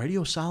went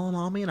radio silent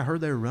on me, and I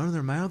heard they were running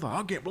their mouth. Like,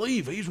 I can't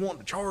believe he's wanting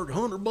to charge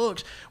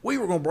 $100. We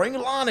were going to bring a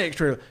Line-X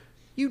trailer.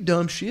 You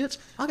dumb shits.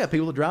 I got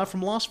people that drive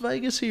from Las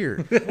Vegas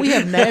here. We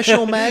have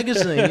National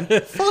Magazine.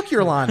 Fuck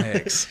your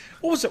Line-X.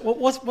 What was it?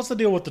 What's the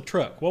deal with the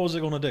truck? What was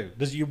it going to do?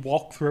 Does you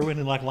walk through it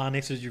and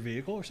Line-X is your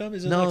vehicle or something?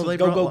 Is it no, like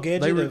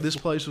this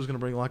place was going to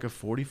bring like a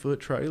 40-foot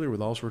trailer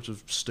with all sorts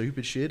of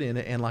stupid shit in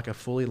it and like a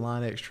fully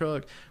Line-X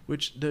truck.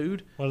 Which,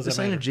 dude, this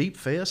ain't a Jeep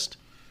Fest.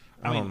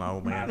 I don't know,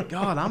 man.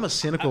 God, I'm a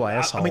cynical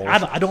asshole.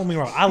 I don't mean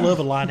wrong. I love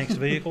a Line-X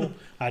vehicle.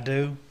 I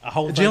do.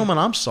 Gentlemen,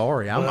 I'm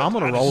sorry. I'm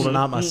going to roll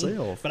tonight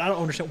myself. But I don't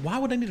understand. Why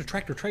would they need a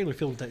tractor trailer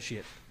filled with that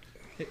shit?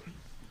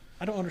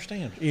 I don't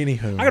understand.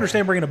 Anywho. I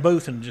understand bringing a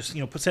booth and just,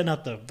 you know, setting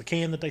out the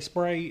can that they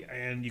spray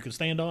and you can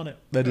stand on it.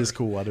 That is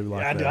cool. I do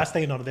like that. I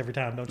stand on it every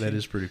time, don't you? That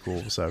is pretty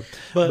cool. So,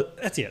 but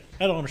that's it.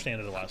 I don't understand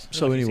it otherwise.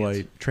 So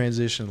anyway,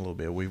 transition a little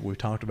bit. We've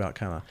talked about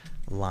kind of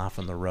life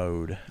on the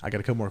road. I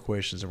got a couple more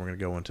questions and we're going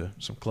to go into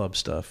some club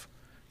stuff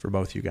for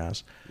both you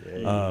guys.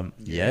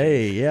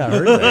 Yay, I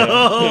heard that.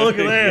 Oh, look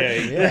at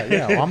that.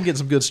 Yeah. Well, I'm getting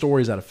some good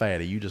stories out of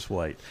Fatty. You just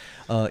wait.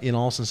 In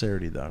all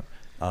sincerity, though,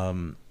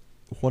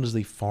 what is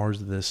the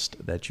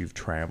farthest that you've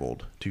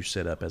traveled to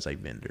set up as a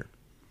vendor?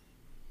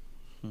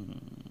 I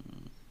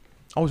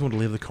always want to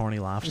live the carny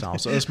lifestyle,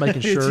 so us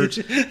making shirts.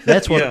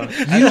 That's what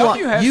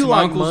you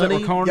like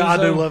money. Yeah, I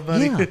do love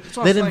money. Yeah,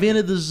 that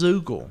invented the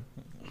Zoogle.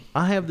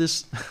 I have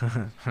this.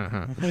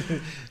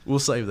 We'll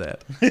save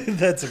that.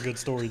 That's a good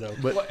story, though.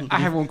 But I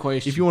have one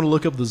question. If you want to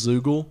look up the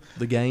Zoogle,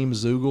 the game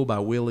Zoogle by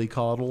Willie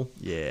Caudle,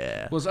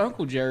 yeah. Was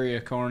Uncle Jerry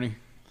a carny?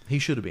 He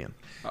should have been.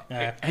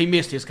 He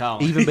missed his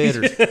calling. Even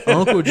better,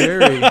 Uncle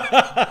Jerry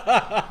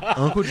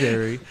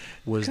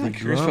was the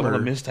drummer.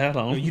 Missed out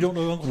on. You don't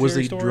know Uncle was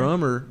Jerry's the story?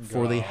 drummer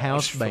for the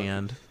house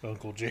band.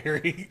 Uncle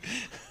Jerry.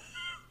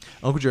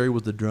 Uncle Jerry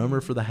was the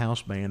drummer for the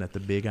house band at the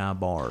Big Eye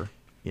Bar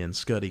in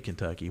Scuddy,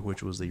 Kentucky,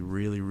 which was the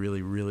really,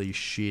 really, really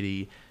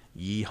shitty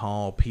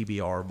Yeehaw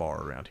PBR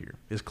bar around here.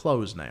 It's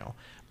closed now,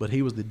 but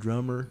he was the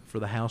drummer for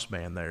the house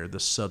band there, the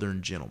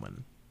Southern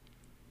Gentleman.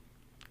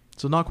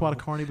 So not quite a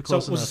carny, but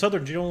close enough. So was a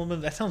Southern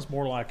Gentleman? That sounds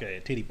more like a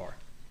titty bar.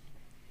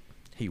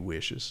 He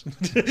wishes.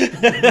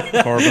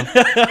 Carbon.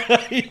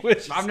 He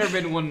wishes. I've never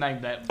been to one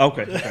named that.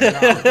 Okay.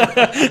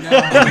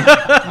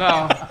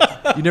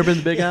 No. You never been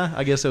to Big Eye?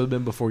 I guess that would have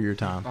been before your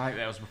time. I think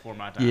that was before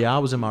my time. Yeah, I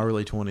was in my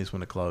early 20s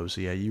when it closed.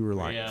 So yeah, you were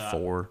like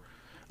 4.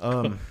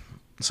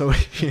 So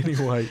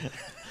anyway,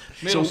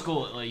 Middle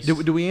school, at least.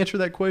 Do we answer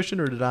that question,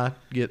 or did I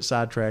get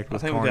sidetracked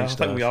with Carney I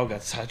stuff? think we all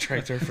got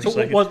sidetracked there for a So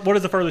second. what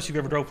is the furthest you've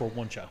ever drove for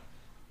one show?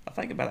 I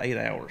think about 8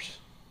 hours.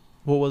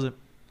 What was it?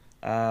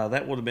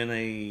 That would have been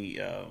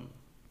a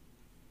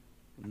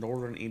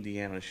Northern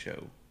Indiana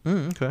show.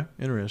 Okay,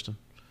 interesting.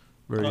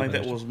 Very I think that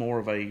interesting. was more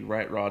of a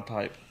rat rod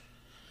type,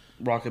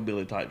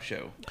 rockabilly type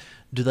show.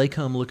 Do they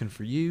come looking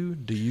for you?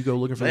 Do you go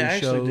looking for They these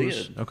actually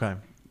shows? did. Okay.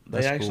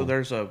 They That's actually cool.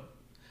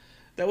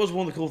 that was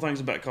one of the cool things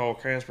about Carl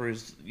Casper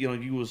is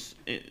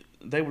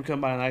they would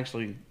come by and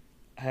actually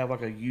have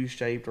like a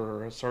U-shaped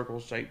or a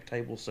circle-shaped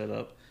table set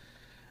up,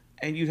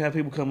 and you'd have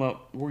people come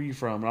up, where are you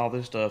from, and all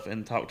this stuff,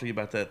 and talk to you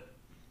about that,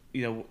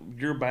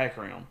 your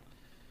background.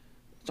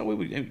 So we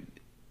would.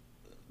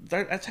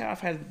 That's how I've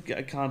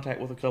had contact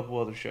with a couple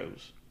other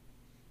shows.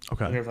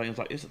 Okay. And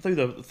everything. It's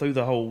through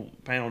the whole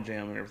panel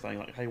jam and everything.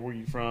 Like, hey, where are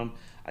you from?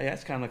 Hey,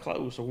 that's kind of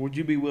close. Or would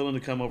you be willing to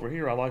come over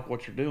here? I like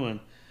what you're doing.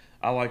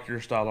 I like your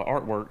style of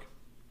artwork.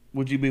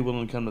 Would you be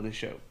willing to come to this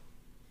show?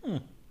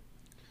 And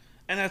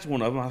that's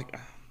one of them.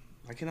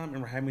 I cannot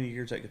remember how many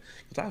years because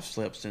I've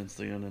slept since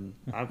then, and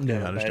I've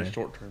got a bad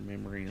short-term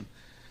memory, and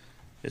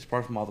it's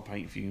probably from all the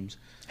paint fumes.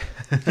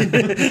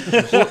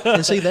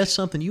 And see, that's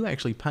something you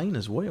actually paint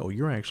as well.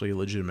 You're actually a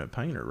legitimate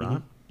painter, right?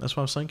 Mm-hmm. That's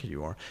what I was thinking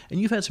you are.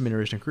 And you've had some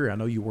interesting career. I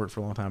know you worked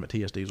for a long time at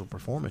TS Diesel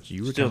Performance.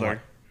 You were Still kinda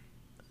there.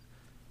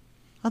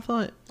 I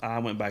thought, I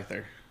went back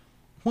there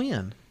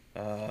when?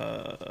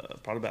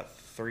 probably about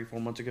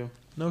 3-4 months ago.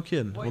 No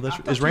kidding. Wait, Well, I thought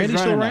is you was Randy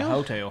still running a around?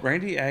 hotel.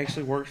 Randy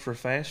actually works for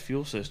Fast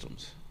Fuel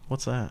Systems.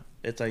 What's that?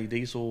 It's a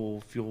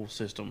diesel fuel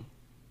system.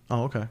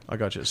 Oh, okay. I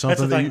got you. the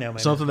Something thing now, man.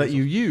 something that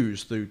you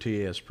use through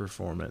TS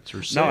Performance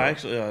or sell. No,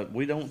 actually,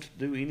 we don't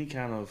do any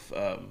kind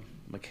of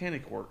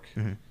mechanic work.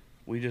 Mm-hmm.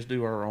 We just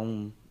do our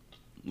own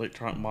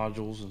electronic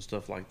modules and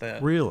stuff like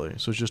that. Really?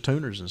 So it's just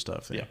tuners and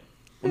stuff then? Yeah.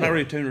 Well, not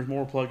really tuners,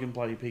 more plug and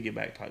play,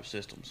 piggyback type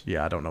systems.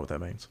 Yeah, I don't know what that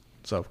means.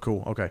 So,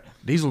 cool. Okay.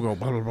 Diesel go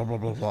blah, blah, blah, blah,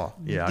 blah, blah.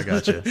 Yeah, I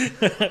got you.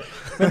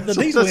 The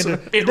diesel,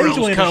 It diesel rolls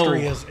industry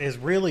cold. is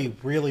really,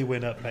 really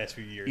went up the past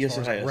few years. Yes, as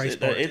it far as has. race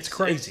parts. It's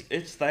crazy.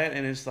 It's that,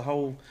 and it's the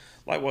whole,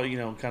 like what,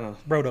 kind of,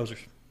 Brodozers.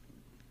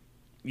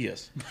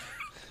 yes.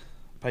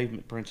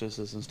 Pavement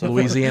princesses and stuff.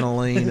 Louisiana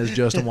lean, as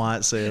Justin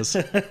White says.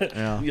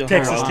 Yeah.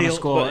 Texas But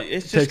Steel.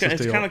 it's Texas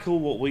it's Steel. kind of cool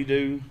what we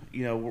do.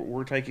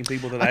 We're taking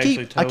people that I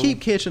actually tow. keep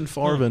catching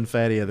Farva and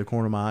Fatty at the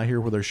corner of my eye here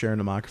where they're sharing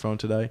the microphone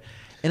today.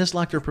 And it's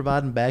like they're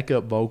providing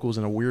backup vocals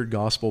in a weird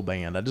gospel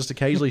band. I just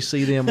occasionally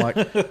see them like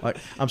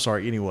I'm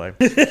sorry, anyway.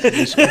 I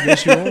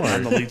guess you I'm are.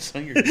 the lead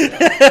singer.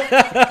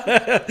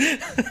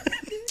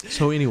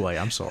 So anyway,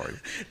 I'm sorry.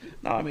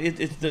 No, I mean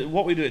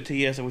what we do at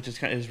TS, which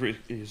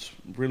is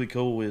really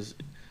cool, is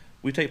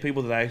we take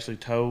people that actually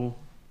tow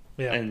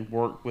Yeah. and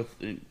work with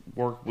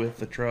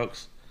the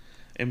trucks,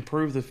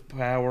 improve the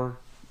power,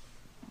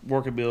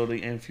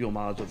 workability, and fuel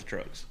mileage of the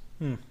trucks.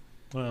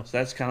 Well, So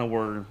that's kind of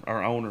where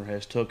our owner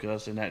has took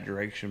us in that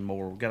direction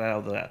more. We got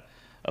out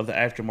of the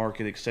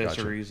aftermarket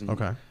accessories and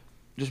Okay.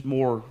 just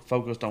more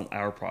focused on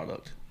our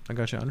product, I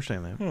got you. I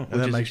understand that. And which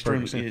that is makes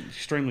perfect sense.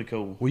 extremely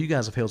cool. Well, you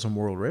guys have held some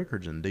world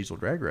records in diesel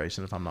drag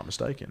racing, if I'm not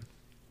mistaken.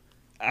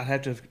 I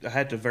had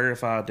to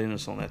verify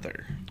Dennis on that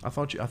there. I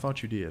thought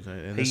you did,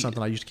 and it's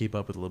something I used to keep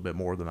up with a little bit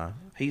more than I.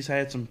 He's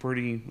had some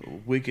pretty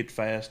wicked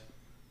fast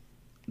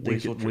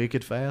diesel.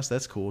 Wicked fast.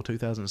 That's cool.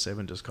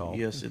 2007 just called.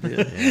 Yes, it did.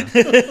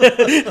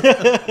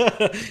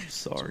 Yeah.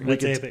 Sorry.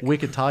 That's epic.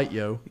 Wicked tight,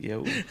 yo.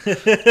 Yo.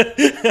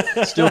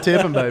 Still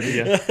tipping, baby.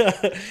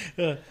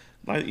 Yeah.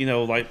 Like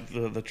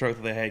the truck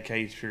that they had,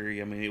 Cage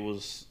Fury. I mean, it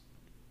was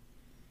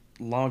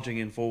launching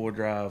in 4-wheel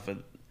drive,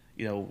 and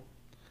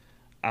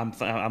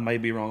I may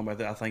be wrong about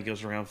that. I think it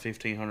was around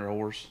 1,500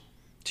 horse.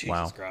 Jesus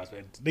Wow. Christ,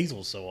 man.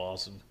 Diesel's so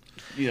awesome.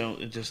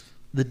 It just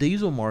The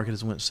diesel market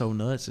has went so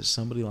nuts that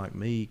somebody like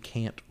me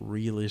can't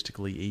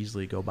realistically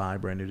easily go buy a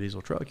brand new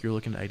diesel truck. You're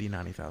looking at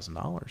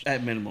 $80,000-$90,000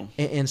 at minimum.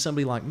 And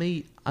somebody like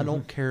me, I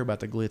don't care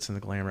about the glitz and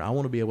the glamour. I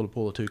want to be able to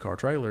pull a 2-car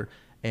trailer,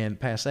 and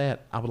past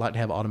that, I would like to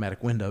have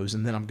automatic windows,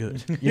 and then I'm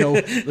good. You're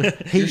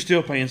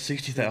still paying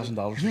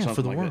 $60,000 for something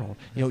for the like world.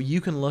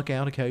 You can luck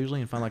out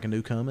occasionally and find like a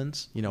new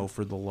Cummins,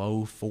 for the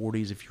low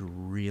 40s if you're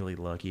really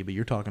lucky. But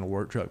you're talking a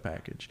work truck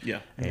package. Yeah.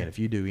 And if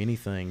you do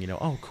anything,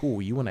 oh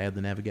cool, you want to add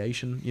the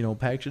navigation,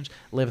 package,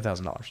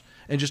 $11,000,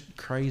 and just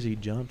crazy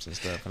jumps and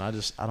stuff. And I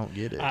don't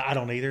get it. I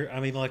don't either. I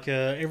mean,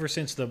 ever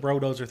since the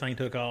Brodozer thing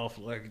took off,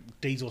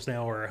 diesels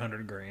now are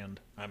 $100,000.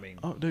 I mean,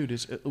 Oh, dude,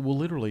 it's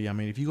literally. I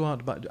mean, if you go out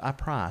to buy, I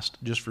priced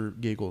just for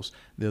giggles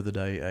the other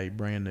day a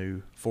brand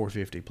new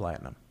 450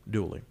 Platinum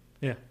dually,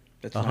 yeah.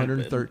 That's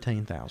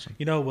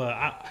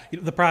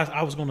 $113,000. The price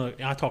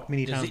I talked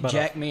many Does times it about.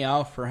 jack me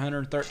off for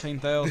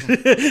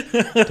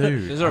 $113,000?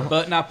 Dude, Is there a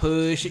button I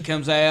push? It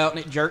comes out and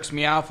it jerks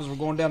me off as we're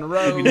going down the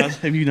road.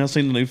 Have you not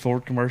seen the new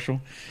Ford commercial?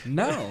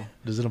 No.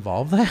 does it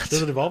involve that?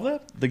 Does it involve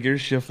that? The gear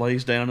shift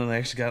lays down, and they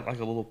actually got like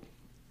a little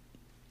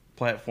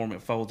platform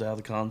that folds out of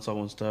the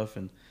console and stuff.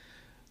 And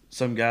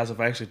some guys have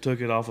actually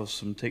took it off of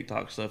some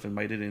TikTok stuff and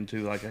made it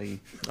into like a.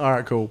 All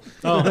right, cool.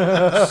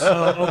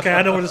 Okay,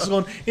 I know where this is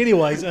going.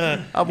 Anyways,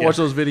 I've watched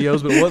those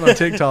videos, but it wasn't on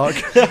TikTok.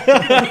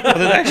 But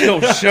it actually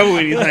don't show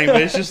anything.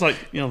 But it's just like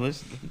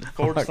this.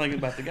 Ford's thinking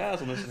about the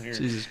guys on this in here.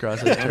 Jesus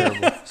Christ, that's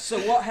terrible. So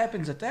what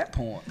happens at that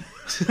point?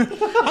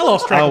 I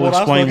lost track of what I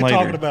was explain talking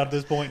later. about at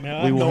this point. Now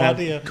I We have will no have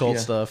idea. Cold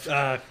stuff.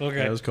 Okay.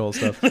 Yeah, it was cold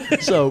stuff.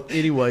 So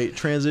anyway,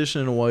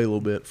 transitioning away a little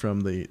bit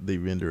from the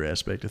vendor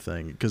aspect of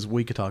thing, because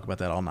we could talk about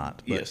that all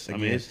night. But Yes, I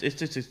mean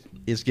again,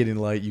 it's getting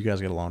late. You guys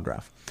got a long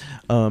drive,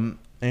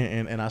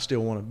 and I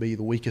still want to be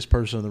the weakest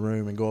person in the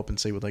room and go up and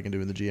see what they can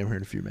do in the GM here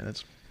in a few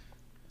minutes.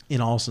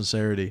 In all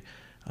sincerity,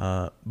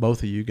 both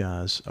of you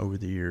guys over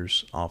the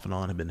years, off and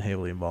on, have been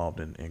heavily involved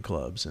in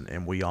clubs,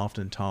 and we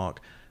often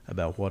talk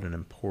about what an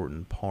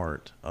important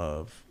part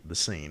of the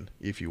scene,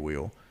 if you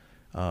will,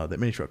 that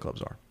mini truck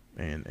clubs are.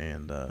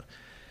 And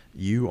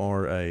you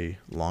are a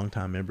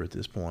longtime member at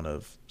this point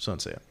of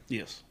Sunset.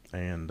 yes.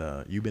 And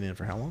you've been in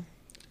for how long?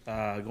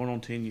 Going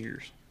on 10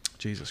 years.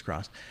 Jesus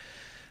Christ.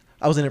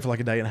 I was in it for like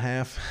a day and a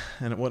half,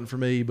 and it wasn't for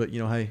me, but,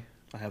 hey,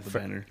 I have the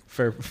banner.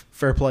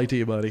 fair play to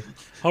you, buddy.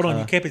 Hold on,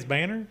 you kept his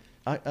banner?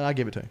 I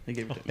give it to him. He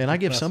gave it to me. And I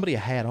give somebody a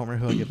hat. I don't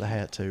remember who I give the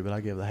hat to, but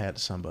I give the hat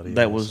to somebody.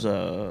 That else.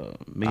 was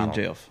me and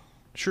Jeff.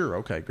 Sure,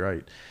 okay,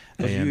 great.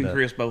 Because you and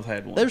Chris both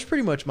had one. That was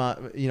pretty much my,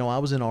 I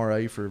was in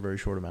RA for a very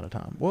short amount of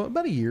time. Well,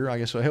 about a year, I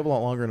guess, a hell of a lot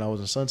longer than I was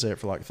in Sunset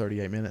for like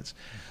 38 minutes.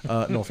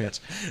 No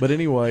offense. But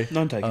anyway.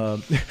 None taken.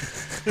 And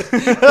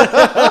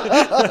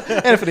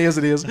if it is,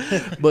 it is.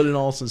 But in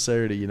all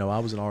sincerity, I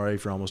was in RA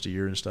for almost a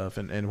year and stuff.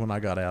 And when I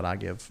got out, I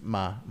gave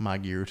my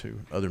gear to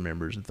other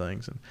members and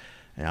things. And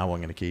I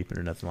wasn't going to keep it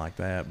or nothing like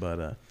that.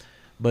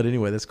 But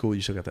anyway, that's cool.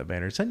 You still got that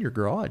banner. It's in your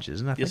garage,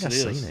 isn't it? I think I've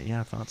seen it. Yeah,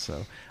 I thought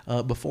so.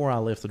 Before I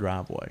left the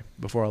driveway,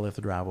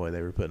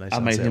 they were putting a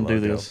Sunset I made him logo.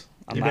 do this.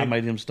 I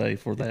made him stay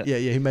for that. Yeah,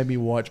 he made me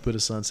put a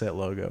Sunset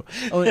logo.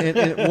 Oh,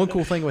 and one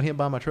cool thing about him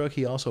buying my truck,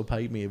 he also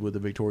paid me with a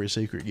Victoria's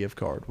Secret gift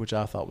card, which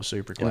I thought was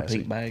super In a classy.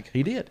 pink bag.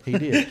 He did.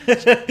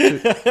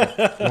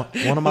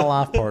 One of my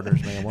life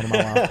partners, man. One of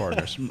my life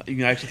partners. You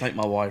can actually thank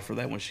my wife for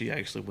that when she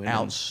actually went.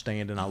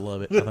 Outstanding. I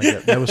love it. I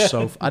think that was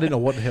so. I didn't know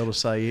what the hell to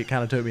say. It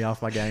kind of took me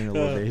off my game a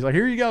little bit. He's like,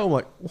 "Here you go." I'm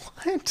like,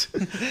 "What?"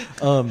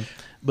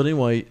 But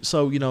anyway,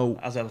 so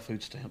I was out of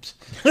food stamps.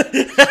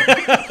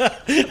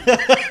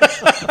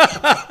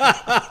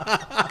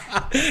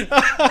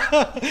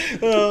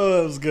 Oh,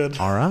 that was good.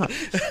 All right.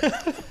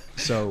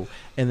 So,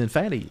 and then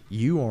Fatty,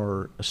 you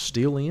are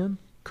still in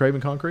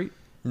Craven Concrete?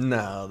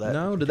 No, that did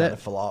kinda that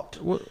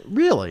flopped. Well,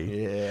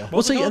 really? Yeah.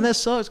 Well, see, and that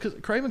sucks because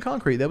Craven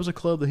Concrete, that was a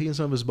club that he and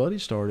some of his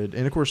buddies started,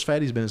 and of course,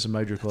 Fatty's been in some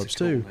major clubs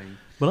cool too. name.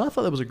 But I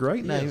thought that was a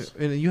great name, Yes.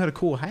 and you had a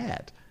cool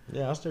hat.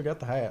 Yeah, I still got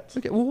the hats.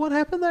 Okay, well, what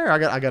happened there? I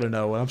got to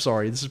know. I'm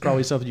sorry, this is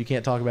probably something you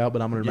can't talk about,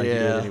 but I'm going to make you do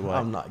Yeah, it anyway.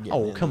 I'm not getting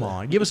Oh, into come that.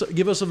 on, give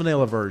us a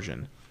vanilla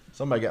version.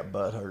 Somebody got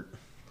butt hurt.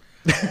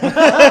 I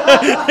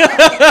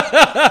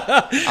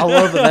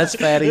love that. That's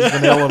Fatty's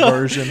vanilla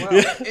version.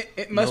 Well,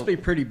 it must be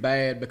pretty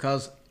bad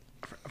because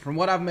from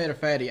what I've met of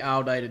Fatty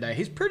all day today,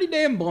 he's pretty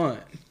damn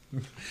blunt.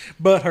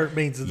 Butt hurt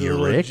means it's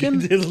You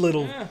reckon? It's a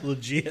little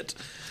legit.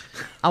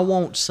 I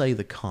won't say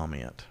the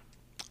comment.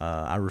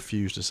 I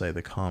refuse to say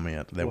the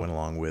comment that went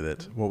along with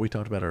it. What we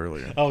talked about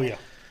earlier. Oh, yeah.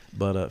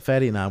 But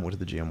Fatty and I went to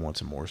the gym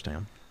once in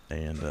Morristown,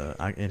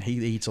 and he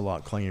eats a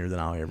lot cleaner than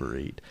I'll ever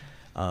eat.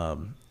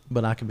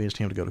 But I convinced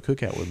him to go to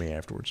Cookout with me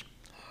afterwards.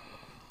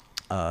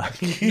 No,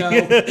 if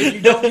you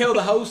don't tell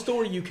the whole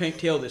story, you can't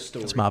tell this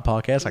story. It's my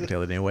podcast. I can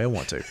tell it any way I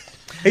want to.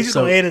 He's just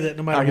So, going to edit it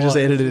no matter what. I can just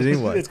edit it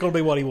anyway. It's going to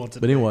be what he wants it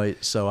But to be. anyway,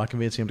 so I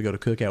convinced him to go to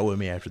Cookout with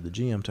me after the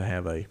gym to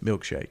have a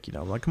milkshake.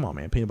 Like, come on,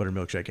 man, peanut butter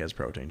milkshake has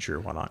protein. Sure,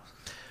 why not?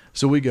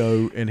 So we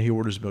go, and he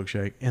orders a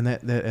milkshake, and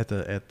that at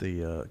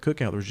the Cookout,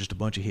 there was just a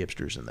bunch of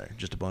hipsters in there.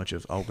 Just a bunch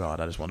of, oh, God,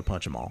 I just want to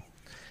punch them all.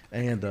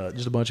 And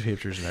just a bunch of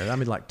hipsters in there. I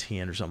mean, like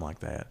 10 or something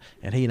like that.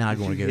 And he and I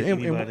going to get it.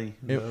 Anybody?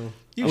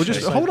 You Just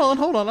should. hold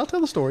on. I'll tell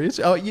the story.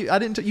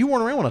 You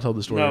weren't around when I told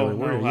the story. No, earlier,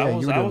 were you? I Yeah,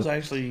 was you were I doing was it.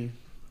 actually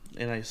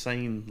in a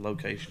sane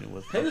location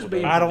with. He was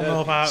being I don't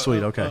know if I...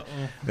 Sweet, okay.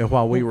 And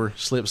while we were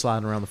slip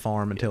sliding around the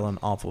farm and telling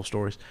awful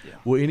stories. Yeah.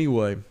 Well,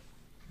 anyway,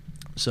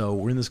 so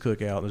we're in this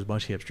cookout. There's a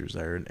bunch of hipsters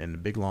there and a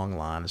big long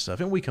line and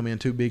stuff. And we come in,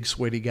 two big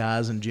sweaty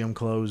guys in gym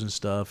clothes and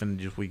stuff, and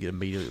we get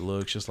immediate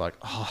looks just like,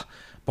 oh,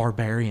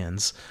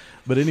 barbarians.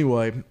 But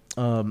anyway,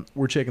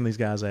 we're checking these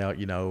guys out,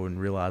 and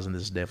realizing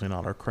this is definitely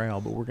not our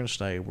crowd, but we're going to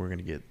stay. We're going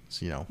to get,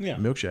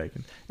 milkshake.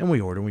 And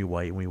we order, and we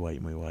wait,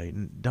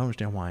 and don't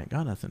understand why I ain't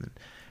got nothing.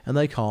 And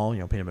they call,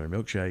 peanut butter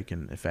milkshake,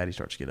 and Fatty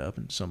starts to get up,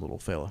 and some little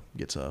fella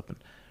gets up and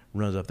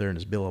runs up there in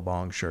his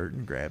Billabong shirt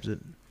and grabs it,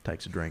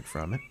 takes a drink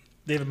from it,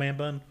 David Man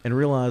Bun. and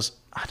realize,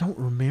 I don't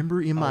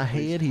remember in my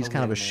head, he's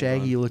kind of a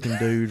shaggy looking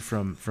dude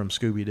from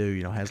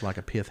Scooby-Doo, has like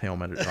a pith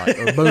helmet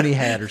or a boonie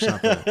hat or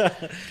something.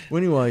 Well,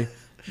 anyway,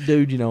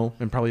 dude,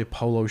 and probably a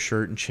polo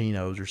shirt and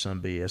chinos or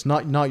some BS.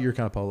 Not your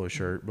kind of polo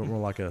shirt, but more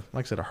like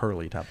I said, a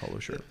Hurley type polo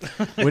shirt.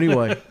 Well,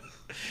 anyway,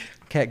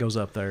 Cat goes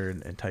up there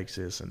and takes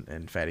this,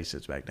 and Fatty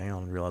sits back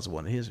down and realizes it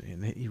wasn't his,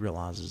 and he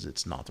realizes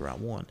it's not the right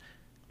one.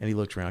 And he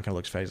looks around, kind of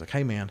looks at Fatty, he's like,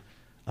 hey, man,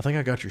 I think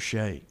I got your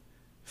shake.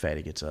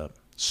 Fatty gets up,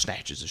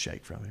 snatches the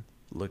shake from him,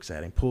 looks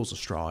at him, pulls the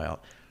straw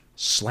out,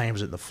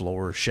 slams it in the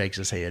floor, shakes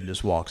his head, and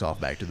just walks off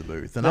back to the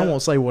booth. And I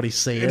won't say what he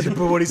said. But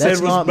what he said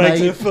was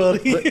makes it funny.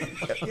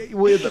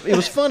 It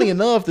was funny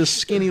enough. This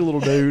skinny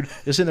little dude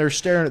is sitting there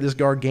staring at this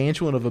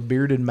gargantuan of a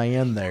bearded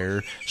man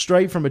there,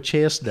 straight from a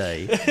chest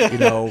day,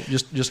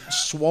 just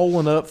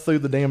swollen up through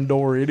the damn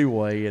door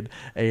anyway, and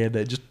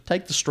just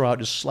take the straw,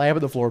 just slap it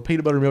on the floor.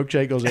 Peanut butter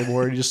milkshake goes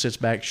everywhere. And he just sits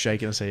back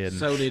shaking his head.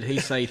 So did he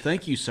say,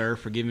 "Thank you, sir,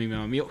 for giving me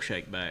my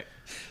milkshake back"?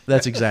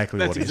 That's exactly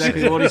what he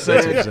said. What he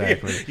said. That's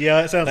exactly.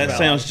 Yeah, that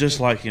sounds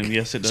just like him.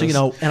 Yes, it does.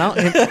 So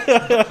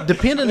and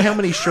depending on how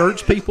many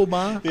shirts people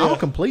buy, I'll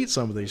complete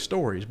some of these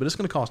stories, but it's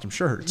going to cost them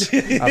shirts.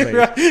 I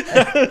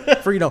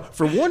mean,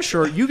 for one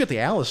shirt, you get the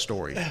Alice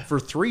story. For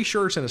 3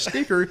 shirts and a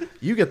sticker,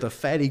 you get the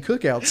Fatty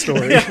Cookout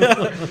story.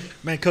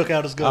 Man,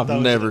 Cookout is good.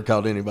 I've never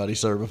called anybody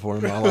sir before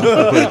in my life.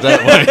 I'll put it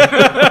that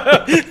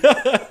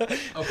way.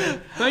 Okay.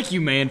 Thank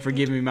you, man, for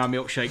giving me my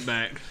milkshake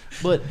back.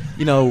 But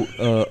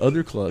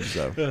other clubs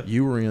though,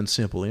 you were in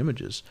Simple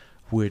Images,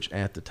 which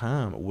at the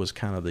time was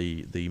kind of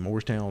the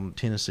Morristown,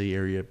 Tennessee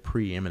area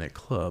preeminent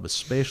club,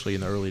 especially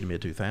in the early to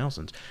mid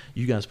 2000s.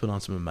 You guys put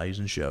on some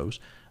amazing shows.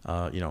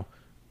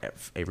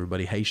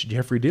 Everybody hates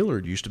Jeffrey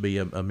Dillard. Used to be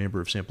a member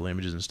of Simple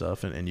Images and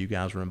stuff, and you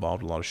guys were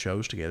involved in a lot of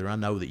shows together. I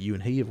know that you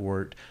and he have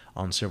worked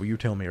on several. You were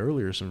telling me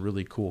earlier some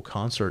really cool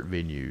concert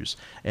venues,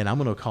 and I'm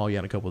going to call you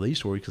out a couple of these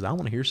stories because I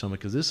want to hear some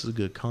because this is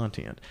good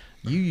content.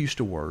 You used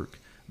to work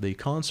the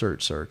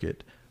concert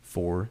circuit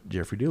for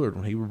Jeffrey Dillard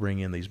when he would bring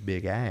in these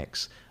big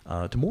acts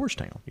to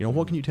Morristown.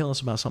 What can you tell us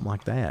about something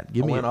like that?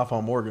 I went off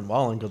on Morgan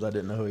Wallen because I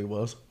didn't know who he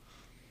was.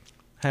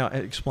 How?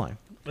 Explain.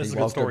 He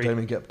walked up to him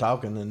and kept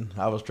talking, and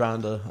I was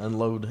trying to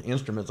unload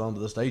instruments onto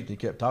the stage, and he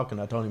kept talking.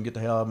 I told him, get the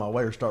hell out of my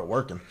way or start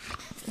working.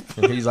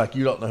 And he's like,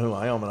 you don't know who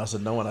I am. And I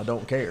said, no, and I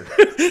don't care.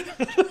 And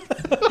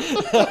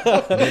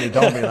then he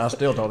told me, and I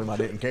still told him I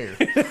didn't care.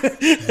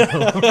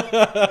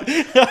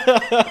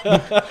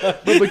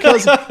 But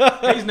because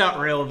he's not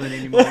relevant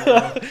anymore.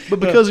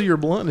 But because of your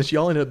bluntness,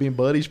 y'all ended up being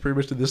buddies pretty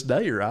much to this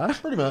day, right?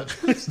 Pretty much.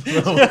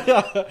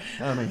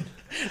 I mean...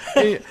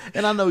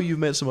 And I know you've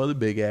met some other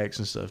big acts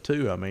and stuff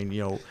too. I mean,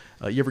 you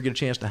ever get a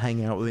chance to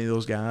hang out with any of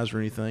those guys or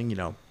anything?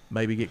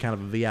 Maybe get kind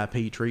of a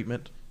VIP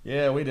treatment.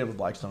 Yeah, we did with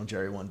Black Stone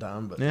Cherry one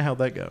time, but yeah, how'd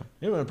that go?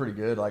 It went pretty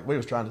good. Like we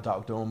was trying to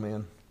talk to him,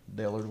 man.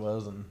 Dillard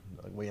was, and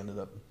we ended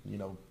up,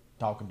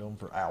 talking to him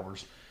for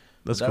hours.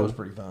 That cool. Was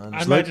pretty fun.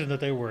 I imagine that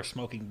they were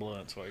smoking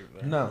blunts while you were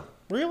there. No,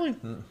 really,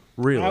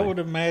 really. I would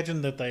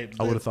imagine that they.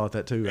 I would have thought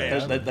that too.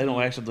 Yeah, they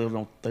don't actually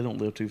live. They don't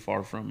live too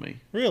far from me.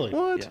 Really?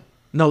 What? Yeah.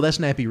 No, that's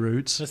Nappy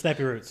Roots. That's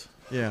Nappy Roots.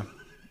 Yeah.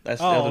 That's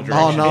the other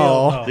direction.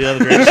 Oh, no. The other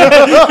direction.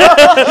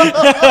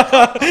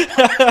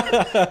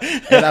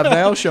 And I've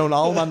now shown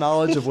all my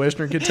knowledge of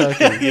Western Kentucky.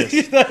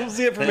 Yes. That was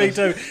it for me,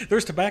 too.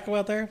 There's tobacco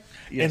out there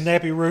and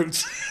Nappy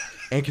Roots.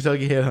 And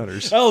Kentucky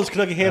Headhunters. Oh, it's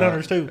Kentucky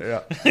Headhunters, too.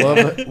 Yeah.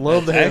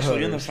 Love the Headhunters.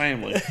 Actually, in the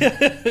family.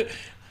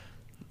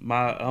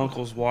 My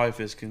uncle's wife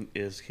is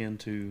kin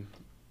to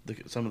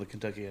some of the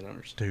Kentucky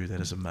Headhunters. Dude,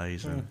 that is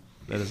amazing.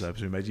 That is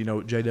absolutely amazing.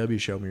 JW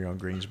showed me around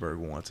Greensburg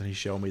once, and he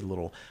showed me the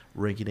little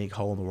rinky-dink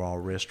hole-in-the-wall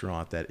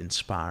restaurant that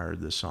inspired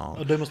the song.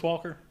 Oh, Dumas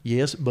Walker?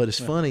 Yes, but it's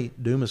funny.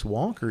 Dumas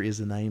Walker is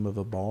the name of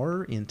a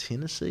bar in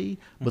Tennessee,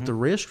 but the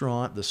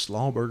restaurant, the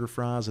Slaw Burger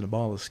Fries and a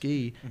Bottle of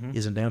Ski,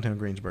 is in downtown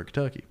Greensburg,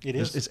 Kentucky. It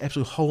is. It's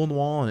absolutely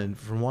hole-in-the-wall, and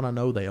from what I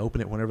know, they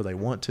open it whenever they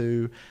want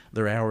to.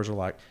 Their hours are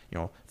like,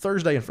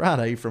 Thursday and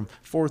Friday from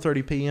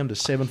 4:30 p.m. to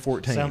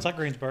 7:14. Sounds like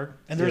Greensburg.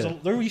 And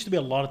there used to be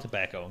a lot of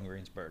tobacco in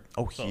Greensburg.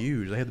 Oh,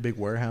 huge. They had the big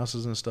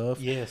warehouses and stuff.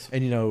 Yes.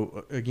 And,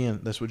 again,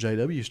 that's what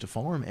JW used to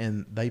farm,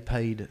 and they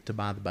paid to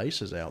buy the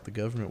bases out. The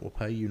government will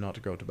pay you not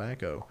to grow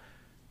tobacco,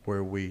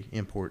 where we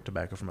import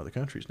tobacco from other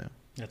countries now.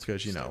 That's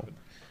because,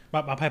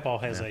 My papaw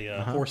has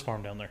a horse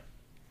farm down there.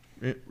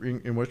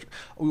 In Western,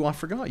 I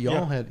forgot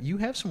you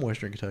have some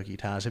Western Kentucky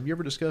ties. Have you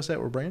ever discussed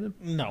that with Brandon?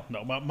 No.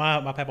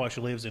 My papaw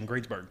actually lives in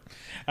Greensburg.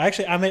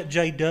 Actually, I met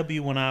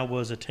JW when I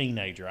was a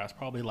teenager. I was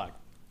probably like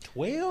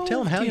 12.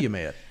 Tell him how you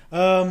met.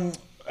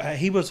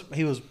 He was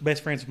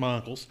best friends with my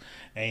uncles,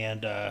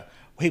 and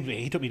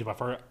he took me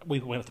to we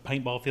went to the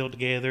paintball field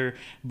together.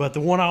 But the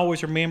one I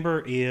always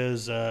remember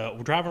is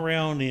we're driving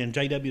around in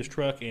JW's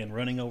truck and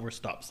running over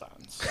stop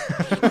signs.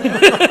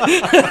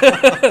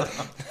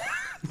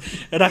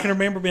 And I can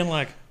remember being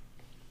like,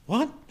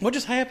 what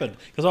just happened?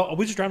 Because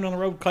we just driving down the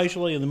road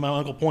casually, and then my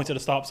uncle points at a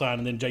stop sign,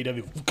 and then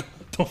JW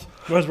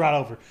goes right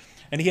over.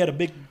 And he had a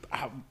big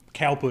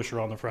cow pusher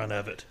on the front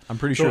of it. I'm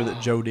pretty sure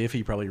that Joe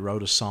Diffie probably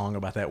wrote a song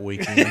about that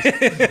weekend.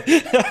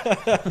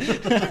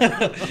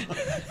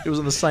 It was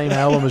on the same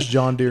album as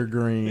John Deere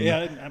Green.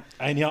 Yeah,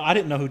 and I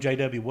didn't know who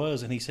JW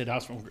was, and he said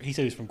he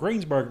said he was from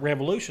Greensburg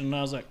Revolution, and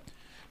I was like,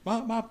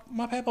 my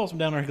papa's from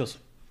down there.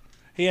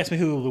 He asked me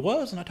who it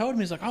was, and I told him.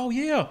 He's like, oh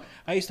yeah,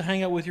 I used to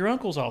hang out with your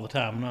uncles all the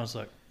time. And I was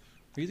like,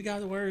 are you the guy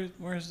that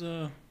wears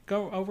the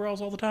overalls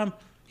all the time?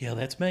 Yeah,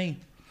 that's me.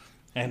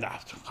 And I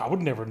would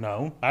never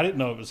know. I didn't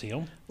know it was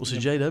him. Well, see,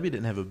 JW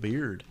didn't have a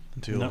beard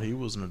until he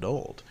was an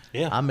adult.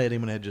 Yeah. I met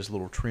him and had just a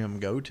little trim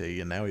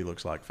goatee, and now he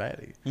looks like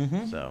Fatty.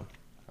 So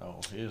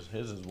his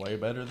is way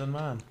better than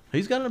mine.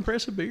 he's got an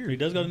impressive beard. He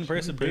does got an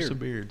impressive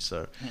beard.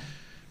 So,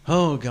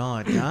 oh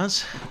God,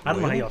 guys, I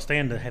don't know how y'all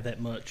stand to have that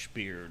much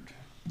beard.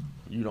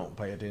 You don't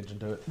pay attention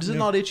to it. does it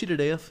not itch you to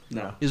death?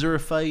 No. Is there a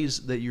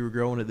phase that you were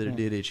growing it that it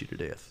did itch you to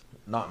death?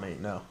 Not me,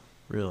 no.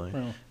 Really?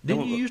 Well,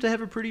 Didn't you used to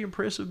have a pretty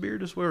impressive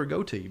beard as well, or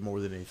goatee more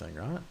than anything,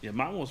 right? Yeah,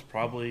 mine was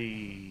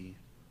probably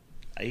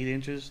 8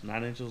 inches,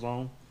 9 inches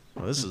long.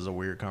 Well, this is a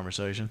weird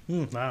conversation.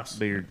 Nice.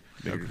 Beard.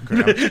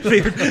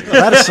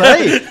 Gotta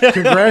say,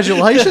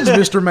 congratulations,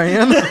 Mr.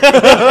 Man.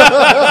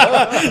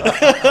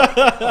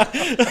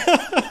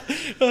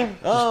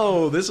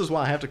 Oh, this is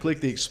why I have to click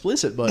the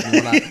explicit button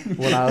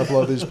when I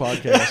upload these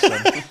podcasts.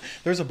 So.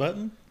 There's a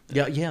button?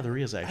 Yeah, there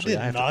is actually.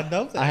 I did not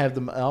know that. I have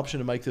the option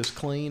to make this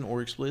clean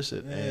or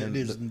explicit. And it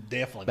is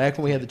definitely. Back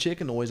when we had the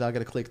chicken noise, I got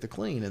to click the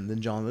clean, and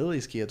then John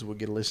Lily's kids would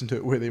get to listen to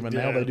it with him, and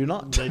now they do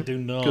not. They do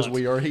not. Because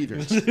we are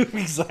heathens.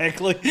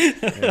 Exactly.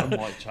 Yeah, I'm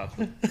white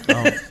chocolate.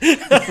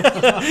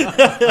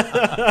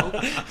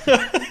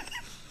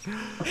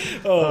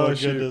 Oh,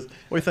 shoot. goodness.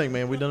 What do you think,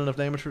 man? We done enough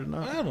damage for I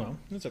tonight? don't know.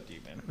 It's up to you,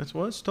 man. It's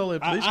totally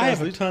up to these I guys.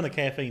 have a ton of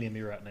caffeine in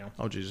me right now.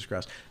 Oh, Jesus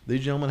Christ.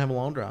 These gentlemen have a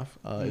long drive.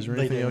 Is there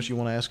They anything do. else you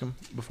want to ask them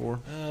before?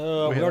 We head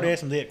already out?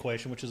 asked them the it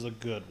question, which is a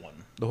good one.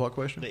 The what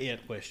question? The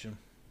it question.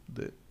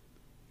 The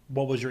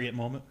What was your it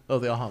moment? Oh,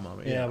 the aha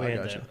moment. Yeah, we I had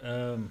gotcha.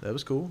 that. That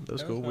was cool. That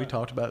was cool. We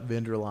talked about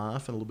vendor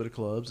life and a little bit of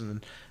clubs, and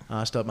then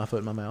I stuck my foot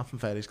in my mouth in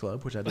Fatty's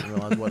Club, which I didn't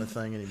realize wasn't a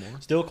thing anymore.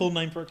 Still a cool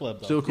name for a club,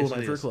 though. Still a cool Yes,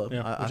 name it for a is. club.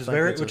 Yeah, I which is think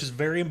very, that's which is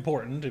very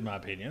important in my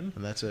opinion.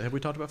 and that's have we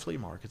talked about flea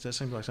markets? That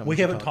seems like something We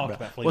should haven't talk talked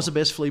about flea What's the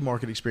best flea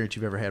market experience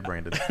you've ever had,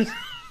 Brandon?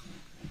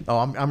 Oh,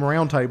 I'm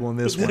round tabling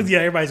this one. Yeah,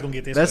 everybody's gonna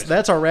get this.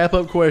 That's our wrap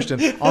up question.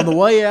 On the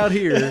way out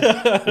here,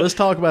 let's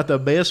talk about the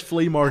best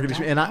flea market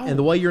experience. And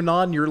the way you're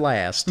nodding, you're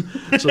last.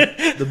 So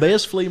the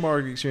best flea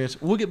market experience.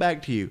 We'll get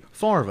back to you,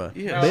 Farva.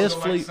 Yeah. Best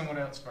Go flea. back to someone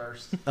else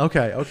first.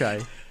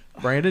 Okay.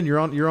 Brandon, you're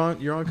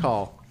on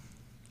call.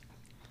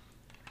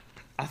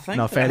 I think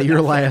No, Fatty,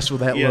 you're last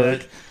with that Yeah,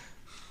 look.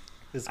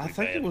 I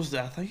think it was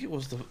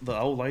the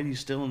old lady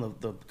stealing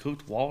the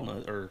cooked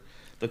walnut or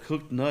the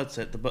cooked nuts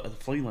at the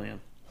flea land.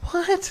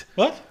 What?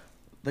 What?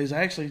 They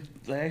actually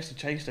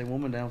chased a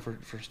woman down for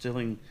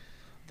stealing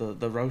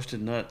the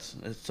roasted nuts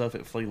and stuff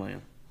at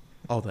Flealand.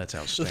 Oh, that's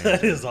outstanding.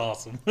 That is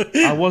awesome.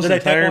 I wasn't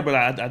Did they there, take but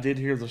I did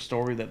hear the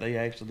story that they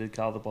actually did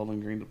call the Bowling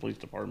Green Police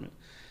Department,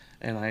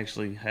 and I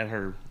actually had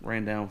her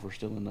ran down for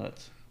stealing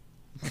nuts.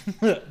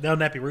 Now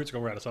Nappy Roots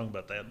gonna write a song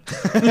about that.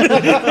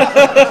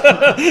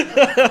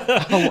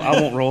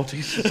 I want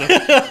royalties.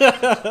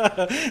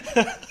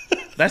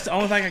 That's the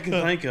only thing I can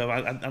think of.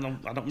 I don't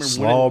remember.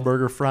 Slaw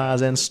burger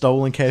fries and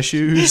stolen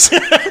cashews.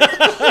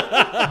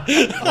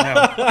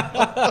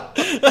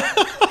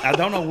 I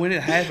don't know when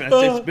it happened.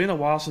 It's been a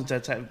while since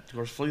that's happened. Of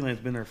course,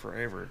 Flealand's been there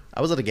forever.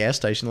 I was at a gas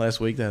station last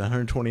week that had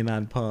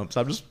 129 pumps.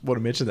 I just want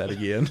to mention that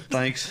again.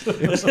 Thanks.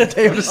 It was the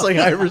damnedest thing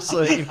I ever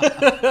seen.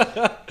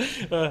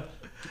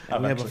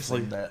 I've actually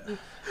seen that.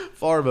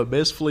 Farva,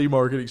 best flea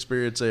market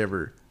experience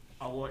ever.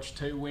 I watched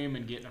two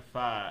women get in a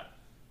fight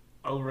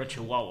over a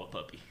Chihuahua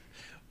puppy.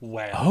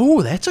 Wow.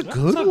 Oh, that's a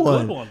good a good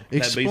one. one. That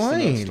beats the nut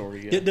Explain.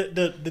 story. Yeah.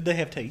 Did they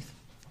have teeth?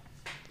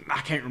 I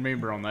can't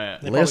remember on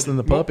that. Less than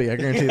the puppy, I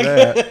guarantee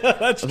that.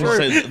 That's I was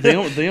gonna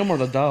say, them or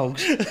the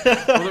dogs. Well,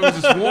 there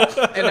was this woman,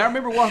 and I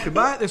remember walking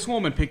by. This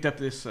woman picked up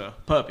this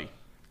puppy.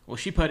 Well,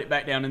 she put it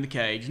back down in the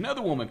cage.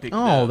 Another woman picked it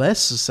Oh, up.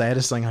 that's the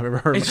saddest thing I've ever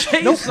heard. And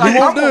she's Nope, like, you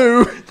won't I'm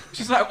do.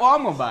 She's like, well,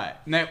 I'm going to buy it.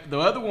 Now, the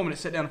other woman that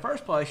sat down in the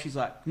first place, she's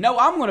like, no,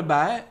 I'm going to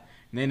buy it.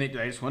 And then they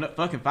just went up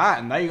fucking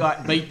fighting. They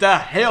like beat the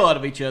hell out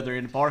of each other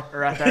in the park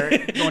right there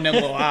going down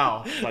the little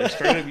aisle. Like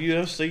straight up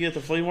UFC at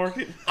the flea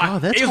market. Oh,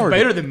 that's it was hard.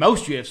 better than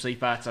most UFC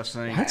fights I've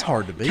seen. That's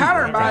hard to beat. Kind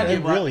of right reminded there.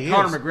 me of like really the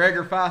Conor is.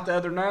 McGregor fight the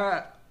other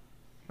night.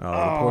 Oh,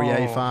 the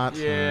Poirier fight.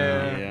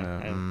 Yeah.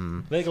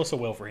 Yeah. They go so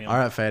well for him. All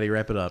right, Fatty,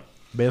 wrap it up.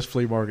 Best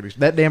flea market.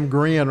 That damn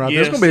grin right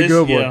Yes, there. That's going to be a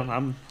good yeah,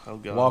 one. Oh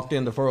god. Walked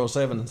into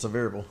 407 in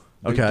Sevierville.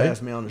 Dude Okay.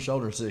 tapped me on the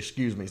shoulder and said,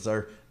 "Excuse me,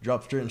 sir."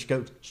 Drops trench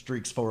coat,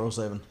 streaks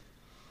 407.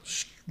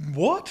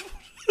 What?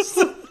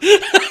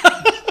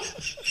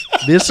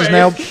 This is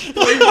now.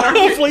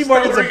 Flea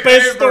market's the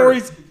best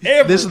stories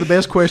ever. This is the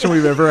best question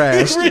we've ever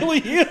asked. It really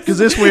is. Because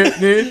this went.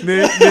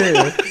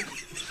 Nah.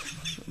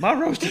 My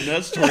roasted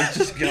nut story's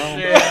just gone.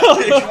 Yeah,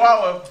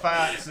 Chihuahua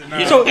fights.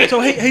 And, So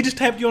he just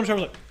tapped you on the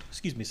shoulder like,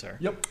 "Excuse me, sir."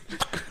 Yep.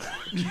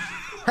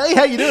 Hey,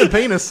 how you doing,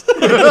 penis?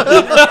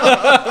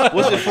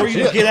 Was it for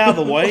you to get out of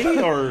the way,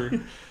 or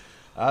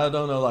I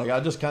don't know. Like I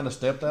just kind of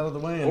stepped out of the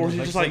way, and Or was he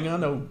next just like- thing I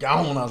know,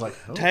 gone. I was like,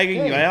 tagging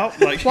you okay. out?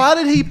 Like Why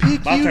did he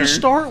pick My you to turn.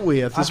 start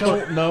with? I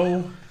don't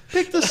know.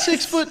 Pick the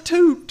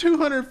 6'2",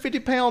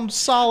 250-pound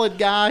solid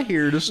guy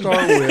here to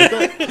start with.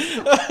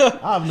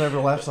 I've never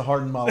laughed so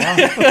hard in my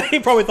life. He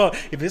probably thought,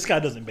 if this guy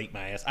doesn't beat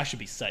my ass, I should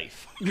be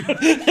safe. Maybe if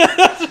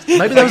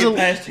that I was get a.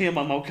 past him,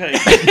 I'm okay.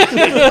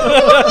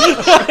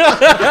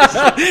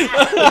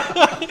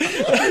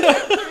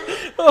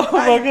 Oh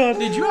my God!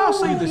 Did you all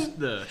see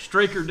the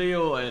streaker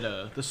deal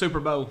at the Super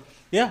Bowl?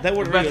 Yeah, That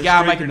was About the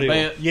guy making the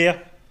bet. Yeah,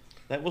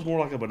 That was more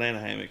like a banana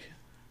hammock.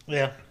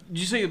 yeah, Did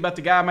you see about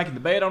the guy making the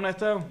bet on that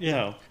though? yeah.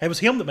 No. It was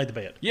him that made the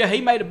bet. Yeah,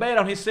 he made a bet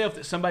on himself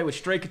that somebody would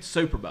streak at the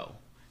Super Bowl,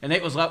 and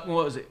it was like,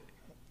 what was it?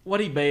 What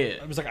he bet?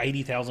 It was like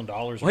 $80,000.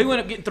 Well, he went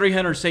up getting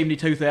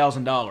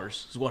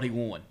 $372,000 is what he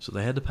won. So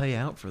they had to pay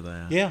out for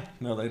that. Yeah,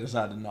 No, they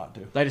decided not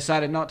to They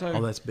decided not to.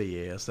 Oh, that's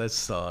BS. That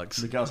sucks.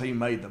 because he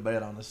made the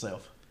bet on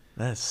himself.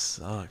 That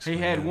sucks. He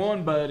man. had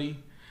one buddy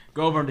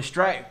go over and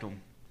distract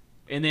him,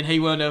 and then he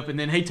went up and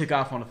then he took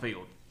off on the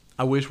field.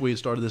 I wish we had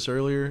started this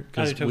earlier I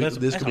because do too. That's-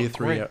 this that's could be a a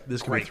three. great-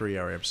 This could be a great-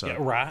 3-hour episode. yeah,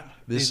 right.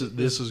 This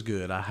is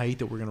good. I hate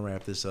that we're going to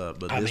wrap this up,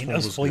 but I this mean, one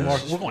those was flea good.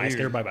 markets. We're going to ask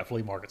everybody about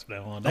flea markets from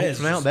now on. Oh,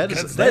 from now,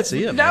 that's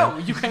it. No,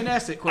 man. you can't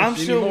ask that question I'm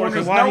still anymore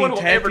wondering because why no one he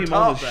will tapped ever him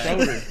on top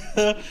the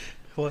that.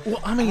 shoulder.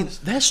 Well, I mean,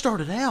 that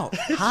started out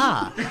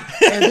high,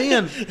 and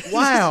then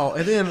wow,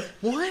 and then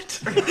what?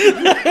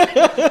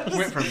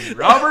 Went from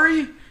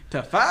robbery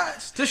to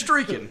fights to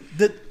streaking.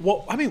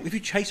 Well, I mean, if you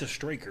chase a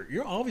streaker,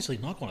 you're obviously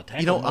not going to attack.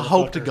 You know, a I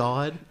hope to motherfucker.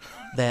 God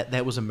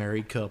that was a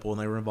married couple and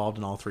they were involved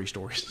in all 3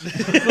 stories. Wait,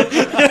 do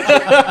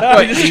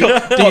you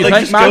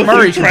think Mike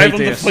Murray can beat traveling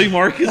to this? flea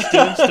markets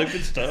doing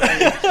stupid stuff?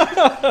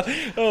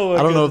 Oh,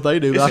 I don't know if they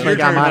do, but It's I your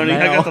think I turn, might honey.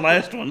 I got the now.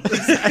 last one.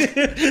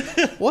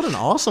 What an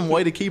awesome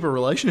way to keep a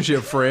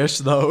relationship fresh,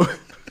 though.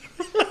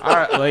 All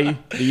right, Lee.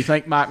 Do you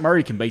think Mike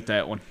Murray can beat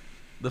that one?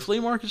 The flea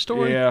market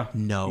story? Yeah.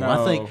 No,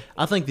 No.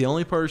 I think the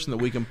only person that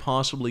we can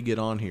possibly get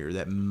on here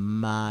that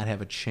might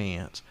have a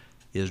chance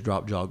is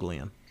Drop Jaw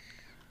Glenn.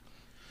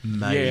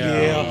 Maybe.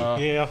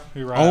 Yeah,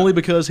 you're right. Only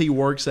because he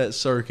works that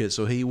circuit,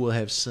 so he will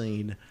have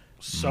seen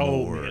so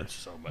more. much,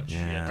 so much.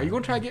 Yeah. Are you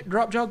going to try to get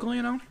Drop Jaw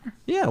Glenn on here?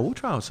 Yeah, we'll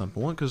try at some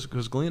point because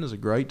Glenn is a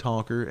great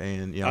talker,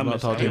 and I'm I not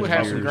miss talking He to would him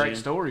have for some years. great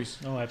stories.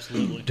 Oh,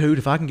 absolutely. Dude,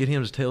 if I can get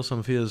him to tell some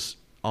of his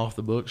off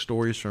the book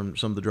stories from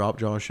some of the Drop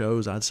Jaw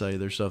shows, I'd say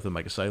there's stuff that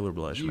make a sailor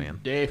blush, You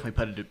man.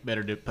 definitely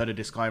better put a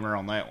disclaimer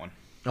on that one.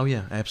 Oh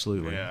yeah,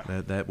 absolutely.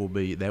 Yeah. That will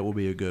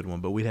be a good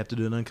one, but we'd have to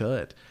do an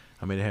uncut.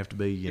 I mean, it'd have to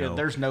be you know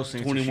There's no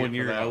censorship 21 for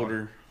years that one.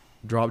 older.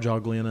 Drop Jaw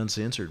Glenn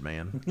uncensored,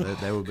 man.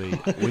 That would be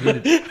we need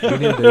to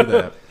do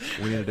that.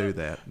 We need to do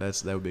that.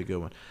 That would be a good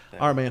one.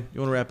 All right, man. You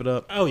want to wrap it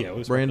up? Oh, yeah.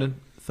 we Brandon,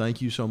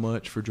 thank you so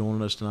much for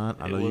joining us tonight.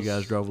 I It know you was-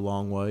 guys drove a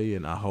long way,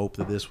 and I hope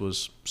that this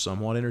was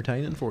somewhat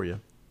entertaining for you.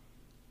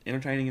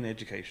 Entertaining and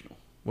educational.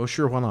 Well,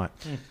 sure, why not?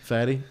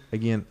 Fatty,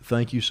 again,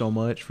 thank you so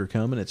much for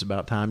coming. It's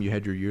about time you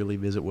had your yearly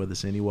visit with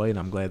us anyway, and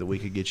I'm glad that we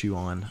could get you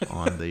on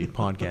the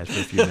podcast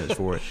for a few minutes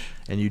for it.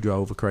 And you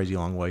drove a crazy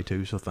long way,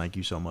 too, so thank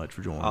you so much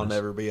for joining I'll us.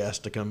 never be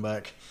asked to come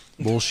back.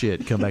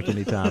 Bullshit. Come back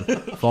anytime.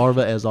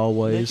 Farva, as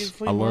always, Naked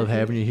flea I love market.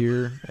 having you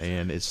here,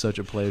 and it's such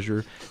a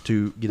pleasure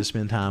to get to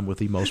spend time with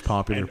the most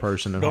popular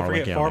person in Don't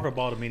Harlan forget, County. Farva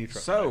bought a mini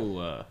truck.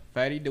 So,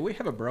 Fatty, do we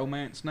have a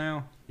bromance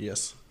now?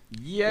 Yes.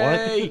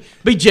 Yay!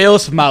 Be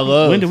jealous of my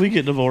love. When did we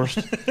get divorced?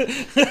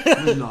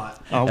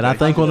 Not. And I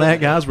think on that,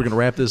 guys, we're going to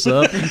wrap this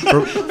up.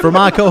 For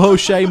my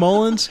co-host, Shay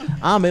Mullins,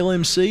 I'm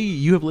LMC.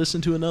 You have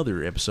listened to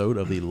another episode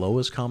of the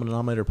Lowest Common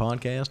Denominator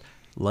podcast.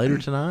 Later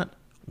tonight,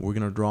 we're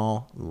going to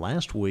draw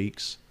last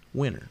week's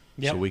winner.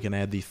 Yep. So we can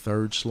add the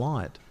 3rd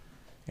slot.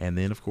 And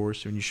then, of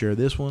course, when you share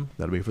this one,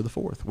 that'll be for the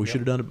 4th. We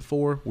should have done it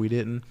before. We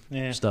didn't.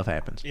 Yeah. Stuff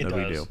happens. It No does.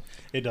 big deal.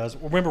 It does.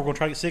 Remember, we're going to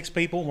try to get 6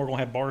 people, and we're going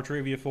to have bar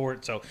trivia for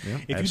it. So Yeah,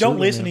 if you absolutely, don't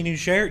listen man. and you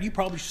share it, you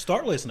probably should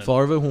start listening.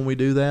 Farva, when we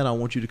do that, I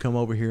want you to come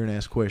over here and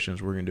ask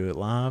questions. We're going to do it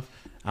live.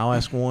 I'll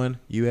ask one.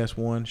 You ask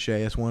one.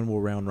 Shay asks one. We'll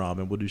round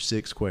robin. We'll do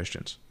 6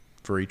 questions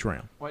for each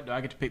round. Wait, do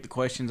I get to pick the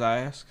questions I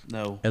ask?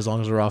 No. As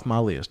long as they're off my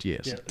list,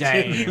 yes. Yeah.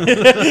 Damn.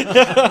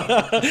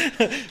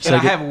 Can I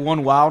have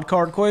one wild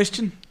card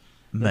question?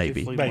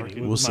 Maybe. Maybe.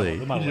 We'll see.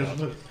 We might allow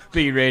it.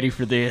 Be ready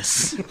for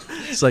this.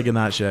 Say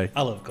goodnight, Shay.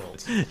 I love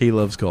Colts. He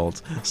loves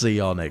Colts. See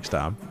y'all next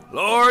time.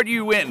 Lord,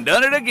 you went and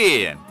done it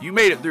again. You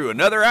made it through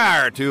another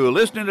hour or two of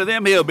listening to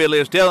them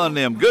hillbillies telling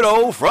them good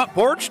old front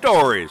porch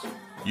stories.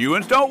 You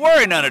uns don't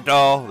worry none at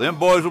all. Them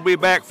boys will be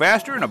back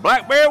faster than a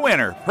black bear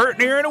winter, pert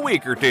near in a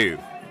week or two.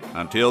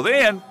 Until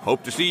then,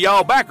 hope to see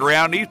y'all back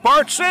around these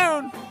parts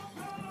soon.